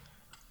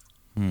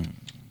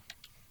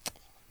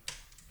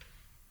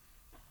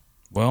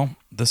 Well,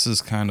 this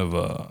is kind of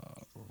a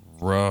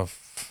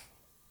rough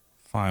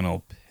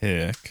final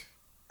pick,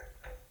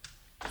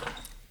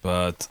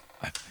 but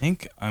I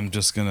think I'm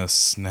just going to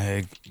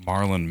snag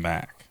Marlon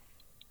Mack.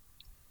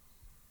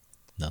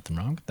 Nothing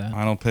wrong with that.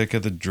 Final pick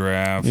of the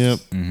draft. Yep.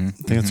 I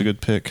think that's a good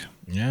pick.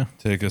 Yeah.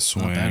 Take a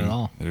swing. bad at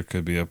all. There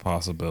could be a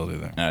possibility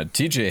there.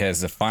 TJ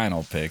has the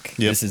final pick.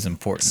 Yep. This is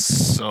important.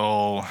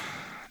 So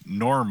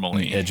normally,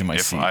 On the edge of my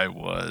if seat. I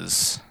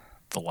was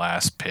the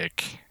last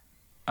pick,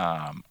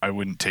 I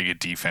wouldn't take a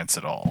defense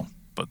at all.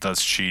 But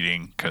that's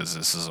cheating because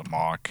this is a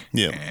mock,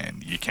 Yep.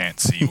 and you can't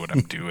see what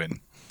I'm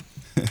doing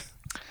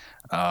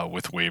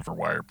with waiver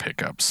wire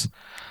pickups.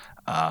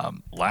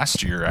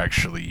 Last year,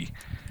 actually,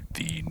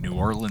 the New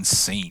Orleans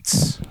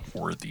Saints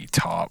were the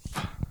top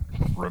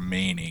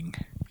remaining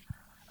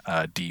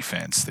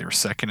defense. They were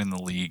second in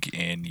the league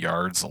in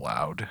yards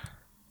allowed,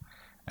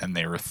 and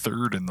they were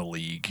third in the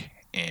league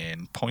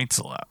in points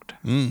allowed.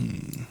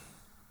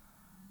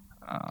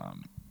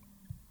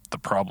 The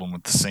problem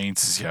with the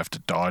Saints is you have to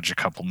dodge a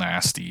couple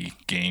nasty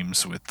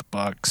games with the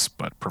Bucks,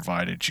 but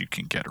provided you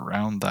can get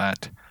around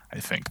that, I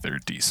think they're a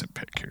decent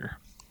pick here.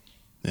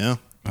 Yeah.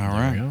 All There we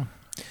right. go.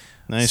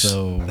 Nice.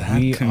 So That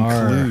we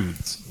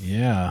concludes. are.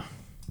 Yeah.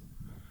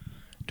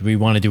 Do we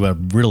want to do a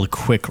real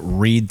quick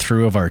read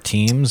through of our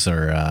teams,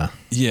 or?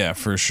 Yeah,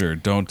 for sure.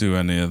 Don't do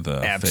any of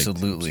the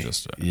Absolutely. fake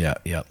teams,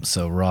 just, Yeah.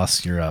 So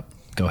Ross, you're up.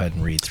 Go ahead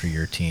and read through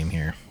your team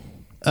here.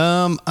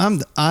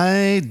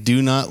 I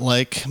do not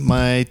like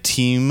my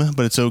team,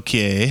 but it's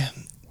okay.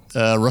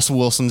 Russell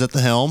Wilson's at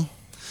the helm,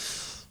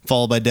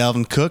 followed by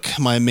Dalvin Cook,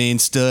 my main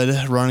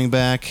stud running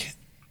back,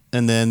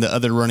 and then the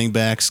other running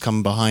backs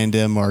coming behind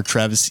him are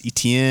Travis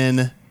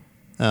Etienne,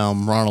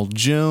 Ronald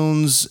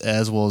Jones,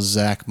 as well as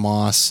Zach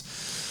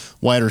Moss.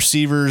 Wide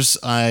receivers,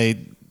 I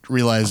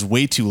realized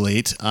way too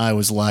late I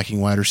was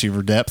lacking wide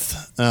receiver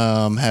depth.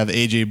 Have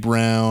A.J.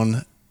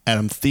 Brown,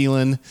 Adam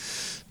Thielen,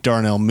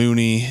 Darnell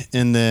Mooney,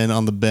 and then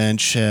on the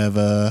bench have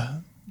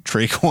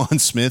Traquan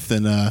Smith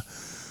and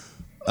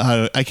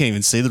I can't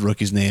even say the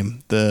rookie's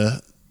name.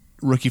 The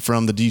rookie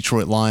from the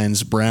Detroit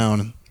Lions,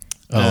 Brown.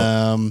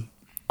 Amon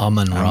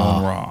Ra.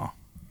 Ra.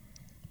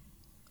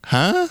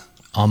 Huh?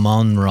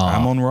 Amon Ra.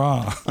 Amon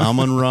Ra.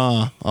 Amon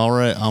Ra. All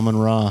right, Amon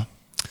Ra.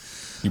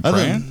 You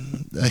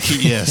praying?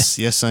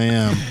 Yes, I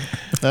am.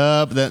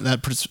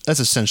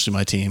 That's essentially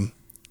my team.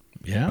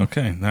 Yeah.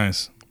 Okay,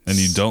 nice. And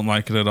you don't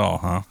like it at all,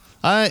 huh?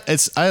 I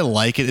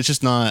like it. It's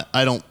just not.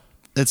 I don't.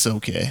 It's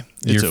okay.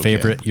 It's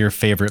Your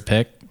favorite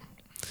pick?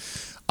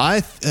 I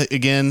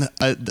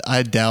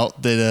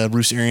doubt that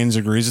Bruce Arians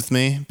agrees with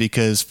me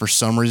because for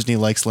some reason he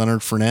likes Leonard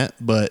Fournette,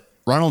 but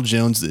Ronald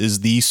Jones is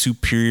the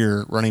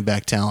superior running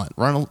back talent.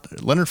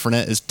 Leonard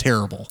Fournette is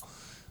terrible.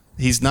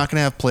 He's not going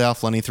to have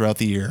playoff Lenny throughout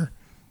the year.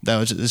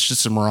 It's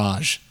just a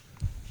mirage.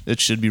 It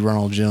should be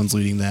Ronald Jones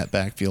leading that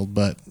backfield,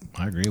 but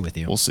I agree with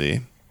you. we'll see.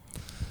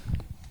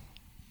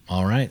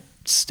 All right,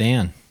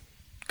 Stan,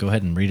 go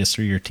ahead and read us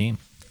through your team.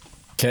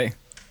 Okay.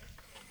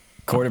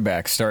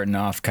 Quarterback starting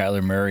off,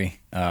 Kyler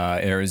Murray,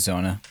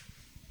 Arizona.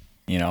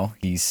 You know,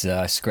 he's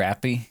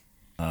scrappy.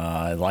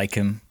 I like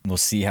him. We'll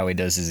see how he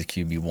does as a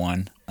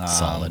QB1.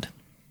 Solid.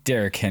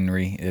 Derrick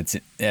Henry,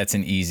 that's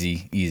an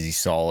easy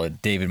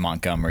solid. David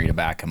Montgomery to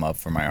back him up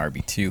for my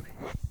RB2.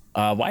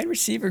 Wide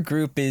receiver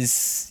group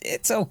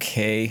it's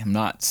okay. I'm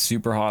not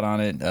super hot on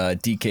it.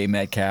 DK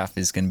Metcalf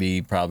is going to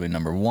be probably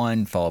number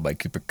 1, followed by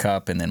Cooper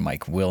Kupp, and then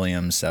Mike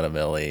Williams out of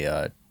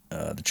LA,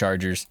 the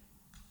Chargers.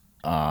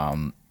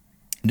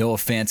 Noah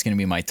Fant's going to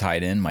be my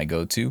tight end, my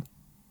go-to.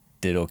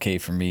 Did okay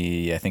for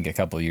me, I think, a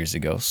couple of years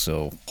ago,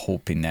 so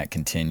hoping that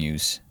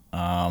continues.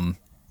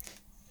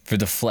 For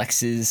the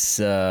flexes,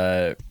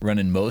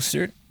 running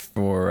Mostert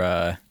for,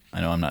 I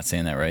know I'm not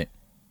saying that right,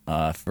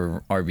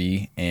 for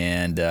RB,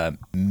 and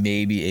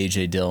maybe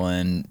A.J.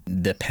 Dillon,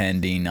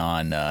 depending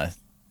on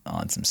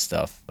some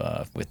stuff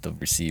with the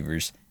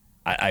receivers.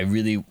 I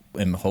really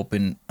am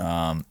hoping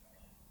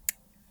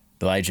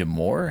Elijah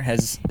Moore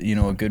has,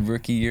 a good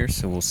rookie year,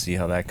 so we'll see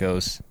how that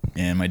goes.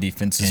 And my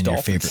defense is And your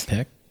Dolphins. favorite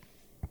pick?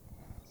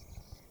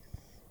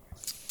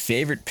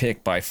 Favorite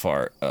pick by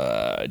far,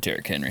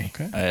 Derrick Henry.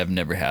 Okay. I have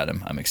never had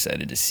him. I'm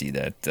excited to see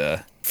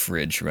that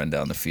fridge run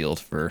down the field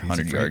for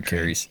 100-yard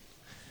carries.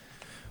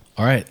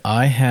 All right,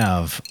 I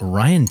have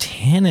Ryan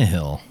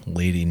Tannehill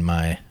leading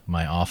my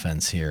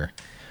offense here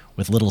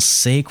with little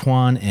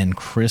Saquon and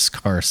Chris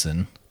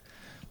Carson,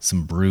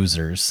 some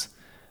bruisers.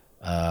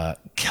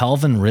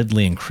 Calvin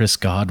Ridley and Chris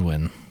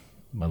Godwin,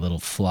 my little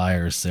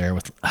flyers there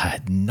with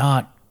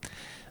not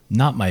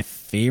my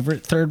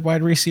favorite third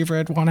wide receiver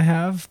I'd want to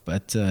have,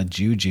 but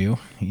Juju,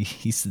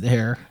 he's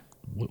there.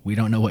 We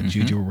don't know what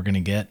Juju we're going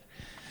to get.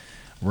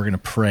 We're going to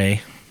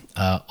pray.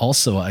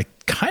 Also, I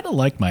kind of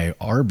like my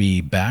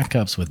RB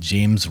backups with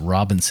James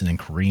Robinson and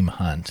Kareem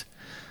Hunt.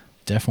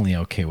 Definitely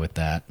okay with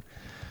that.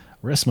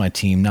 Rest of my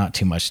team, not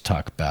too much to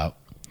talk about.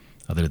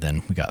 Other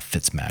than we got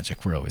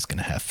Fitzmagic. We're always going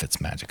to have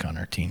Fitzmagic on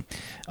our team.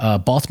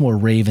 Baltimore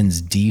Ravens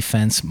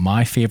defense.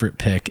 My favorite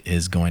pick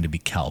is going to be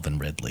Calvin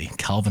Ridley.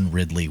 Calvin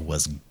Ridley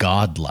was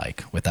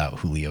godlike without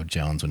Julio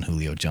Jones when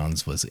Julio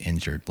Jones was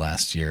injured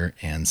last year.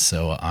 And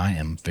so I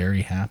am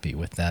very happy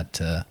with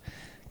that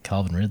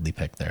Calvin Ridley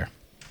pick there.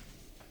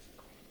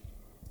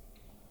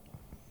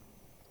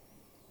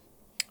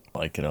 I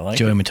like it.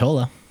 Joey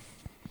Matola.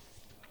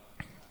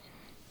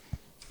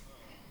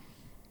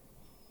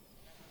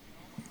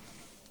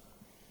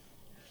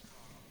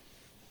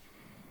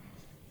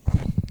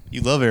 You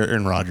love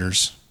Aaron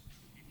Rodgers.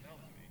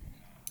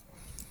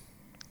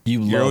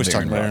 You're always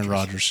talking about Aaron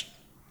Rodgers.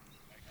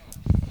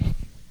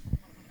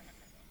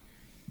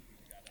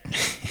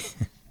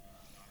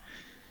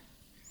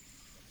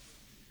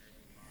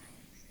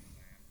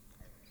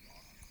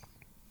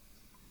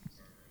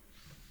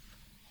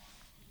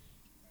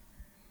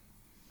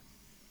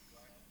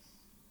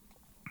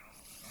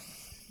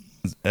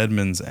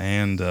 Edmonds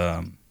and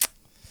I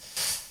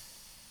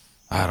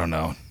don't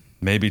know,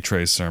 maybe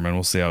Trey Sermon.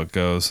 We'll see how it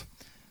goes.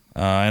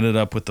 I ended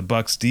up with the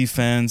Bucks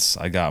defense.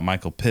 I got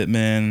Michael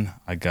Pittman.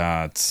 I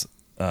got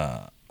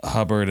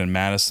Hubbard and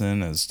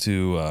Madison as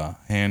 2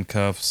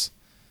 handcuffs.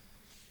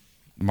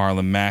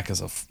 Marlon Mack as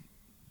a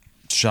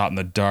shot in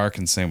the dark,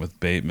 and same with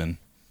Bateman.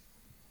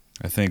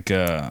 I think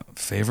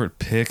favorite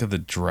pick of the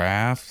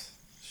draft.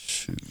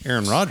 Shoot.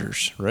 Aaron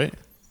Rodgers, right?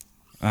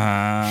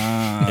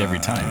 Every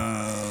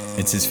time.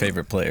 It's his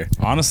favorite player.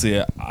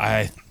 Honestly,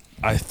 I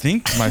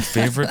think my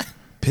favorite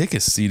pick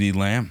is CD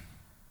Lamb.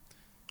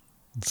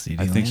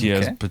 I think he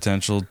has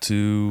potential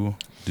to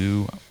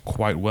do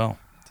quite well.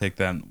 Take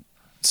that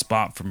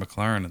spot for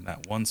McLaren in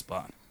that one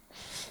spot.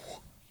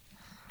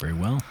 Very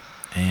well.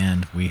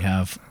 And we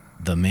have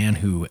the man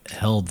who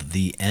held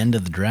the end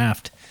of the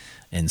draft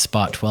in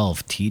spot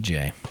 12,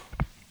 TJ.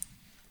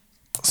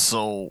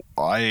 So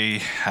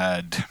I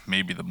had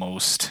maybe the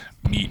most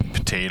meat and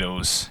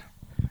potatoes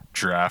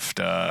draft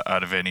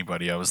out of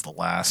anybody. I was the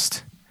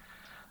last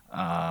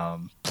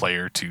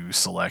player to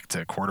select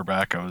a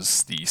quarterback. I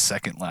was the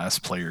second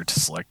last player to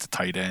select a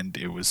tight end.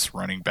 It was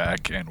running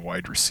back and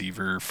wide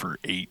receiver for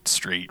 8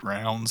 straight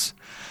rounds.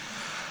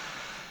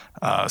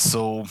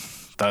 So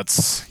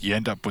you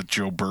end up with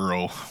Joe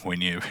Burrow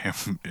when you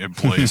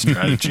employ a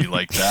strategy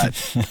like that.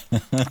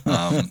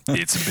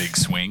 It's a big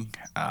swing.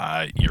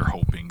 You're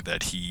hoping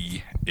that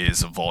he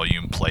is a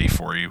volume play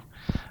for you.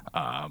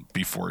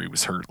 Before he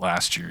was hurt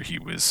last year, he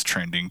was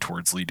trending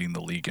towards leading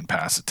the league in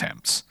pass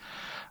attempts.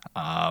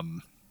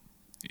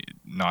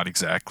 Not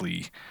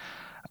exactly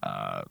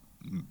a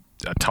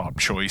top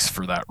choice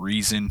for that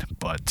reason,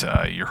 but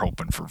you're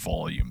hoping for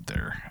volume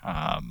there.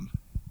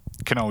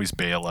 Can always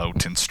bail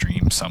out and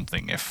stream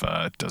something if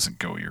it doesn't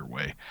go your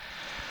way.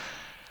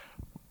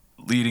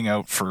 Leading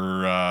out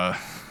for,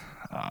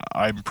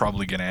 I'm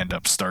probably going to end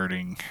up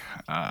starting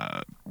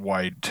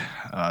running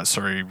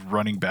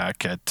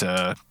back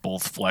at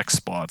both flex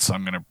spots.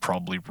 I'm going to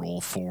probably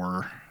roll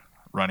 4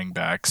 running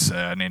backs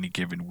in any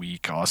given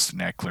week. Austin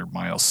Eckler,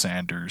 Miles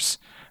Sanders,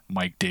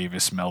 Mike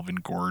Davis, Melvin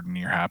Gordon.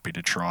 You're happy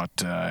to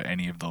trot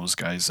any of those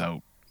guys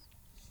out.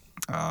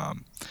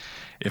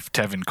 If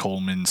Tevin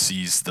Coleman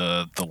sees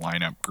the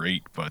lineup,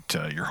 great, but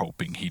you're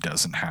hoping he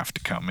doesn't have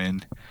to come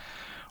in.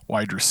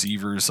 Wide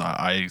receivers,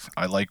 I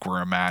like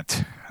where I'm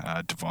at.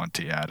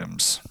 Devontae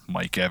Adams,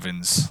 Mike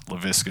Evans,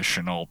 Laviska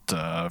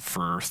Shenault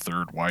for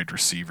third wide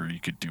receiver. You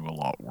could do a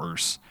lot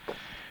worse.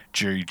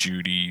 Jerry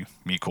Jeudy,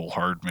 Mecole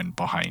Hardman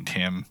behind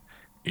him.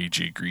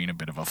 AJ Green, a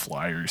bit of a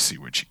flyer. See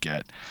what you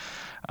get.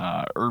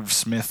 Irv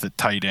Smith at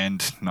tight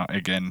end. Not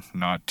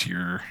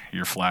your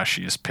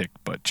flashiest pick,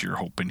 but you're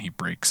hoping he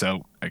breaks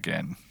out.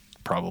 Again,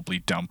 probably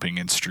dumping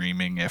and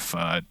streaming if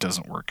it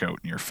doesn't work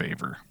out in your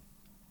favor.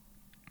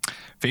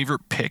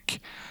 Favorite pick?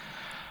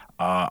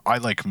 I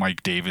like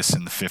Mike Davis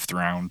in the 5th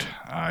round.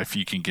 If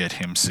you can get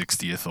him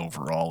 60th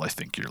overall, I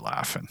think you're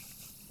laughing.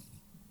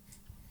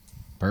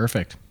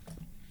 Perfect.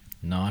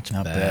 Not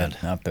bad.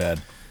 Not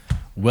bad.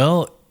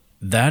 Well,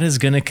 that is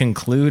going to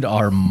conclude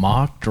our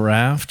mock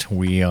draft.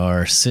 We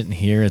are sitting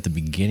here at the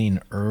beginning,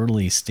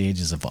 early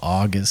stages of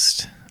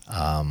August.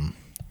 A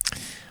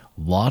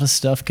lot of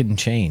stuff can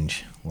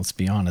change. Let's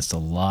be honest. A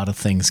lot of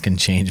things can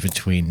change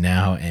between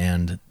now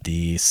and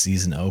the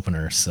season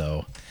opener.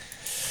 So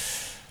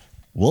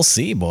we'll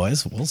see,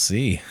 boys. We'll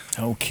see.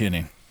 No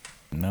kidding.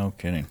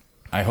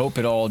 I hope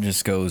it all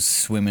just goes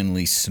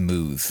swimmingly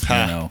smooth. You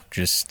know,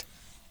 just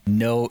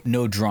no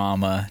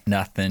drama,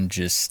 nothing.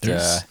 Just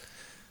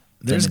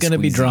there's going to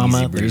be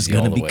drama. There's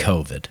going to be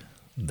COVID.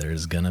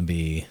 There's going to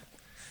be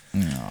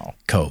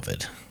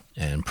COVID,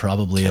 and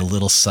probably a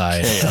little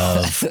side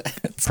of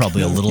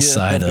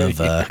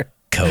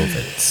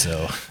COVID.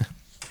 So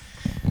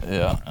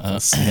yeah, we'll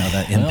see how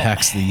that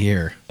impacts the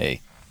year.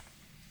 Hey,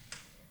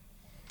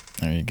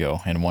 there you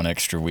go, and 1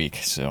 extra week,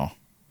 so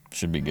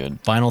should be good.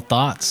 Final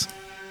thoughts,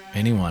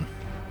 anyone?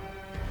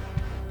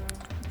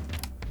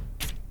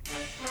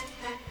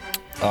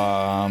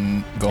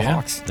 Go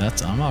Hawks.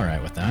 I'm all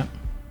right with that.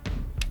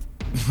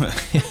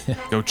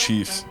 Go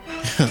Chiefs.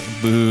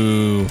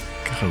 Boo.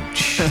 Go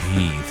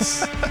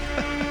Chiefs.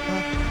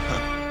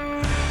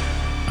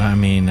 I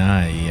mean,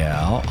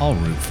 I'll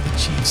root for the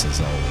Chiefs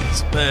as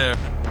always. There.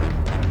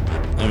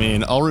 I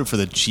mean, I'll root for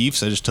the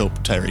Chiefs. I just hope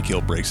Tyreek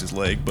Hill breaks his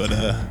leg, but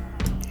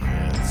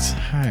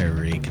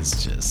Tyreek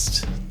is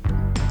just...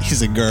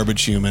 he's a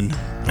garbage human.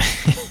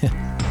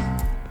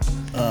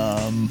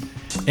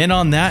 And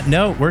on that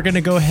note, we're going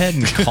to go ahead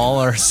and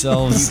call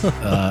ourselves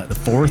the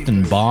Fourth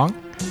and Bong.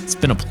 It's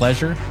been a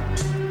pleasure.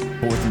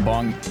 Fourth and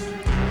Bong.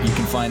 You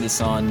can find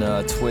us on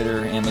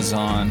Twitter,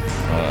 Amazon,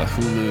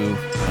 Hulu.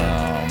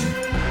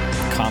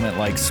 Comment,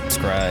 like,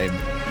 subscribe,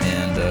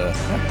 and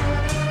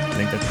I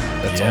think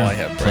that's all I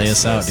have. Play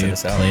us out, dude.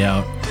 Play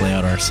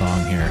out our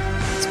song here.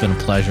 It's been a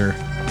pleasure.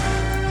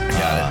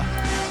 Got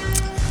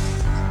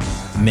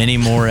it. Many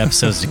more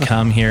episodes to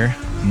come here.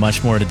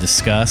 Much more to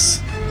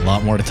discuss. A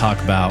lot more to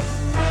talk about.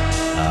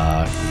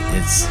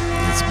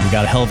 We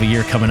got a hell of a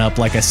year coming up.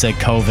 Like I said,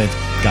 COVID.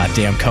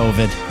 Goddamn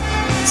COVID.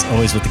 It's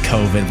always with the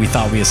COVID. We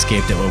thought we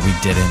escaped it, but we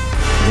didn't.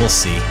 We'll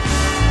see.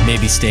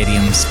 Maybe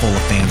stadiums full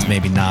of fans,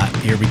 maybe not.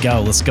 Here we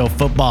go. Let's go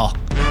football.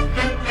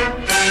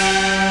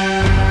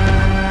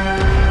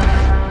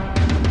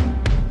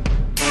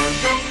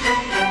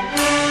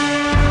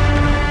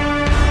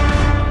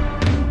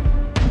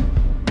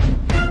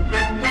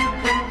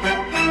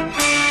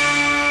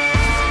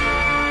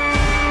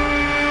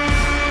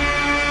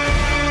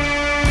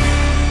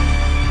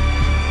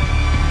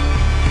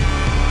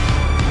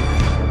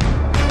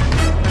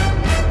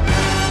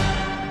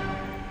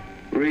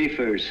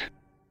 Sniffers.